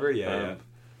or whatever. Yeah.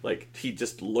 like he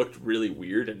just looked really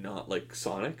weird and not like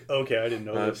Sonic. Okay, I didn't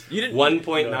know this. You didn't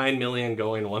 1.9 million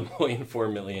going,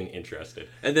 1.4 million interested.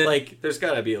 And then- like, there's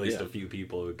got to be at least Yeah. a few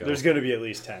people who go. There's gonna be at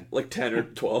least 10. like 10 or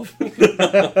 12. Where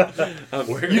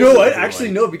You is know what? everyone?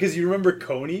 Actually, no, because you remember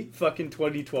Coney, fucking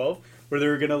 2012, where they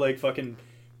were gonna like fucking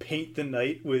paint the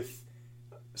night with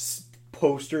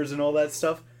posters and all that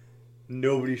stuff.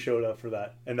 Nobody showed up for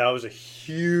that, and that was a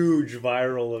huge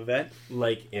viral event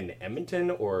Like in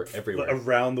Edmonton or everywhere?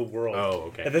 around the world. Oh,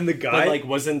 okay. And then the guy, But like,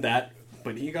 wasn't that?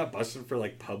 But he got busted for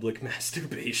like public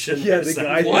masturbation. yeah, or the something.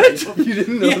 guy. What? You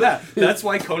didn't know Yeah, that? that's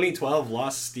why Coney 12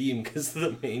 lost steam because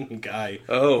the main guy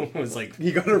Oh. was like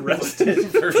He got arrested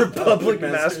for public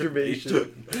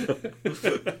masturbation.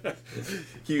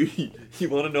 You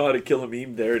want to know how to kill a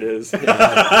meme? There it is.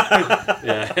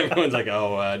 Yeah, everyone's like,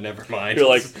 oh, never mind. You're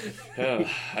like, "Yeah,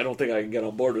 I don't think I can get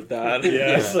on board with that.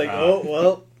 Yeah, it's like, oh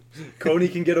well, Coney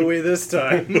can get away this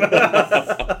time.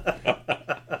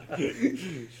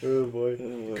 Oh boy,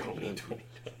 Coney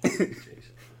 20.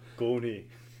 Coney,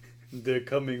 they're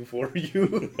coming for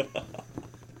you.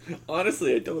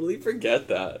 Honestly, I totally forget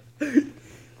that.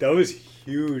 That was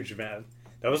huge, man.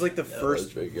 That was like the that first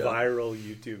was very good. viral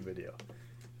YouTube video.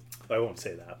 I won't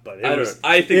say that, but it I don't was. know.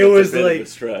 I think it it's was a bit like of a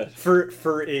stretch.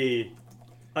 for a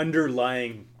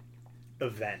underlying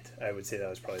event. I would say that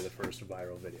was probably the first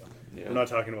viral video. Yeah. I'm not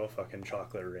talking about fucking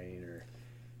chocolate rain or.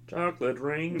 Chocolate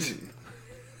rain.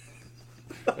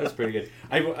 That's pretty good.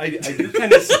 I do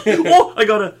kind of. Oh, I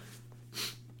got a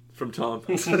from Tom.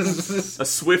 A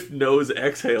swift nose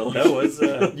exhale. That was.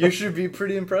 You should be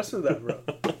pretty impressed with that, bro.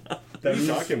 What are you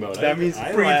talking about? That means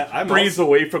I'm breathes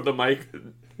away from the mic.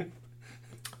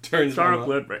 turns my mouth,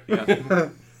 Chocolate rain. Yeah.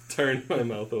 turn my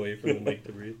mouth away from the mic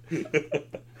to breathe.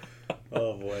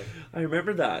 Oh boy. I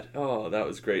remember that. Oh, that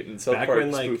was great. And South Back Park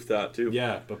when, like- spoofed that too.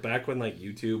 Yeah, but back when like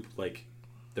YouTube, like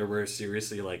there were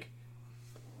seriously like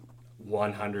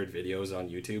 100 videos on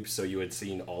YouTube, so you had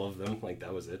seen all of them. Like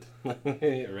that was it,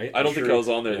 right? I don't think Sure. I was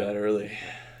on there Yeah. that early.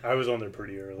 I was on there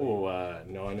pretty early. Oh,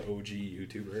 non-OG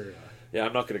YouTuber. Yeah,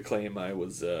 I'm not going to claim I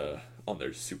was on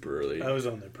there super early. I was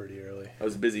on there pretty early. I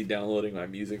was busy downloading my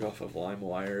music off of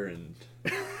LimeWire and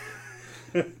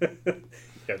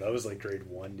Yeah, that was like grade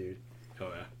 1, dude.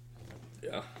 Oh yeah.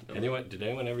 yeah. No. Anyone? Did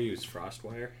anyone ever use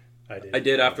FrostWire? I did. I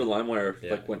did after LimeWire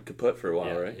Yeah. like went kaput for a while,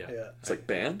 Yeah, right? yeah. Yeah. It's like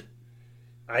banned.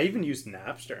 I even used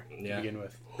Napster to Yeah. begin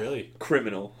with. Really?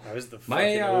 Criminal. I was the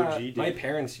My fucking OG dude. my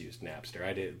parents used Napster.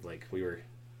 I did like we were.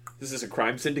 This is a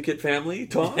crime syndicate family,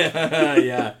 Tom.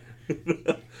 Yeah.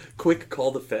 Quick,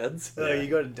 call the feds. You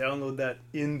got to download that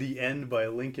 "In the End" by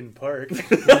Linkin Park.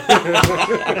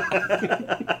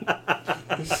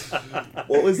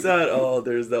 What was that? Oh,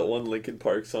 there's that one Linkin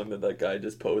Park song that guy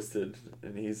just posted,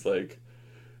 and he's like,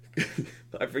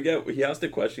 I forget. He asked a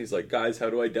question. He's like, "Guys, how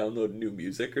do I download new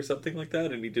music or something like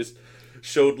that?" And he just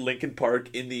showed Linkin Park.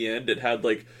 In the end, it had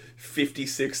like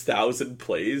 56,000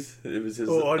 plays. It was his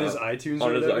on his iTunes.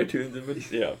 on or his whatever? iTunes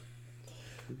image. Yeah,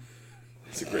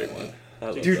 it's a great one. I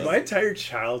love Dude, that. my entire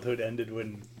childhood ended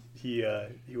when he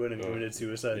went and committed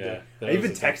suicide. Yeah, there. that I even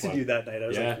was a tough texted one. you that night. I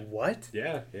was Yeah. like, "What?"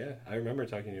 Yeah. I remember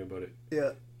talking to you about it.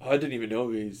 Yeah. I didn't even know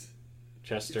he's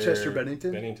Chester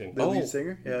Bennington. Bennington. The lead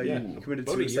singer. Yeah, yeah. he committed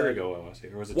About suicide. a year ago, I want to say.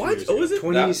 Or was it 2 What? years Oh, ago? is it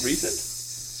that recent?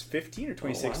 2015 or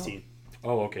 2016.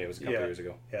 Oh, okay. It was a couple Yeah. years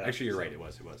ago. Yeah. Actually, you're right. It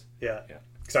was. Yeah. Yeah.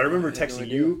 Because I remember I had no texting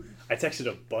idea. you. I texted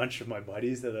a bunch of my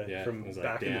buddies that Yeah, from it was like,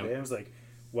 back in damn. the day. I was like,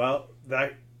 well,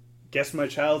 that guess my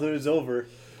childhood is over.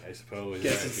 I suppose.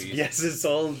 Guess it's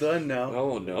all done now.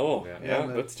 Oh no! Yeah. Yeah,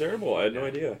 Yeah. that's terrible. I had no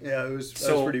idea. Yeah, it was. I was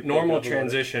So pretty normal pumped up about it.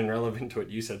 transition, relevant to what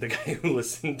you said. The guy who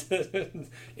listened to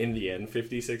in the end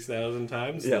 56,000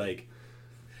 times. Yeah. Like,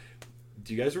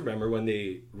 do you guys remember when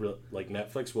they like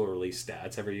Netflix will release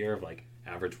stats every year of like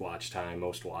average watch time,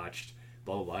 most watched,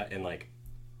 blah blah blah, and like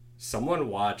someone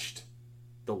watched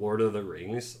The Lord of the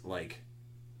Rings like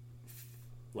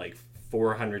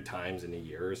 400 times in a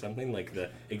year or something, like the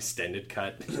extended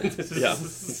cut. Yeah.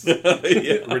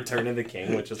 Yeah. Return of the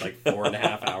King, which is like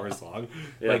 4.5 hours long.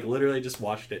 Yeah. Like literally just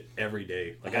watched it every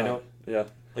day. Like I don't Yeah.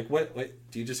 like what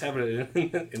do you just have it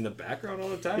in the background all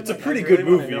the time? It's a Like, pretty I good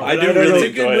really wanna movie. know. I do don't really know.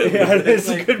 enjoy it. Yeah, it's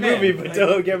a Like, good man, movie, but like-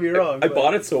 don't get me wrong. I but-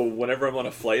 bought it so whenever I'm on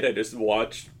a flight, I just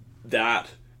watch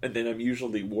that, and then I'm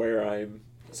usually where I'm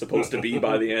supposed to be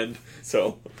by the end.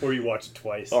 So, Or you watch it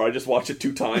twice. or I just watch it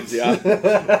 2 times. Yeah.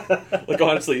 Like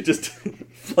honestly, just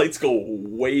flights go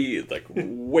way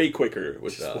quicker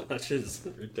with that. Watches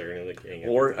Return of the King.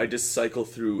 Or I just cycle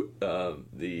through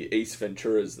the Ace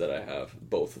Venturas that I have,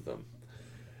 both of them,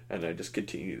 and I just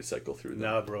continue to cycle through them.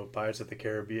 Nah, bro. Pirates of the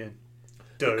Caribbean.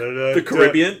 The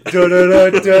Caribbean? I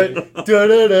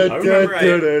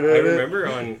remember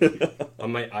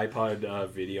on my iPod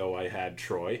video I had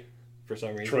Troy for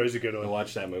some reason. Troy's a good one. I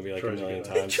watched that movie like Troy's a a million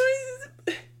good one. times.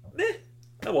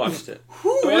 I watched it.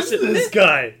 Who I watched is it. this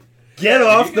guy? Get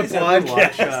off the Did you guys ever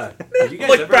watch, podcast. did you guys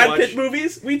Like ever Brad watch- Pitt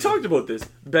movies? We talked about this.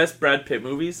 Best Brad Pitt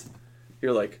movies?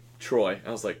 You're like, Troy.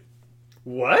 I was like,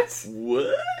 What?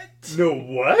 what? No,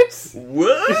 what?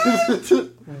 What?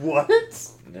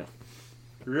 What? No.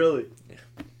 Really? Yeah.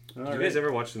 Did you guys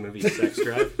ever watch the movie Sex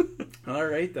Drive? All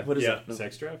right then. What is yeah. that? No.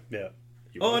 Sex Drive? Yeah.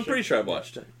 You Oh, I'm watched pretty it? sure I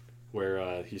watched it.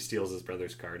 Where he steals his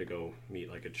brother's car to go meet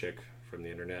like a chick from the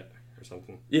internet or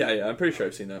something. Yeah, I'm pretty sure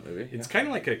I've seen that movie. It's kind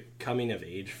of like a coming of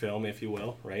age film, if you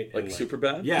will, right? Like And,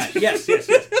 Superbad? Yeah, yes.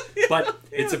 But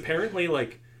it's apparently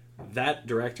like that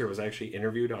director was actually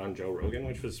interviewed on Joe Rogan,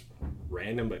 which was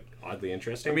random but oddly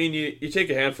interesting. I mean, you take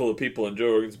a handful of people, and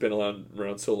Joe Rogan's been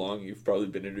around so long, you've probably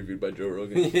been interviewed by Joe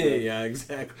Rogan. yeah,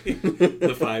 exactly.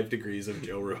 The 5 degrees of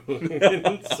Joe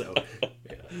Rogan. So,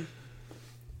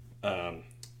 yeah.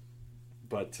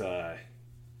 But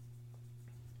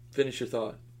Finish your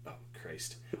thought. oh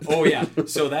Christ. Oh yeah.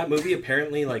 So that movie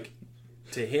apparently, like,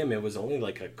 to him it was only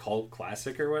like a cult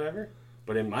classic or whatever.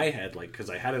 But in my head, like, because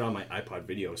I had it on my iPod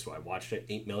video, so I watched it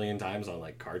 8 million times on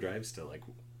like car drives to like,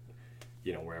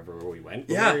 you know, wherever we went.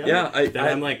 when Yeah, we were yeah, younger. Then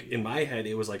I'm like, in my head,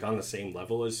 it was like on the same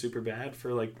level as Superbad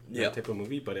for like Yeah. that type of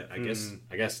movie. But I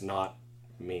guess not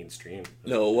mainstream.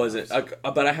 No, it wasn't.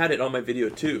 But I had it on my video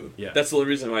too. Yeah. That's the only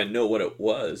reason why I know what it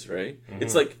was, right?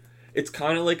 It's like, it's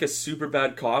kind of like a super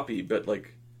bad copy, but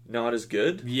like not as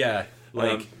good. Yeah,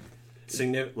 like,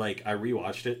 Um, like I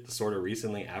rewatched it sort of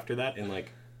recently after that, and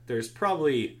like, there's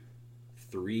probably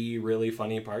 3 really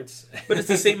funny parts. But it's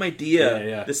the same idea,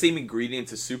 Yeah. the same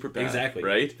ingredients as Superbad. Exactly.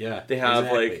 Right? Yeah. They have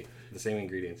exactly. like the same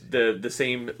ingredients. the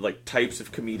same like types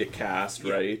of comedic cast,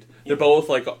 right? They're both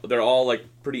like, they're all like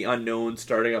pretty unknown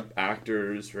starting up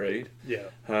actors, right? Yeah.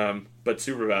 But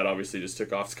Superbad obviously just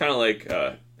took off. It's kind of like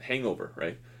Hangover,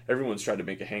 right? Everyone's tried to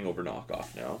make a Hangover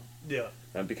knockoff now Yeah.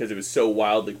 because it was so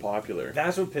wildly popular.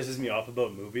 That's what pisses me off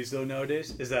about movies, though,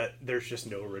 nowadays, is that there's just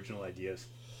no original ideas.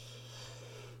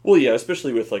 Well, yeah,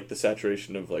 especially with like the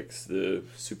saturation of like the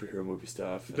superhero movie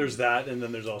stuff. There's that, and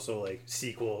then there's also like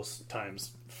sequels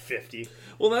times 50.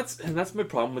 Well, that's my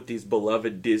problem with these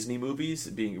beloved Disney movies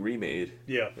being remade,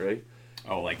 Yeah. right?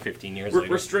 Oh, like 15 years We're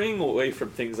later. straying away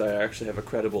from things I actually have a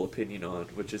credible opinion on,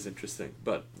 which is interesting.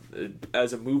 But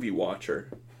as a movie watcher,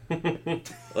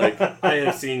 like I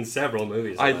have seen several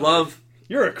movies.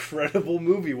 You're a credible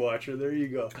movie watcher. There you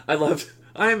go.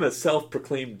 I'm a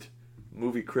self-proclaimed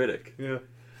movie critic. Yeah.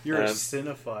 You're a Um,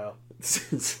 cinephile.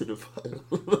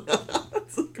 Cinephile.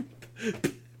 That's like a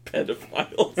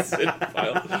pedophile.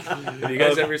 Cinephile. Have you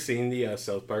guys ever seen the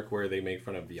South Park where they make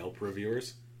fun of Yelp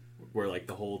reviewers? Where like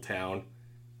the whole town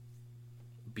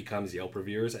becomes Yelp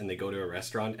reviewers, and they go to a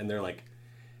restaurant and they're like,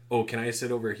 "Oh, can I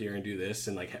sit over here and do this?"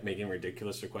 and like making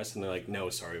ridiculous requests, and they're like, "No,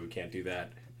 sorry, we can't do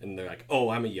that." And they're like, "Oh,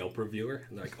 I'm a Yelp reviewer,"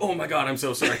 and they're like, "Oh my god, I'm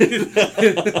so sorry."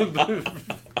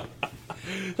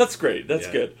 That's great. That's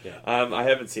Yeah, good. yeah. I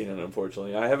haven't seen it,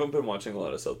 unfortunately. I haven't been watching a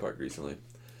lot of South Park recently.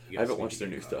 You I guys haven't need watched to their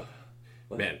get new caught.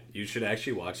 stuff. Man, you should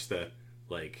actually watch the,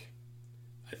 like,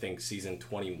 I think season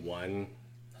 21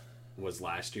 was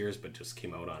last year's, but just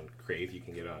came out on Crave. You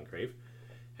can get it on Crave,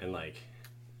 and like,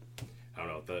 I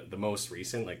don't know, the most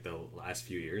recent, like the last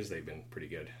few years, they've been pretty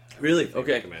good. Really? I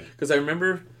Okay. recommend. Because I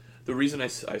remember the reason I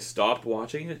stopped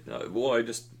watching it. I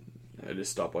just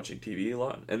stopped watching TV a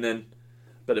lot, and then,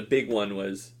 but a big one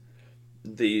was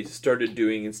they started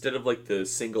doing, instead of like the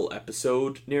single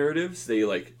episode narratives, they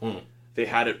like they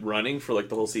had it running for like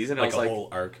the whole season. Like I was a whole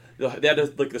arc. they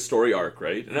had like the story arc,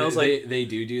 right? And I was like, they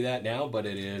do that now, but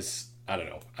it is, I don't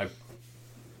know.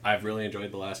 I've really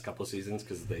enjoyed the last couple of seasons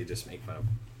because they just make fun of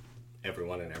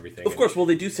everyone and everything. of course, well,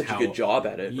 they do such a how- good job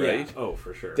at it, Yeah. right? Oh,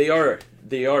 for sure. They are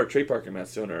Trey Parker and Matt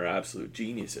Stone are absolute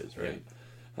geniuses, right?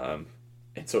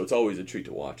 And so it's always a treat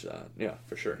to watch that. Yeah,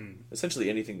 for sure. Essentially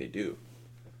anything they do,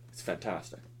 it's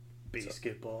fantastic.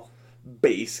 Basketball.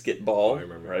 Basketball, Oh, I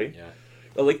remember. right? Yeah.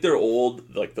 Like the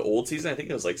old season, I think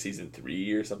it was like season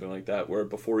 3 or something like that, where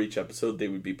before each episode they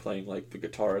would be playing like the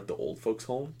guitar at the old folks'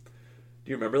 home.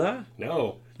 Do you remember that?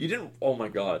 No. You didn't? Oh my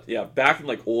god! Yeah, back in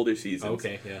like older seasons,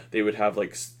 Okay. Yeah. they would have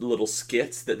like little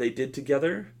skits that they did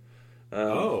together.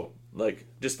 Like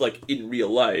just like in real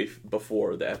life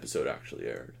before the episode actually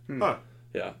aired. Huh.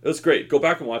 Yeah, it was great. Go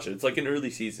back and watch it. It's like in early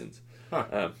seasons.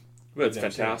 Huh. But it's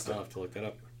Never seen it. fantastic. I'll have to look that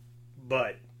up.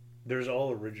 But there's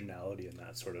all originality in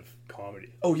that sort of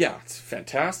comedy. Oh yeah, it's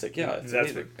fantastic. Yeah, it's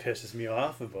That's amazing. what pisses me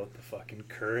off about the fucking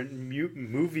current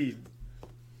movie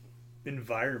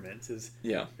environment is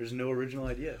Yeah. there's no original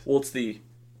ideas. Well,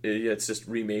 it's just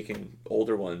remaking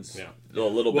older ones. Yeah. A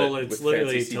little bit. Well, it's with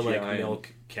literally fancy to like CGI and-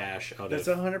 milk cash out That's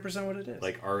of 100% what it is.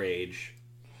 like our age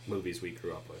movies we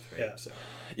grew up with, right? Yeah. So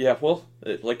Yeah, well,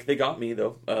 like they got me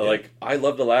though. Like I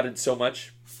loved Aladdin so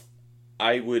much.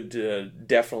 I would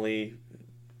definitely,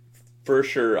 for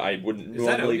sure, I wouldn't Is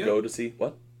that normally out go yet? to see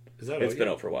what. is that It's been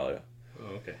yet? out for a while, yeah.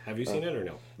 Oh, okay. Have you seen it or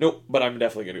no? Nope, but I'm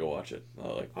definitely gonna go watch it.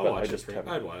 I'll but watch I just it.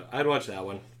 haven't. I'd watch that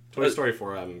one. Toy Story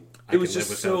 4. I It was can just live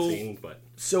without so- seeing, but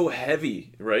So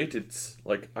heavy, right? It's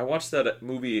like I watched that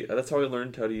movie. That's how I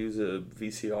learned how to use a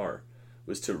VCR.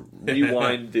 Was to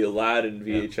rewind the Aladdin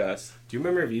VHS. do you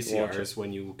remember Watch VCRs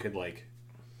when you could like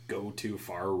go too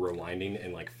far rewinding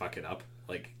and like fuck it up?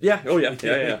 Like Yeah. Oh yeah.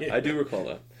 Yeah. I do recall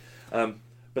that.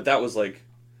 But that was like,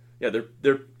 yeah,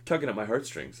 they're tugging at my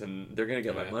heartstings, and they're gonna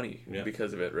get my Yeah. money Yeah.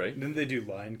 because of it, right? Didn't they do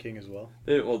Lion King as well?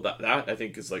 Well, that I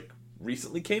think is like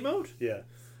recently came out. Yeah.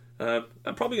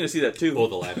 I'm probably gonna see that too. oh,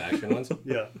 the live action ones.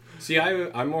 Yeah. See,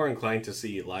 I'm more inclined to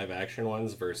see live action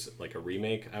ones versus like a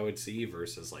remake. I would see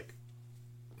versus like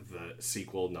the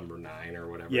sequel number 9 or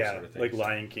whatever Yeah, sort of thing. like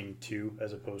Lion King 2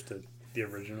 as opposed to the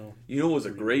original. You know, what was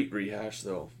a great rehash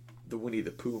though? The Winnie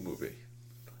the Pooh movie.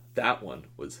 That one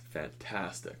was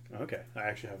fantastic. Okay, I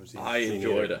actually haven't seen I it.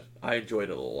 enjoyed it. I enjoyed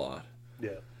it a lot.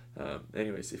 Yeah.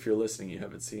 Anyways, if you're listening, you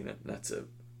haven't seen it. That's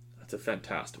a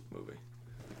fantastic movie.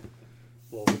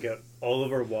 Well, we got all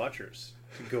of our watchers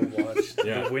to go watch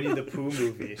Yeah. the Winnie the Pooh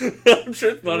movie I'm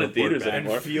sure it's not in Report theaters back.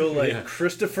 anymore. and feel like Yeah.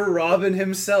 Christopher Robin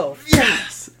himself.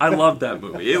 Yes, I loved that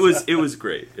movie. It was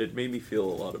great. It made me feel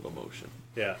a lot of emotion.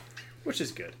 Yeah, which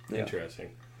is good. Yeah.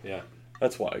 Interesting. Yeah.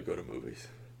 That's why I go to movies.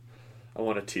 I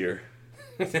want a tear.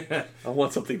 I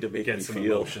want something to make Get me some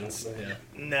feel. emotions. Yeah.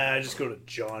 Nah, just go to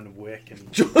John Wick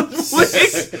and John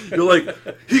Wick. You're like,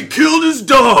 he killed his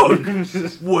dog.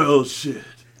 Well, shit.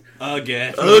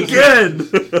 Again. Again.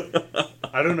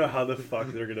 I don't know how the fuck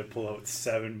they're gonna pull out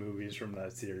 7 movies from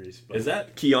that series. But Is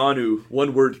that? Keanu.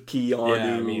 One word, Keanu.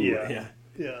 Yeah, I mean, Yeah. yeah.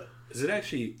 yeah. Is it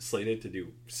actually slated to do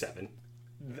 7?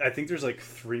 I think there's like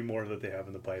 3 more that they have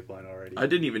in the pipeline already. I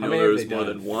didn't even How know many there have was they more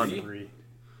done? than one. 3.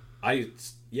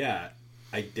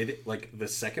 I did it. Like the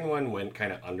second one went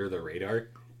kind of under the radar,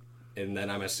 and then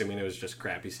I'm assuming it was just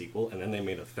crappy sequel, and then they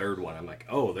made a third one. I'm like,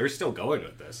 oh, they're still going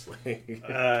with this.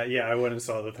 Yeah, I went and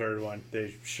saw the 3rd one.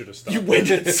 They should have stopped. You went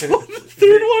and saw the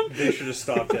third one? They should have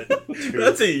stopped at 2.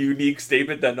 That's a unique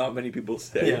statement that not many people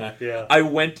say. Yeah. Yeah. I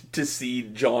went to see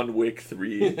John Wick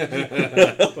 3.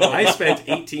 I spent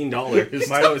 $18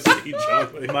 to see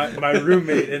John Wick. My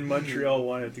roommate in Montreal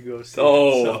wanted to go see.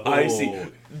 Oh, So- I see.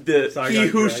 The So I he got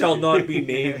who dragged. shall not be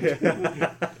named.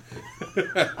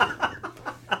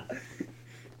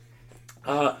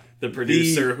 The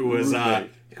producer who was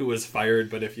roommate. who was fired,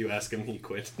 but if you ask him, he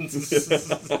quit.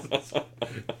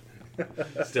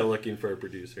 Still looking for a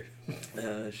producer.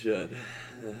 Should.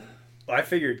 I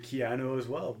figured Keanu as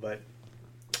well, but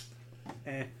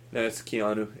No, it's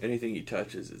Keanu. Anything he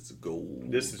touches is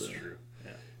gold. this is true.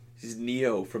 He's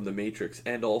Neo from The Matrix,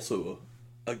 and also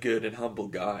a good and humble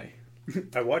guy.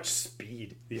 I watched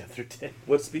Speed the other day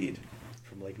What speed?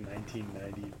 from like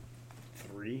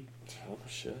 1993. Oh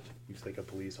shit! He's like a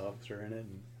police officer in it.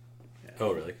 And,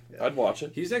 Oh, really? I'd watch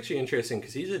it. He's actually interesting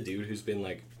because he's a dude who's been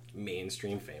like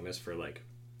mainstream famous for like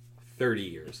 30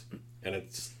 years, and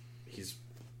he's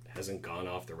hasn't gone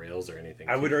off the rails or anything.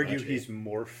 I would too argue much. he's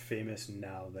more famous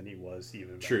now than he was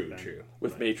even back True, then. true.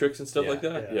 With Matrix and stuff Yeah. like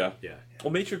that. Yeah. Yeah. Yeah.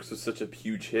 Well, Matrix was such a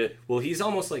huge hit. Well, he's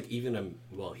almost like he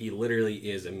literally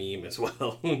is a meme as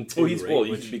well. Too, Oh, he's right?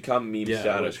 he's become meme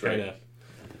status, right? Kinda,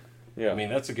 Yeah. I mean,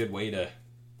 that's a good way to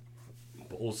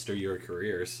bolster your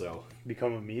career. So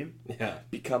Become a meme. yeah,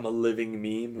 become a living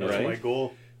meme, That's right? my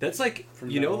goal. that's like From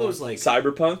you now know on. those like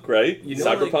Cyberpunk, right? You know,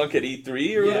 Cyberpunk at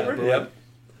E3 or whatever. but, Yeah. like,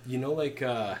 you know like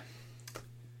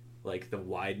the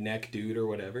wide neck dude or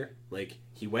whatever. Like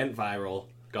he went viral,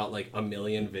 got like 1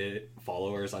 million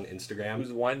followers on Instagram. Who's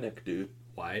the wine neck dude?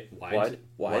 Wide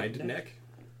Wide neck?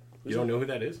 You don't know who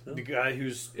that is? The guy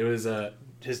who's It was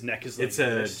his neck is like it's a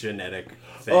this. genetic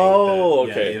thing. Oh,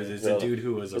 that- okay. Yeah, it's a dude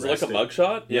who was Was it like arrested. a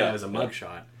mugshot? Yeah, it was a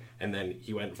mugshot, and then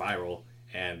he went viral,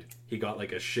 and he got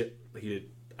like I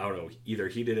don't know, either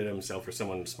he did it himself or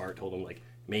someone smart told him like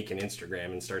make an Instagram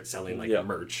and start selling like Yeah.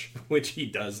 merch, which he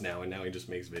does now, and now he just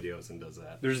makes videos and does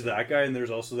that. There's that guy, and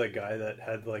there's also that guy that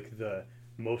had like the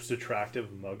most attractive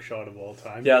mugshot of all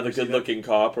time. Yeah, You the ever see that? good-looking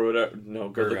cop or whatever. No, Or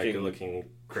good-looking. good-looking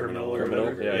Criminal criminal or or Criminal,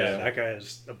 whatever. yeah. That guy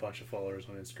has a bunch of followers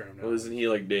on Instagram now. Well, isn't he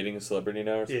like dating a celebrity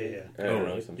now or something? Yeah. I don't know,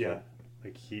 really? something. Yeah,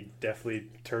 like he definitely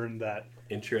turned that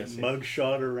Interesting.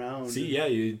 mugshot around. See, yeah,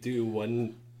 you do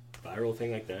one viral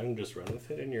thing like that and just run with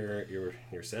it, and you're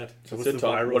set. So What's what's it, the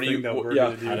Tom? viral What are thing you- that what- we're yeah.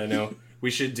 gonna do? I don't know. We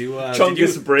should do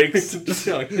Chungus breaks. Chungus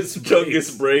breaks.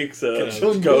 Chungus breaks.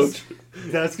 Coach.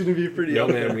 That's gonna be pretty. No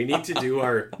out man, there. we need to do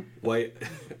our white.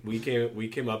 We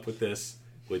came up with this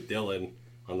with Dylan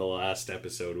on the last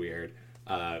episode we aired.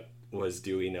 Was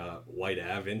doing White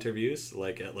Ave interviews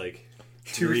like at like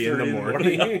 3 in the 2:30 in the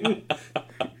morning,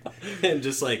 and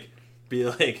just like be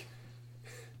like,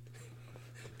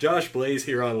 Josh Blaze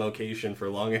here on location for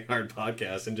Long and Hard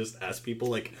podcast, and just ask people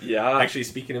like, Yeah. Actually,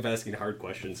 speaking of asking hard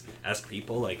questions, ask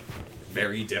people like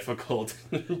very difficult,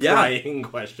 Yeah. prying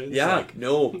questions. Yeah, like,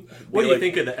 no. what do you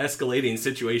think of the escalating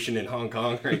situation in Hong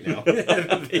Kong right now?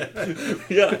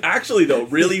 Yeah, actually though,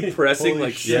 really pressing Holy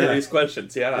like shit. serious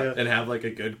questions. Yeah. Yeah. And have like a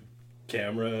good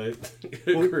camera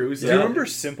Well, crew. Do you remember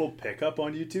Simple Pickup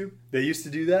on YouTube? They used to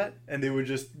do that, and they would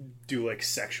just do like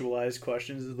sexualized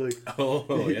questions, like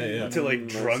Oh yeah. to like I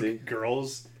drunk see.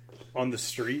 girls on the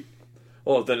street.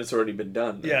 Oh, then it's already been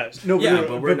done. then. Yeah, no, Yeah, but,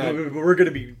 but we're but not- we're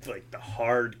gonna be like the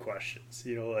hard questions,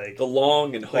 you know, like The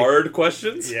long and hard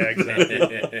questions. yeah, exactly.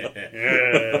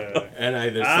 Yeah. And I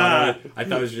just thought I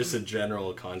thought it was just a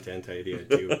general content idea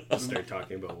too. Just start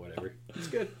talking about whatever. It's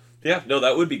good. Yeah, no,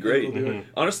 that would be great. We'll do it.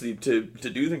 Honestly, to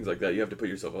do things like that, you have to put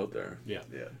yourself out there, Yeah,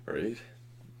 Yeah. right?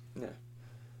 Yeah, you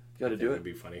got to it do would it.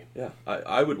 be funny. Yeah,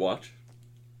 I would watch.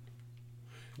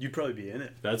 You'd probably be in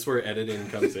it. That's where editing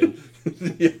comes in.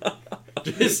 Yeah,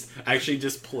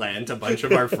 Just plant a bunch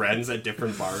of our friends at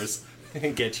different bars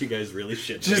and get you guys really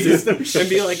shit Just faced and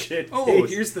be like, shit oh,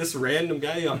 faced. here's this random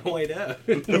guy on White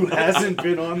Ave. Who hasn't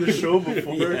been on the show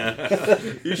before? Yeah.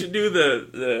 you should do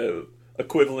the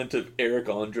equivalent of Eric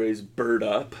Andre's "Bird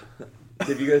Up."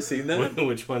 Have you guys seen that?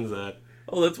 Which one's that?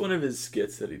 Oh, that's one of his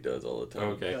skits that he does all the time.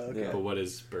 Okay. okay. But what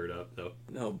is Bird Up though?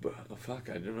 No, but oh, fuck,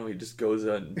 I don't know. He just goes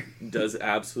and does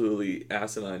absolutely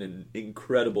asinine and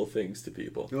incredible things to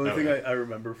people. The only thing Okay. I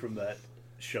remember from that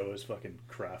show is fucking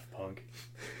Kraft Punk.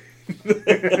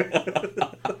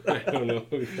 I don't know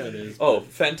who that is. Oh,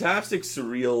 fantastic,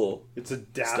 surreal. It's a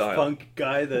Daft Style. Punk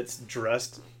guy that's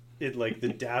dressed in like the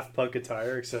Daft Punk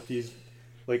attire, except he's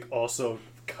like also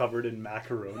covered in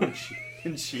macaroni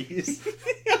and cheese.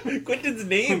 Quentin's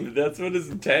name. That's what his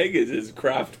tag is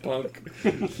Craft Punk.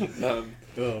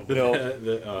 Oh,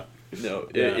 No,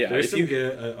 no, yeah. There's If some you,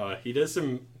 good. He does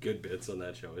some good bits on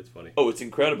that show. It's funny. oh, it's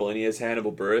incredible, and he has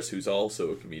Hannibal Buress, who's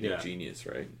also a comedic Yeah. genius,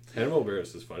 right? Hannibal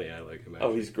Buress is funny. I like him.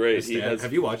 Oh, he's great. His He has-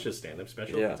 Have you watched his stand-up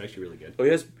special? Yeah. It's actually really good. Oh,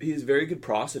 he's very good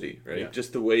prosody, right? Yeah.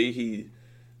 Just the way he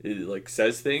like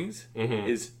says things Mhm.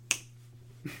 is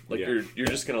like Yeah. you're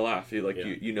just gonna laugh. You like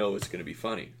Yeah. you know it's gonna be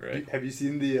funny, right? Have you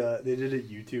seen the? They did a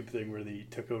YouTube thing where they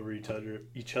took over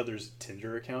each other's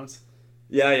Tinder accounts.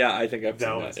 Yeah. I think I've That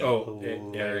seen was- that. Yeah. Oh,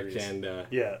 Hilarious. Eric and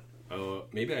Yeah,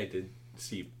 maybe I did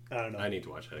see. I don't know. I need to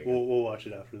watch that again. We'll watch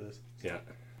it after this. Yeah,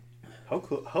 How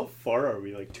far are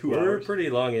we? Like 2 we're hours? pretty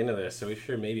long into this, so we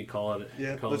should maybe call it.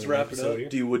 Yeah, call let's an wrap it episode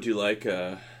up. here. Would you like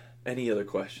any other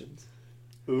questions?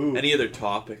 Ooh, Any other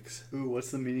topics? ooh,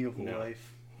 what's the meaning of No.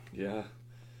 life? Yeah.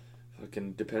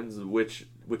 Fucking depends on which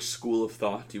school of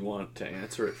thought you want to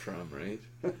answer it from, right?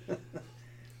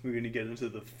 We're gonna get into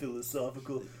the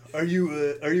philosophical. Are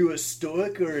you a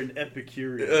Stoic or an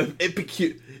Epicurean?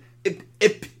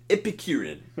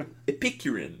 Epicurean.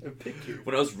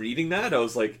 When I was reading that, I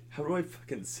was like, how do I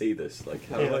fucking say this? Like,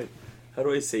 how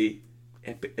do I say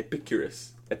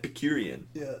Epicurus? Epicurean.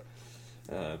 Yeah.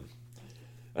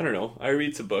 I don't know. I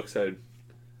read some books. I'm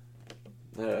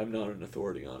not an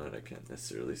authority on it. I can't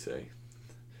necessarily say.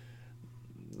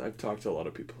 I've talked to a lot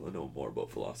of people who know more about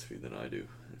philosophy than I do,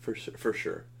 for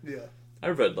sure. Yeah.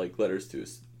 I've read like letters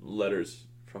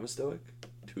from a Stoic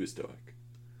to a Stoic.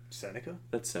 Seneca?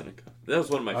 That's Seneca. That was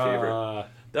one of my favorite.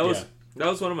 That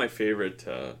was one of my favorite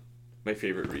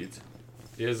reads.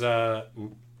 Is yeah,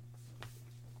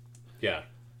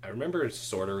 I remember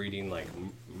sort of reading like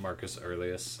Marcus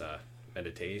Aurelius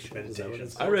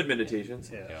Meditations. I read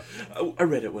Meditations. Yeah. I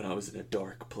read it when I was in a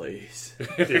dark place.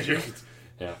 Did you?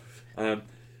 Yeah.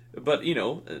 But you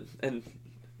know, and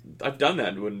I've done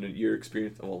that when you're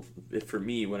experiencing. Well, for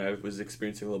me, when I was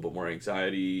experiencing a little bit more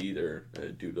anxiety, either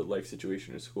due to life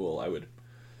situation or school, I would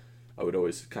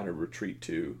always kind of retreat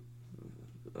to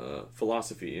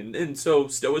philosophy, and so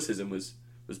Stoicism was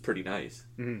pretty nice.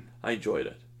 Mm-hmm. I enjoyed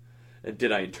it. And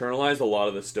did I internalize a lot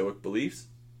of the Stoic beliefs?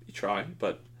 You try,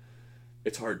 but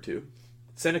it's hard to.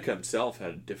 Seneca himself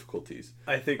had difficulties.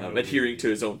 I think adhering to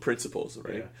his own principles,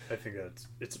 right? Yeah, I think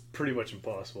it's pretty much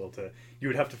impossible to. You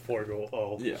would have to forego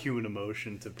all human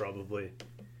emotion to probably.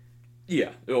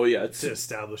 Yeah. Oh, yeah. To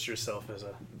establish yourself as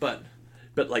a. But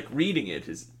like reading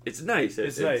it's nice.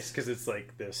 It's nice because it's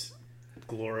like this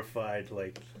glorified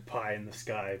like pie in the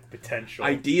sky potential.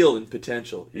 Ideal and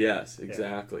potential. Yes,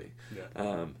 exactly.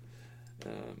 Yeah.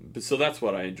 But so that's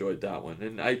what I enjoyed that one,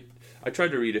 and I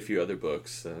tried to read a few other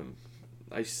books.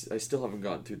 I still haven't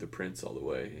gotten through The Prince all the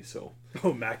way, so...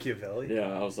 Oh, Machiavelli?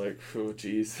 Yeah, I was like, oh,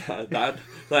 jeez.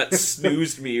 That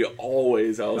snoozed me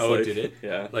always. I was like... did it?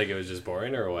 Yeah. Like, it was just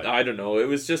boring, or what? I don't know. It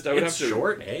was just... It's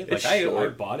short, eh? It's I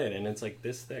short. bought it, and it's, like,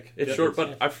 this thick. It's short,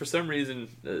 but for some reason,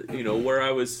 where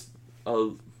I was...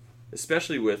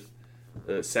 especially with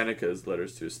Seneca's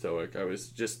Letters to a Stoic, I was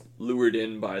just lured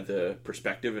in by the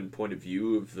perspective and point of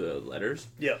view of the letters.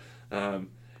 Yeah. And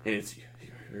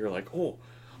you're like, oh,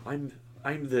 I'm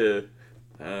the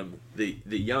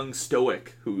young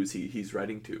Stoic who's he's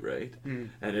writing to, right? Mm.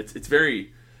 And it's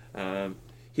very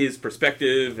his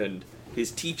perspective and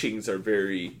his teachings are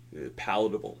very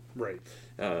palatable, right?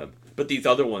 But these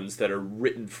other ones that are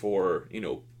written for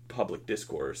public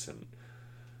discourse and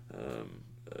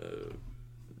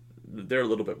they're a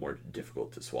little bit more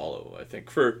difficult to swallow, I think,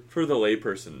 for the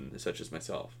layperson such as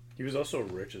myself. He was also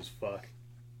rich as fuck.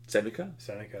 Seneca.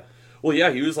 Well,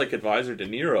 yeah, he was like advisor to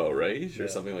Nero, right? Or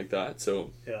something like that.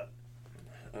 So,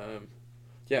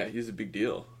 yeah, he was a big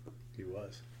deal. He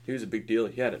was. He was a big deal.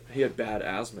 He had bad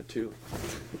asthma too.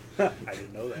 I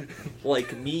didn't know that.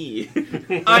 Like me,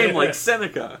 I am like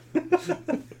Seneca.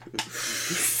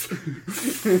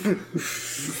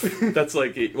 That's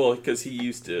like because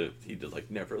he like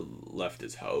never left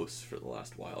his house for the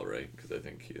last while, right? Because I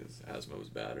think his asthma was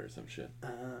bad or some shit.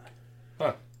 Huh.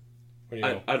 What do you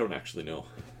know? I don't actually know.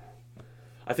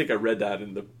 I think I read that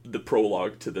in the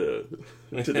prologue to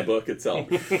the book itself.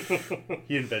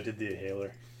 He invented the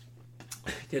inhaler.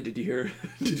 Yeah, did you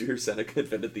hear Seneca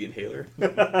invented the inhaler?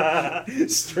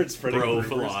 Start spreading bro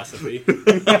philosophy.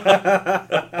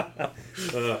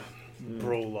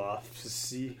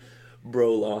 Brolosophy.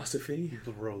 Brolosophy.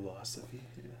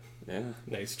 Yeah.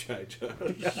 Nice try, Josh.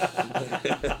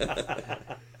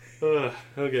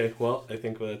 Okay, well, I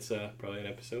think that's probably an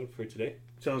episode for today.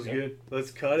 Sounds good. Let's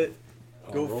cut it.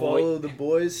 Go follow the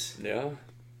boys. Yeah.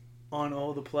 On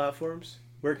all the platforms.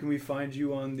 Where can we find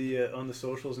you on the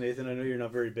socials, Nathan? I know you're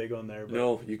not very big on there. But...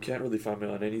 No, you can't really find me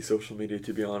on any social media,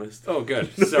 to be honest. Oh,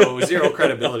 good. So zero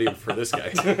credibility for this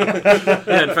guy.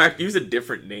 Yeah, in fact, use a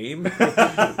different name.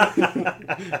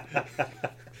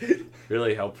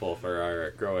 Really helpful for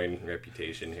our growing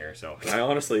reputation here. So I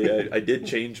honestly, I did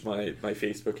change my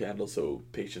Facebook handle so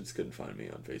patients couldn't find me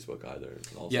on Facebook either.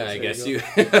 Also, yeah, I guess you.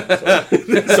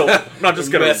 So I'm not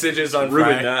just gonna messages on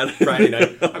ruin that Friday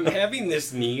night. I'm having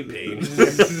this knee pain.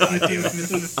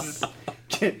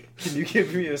 Can you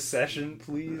give me a session,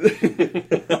 please?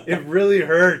 It really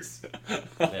hurts.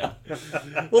 Yeah.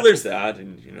 Well, there's that,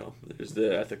 and there's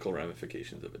the ethical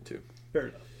ramifications of it too. Fair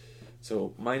enough.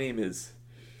 So my name is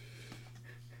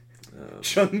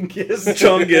Chungus.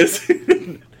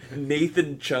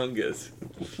 Nathan Chungus.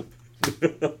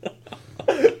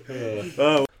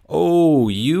 Oh,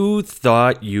 you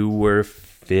thought you were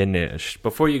finished.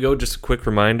 Before you go, just a quick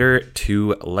reminder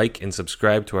to like and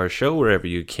subscribe to our show wherever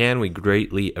you can. We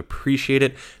greatly appreciate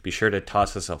it. Be sure to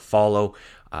toss us a follow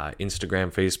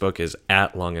Instagram, Facebook is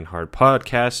at Long and Hard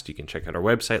Podcast. You can check out our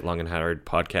website,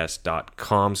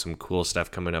 longandhardpodcast.com. Some cool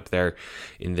stuff coming up there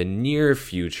in the near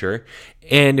future.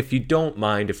 And if you don't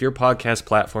mind, if your podcast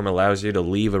platform allows you to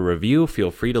leave a review, feel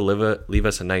free to leave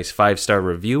us a nice 5-star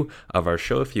review of our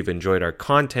show if you've enjoyed our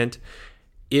content.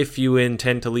 If you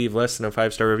intend to leave less than a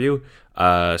 5-star review,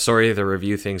 sorry, the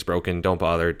review thing's broken. Don't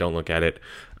bother. Don't look at it.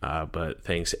 But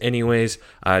thanks anyways.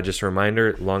 Just a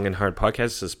reminder, Long and Hard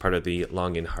Podcast is part of the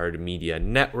Long and Hard Media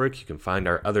Network. You can find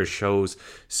our other shows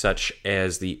such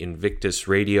as the Invictus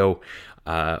Radio,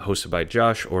 hosted by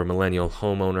Josh, or Millennial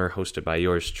Homeowner, hosted by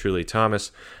yours truly,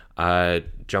 Thomas.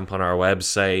 Jump on our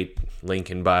website, link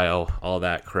in bio, all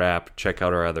that crap. Check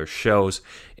out our other shows.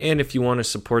 And if you want to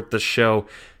support the show,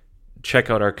 check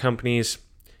out our companies.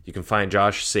 You can find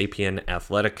Josh, Sapien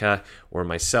Athletica, or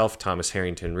myself, Thomas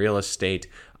Harrington Real Estate,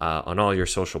 on all your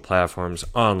social platforms,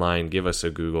 online. Give us a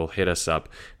Google, hit us up,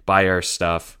 buy our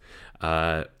stuff.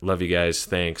 Love you guys,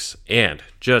 thanks. And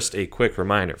just a quick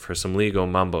reminder for some legal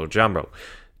mumbo jumbo.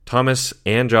 Thomas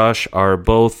and Josh are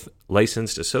both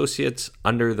licensed associates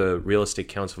under the Real Estate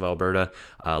Council of Alberta,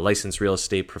 licensed real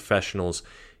estate professionals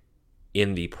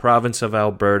in the province of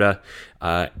Alberta.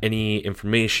 Any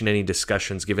information, any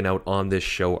discussions given out on this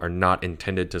show are not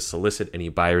intended to solicit any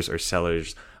buyers or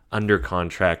sellers under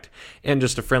contract. And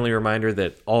just a friendly reminder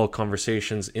that all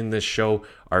conversations in this show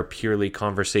are purely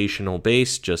conversational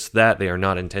based. Just that, they are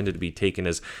not intended to be taken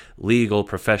as legal,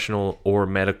 professional, or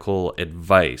medical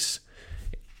advice.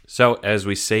 So, as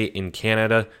we say in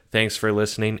Canada, thanks for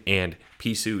listening and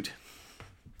peace out.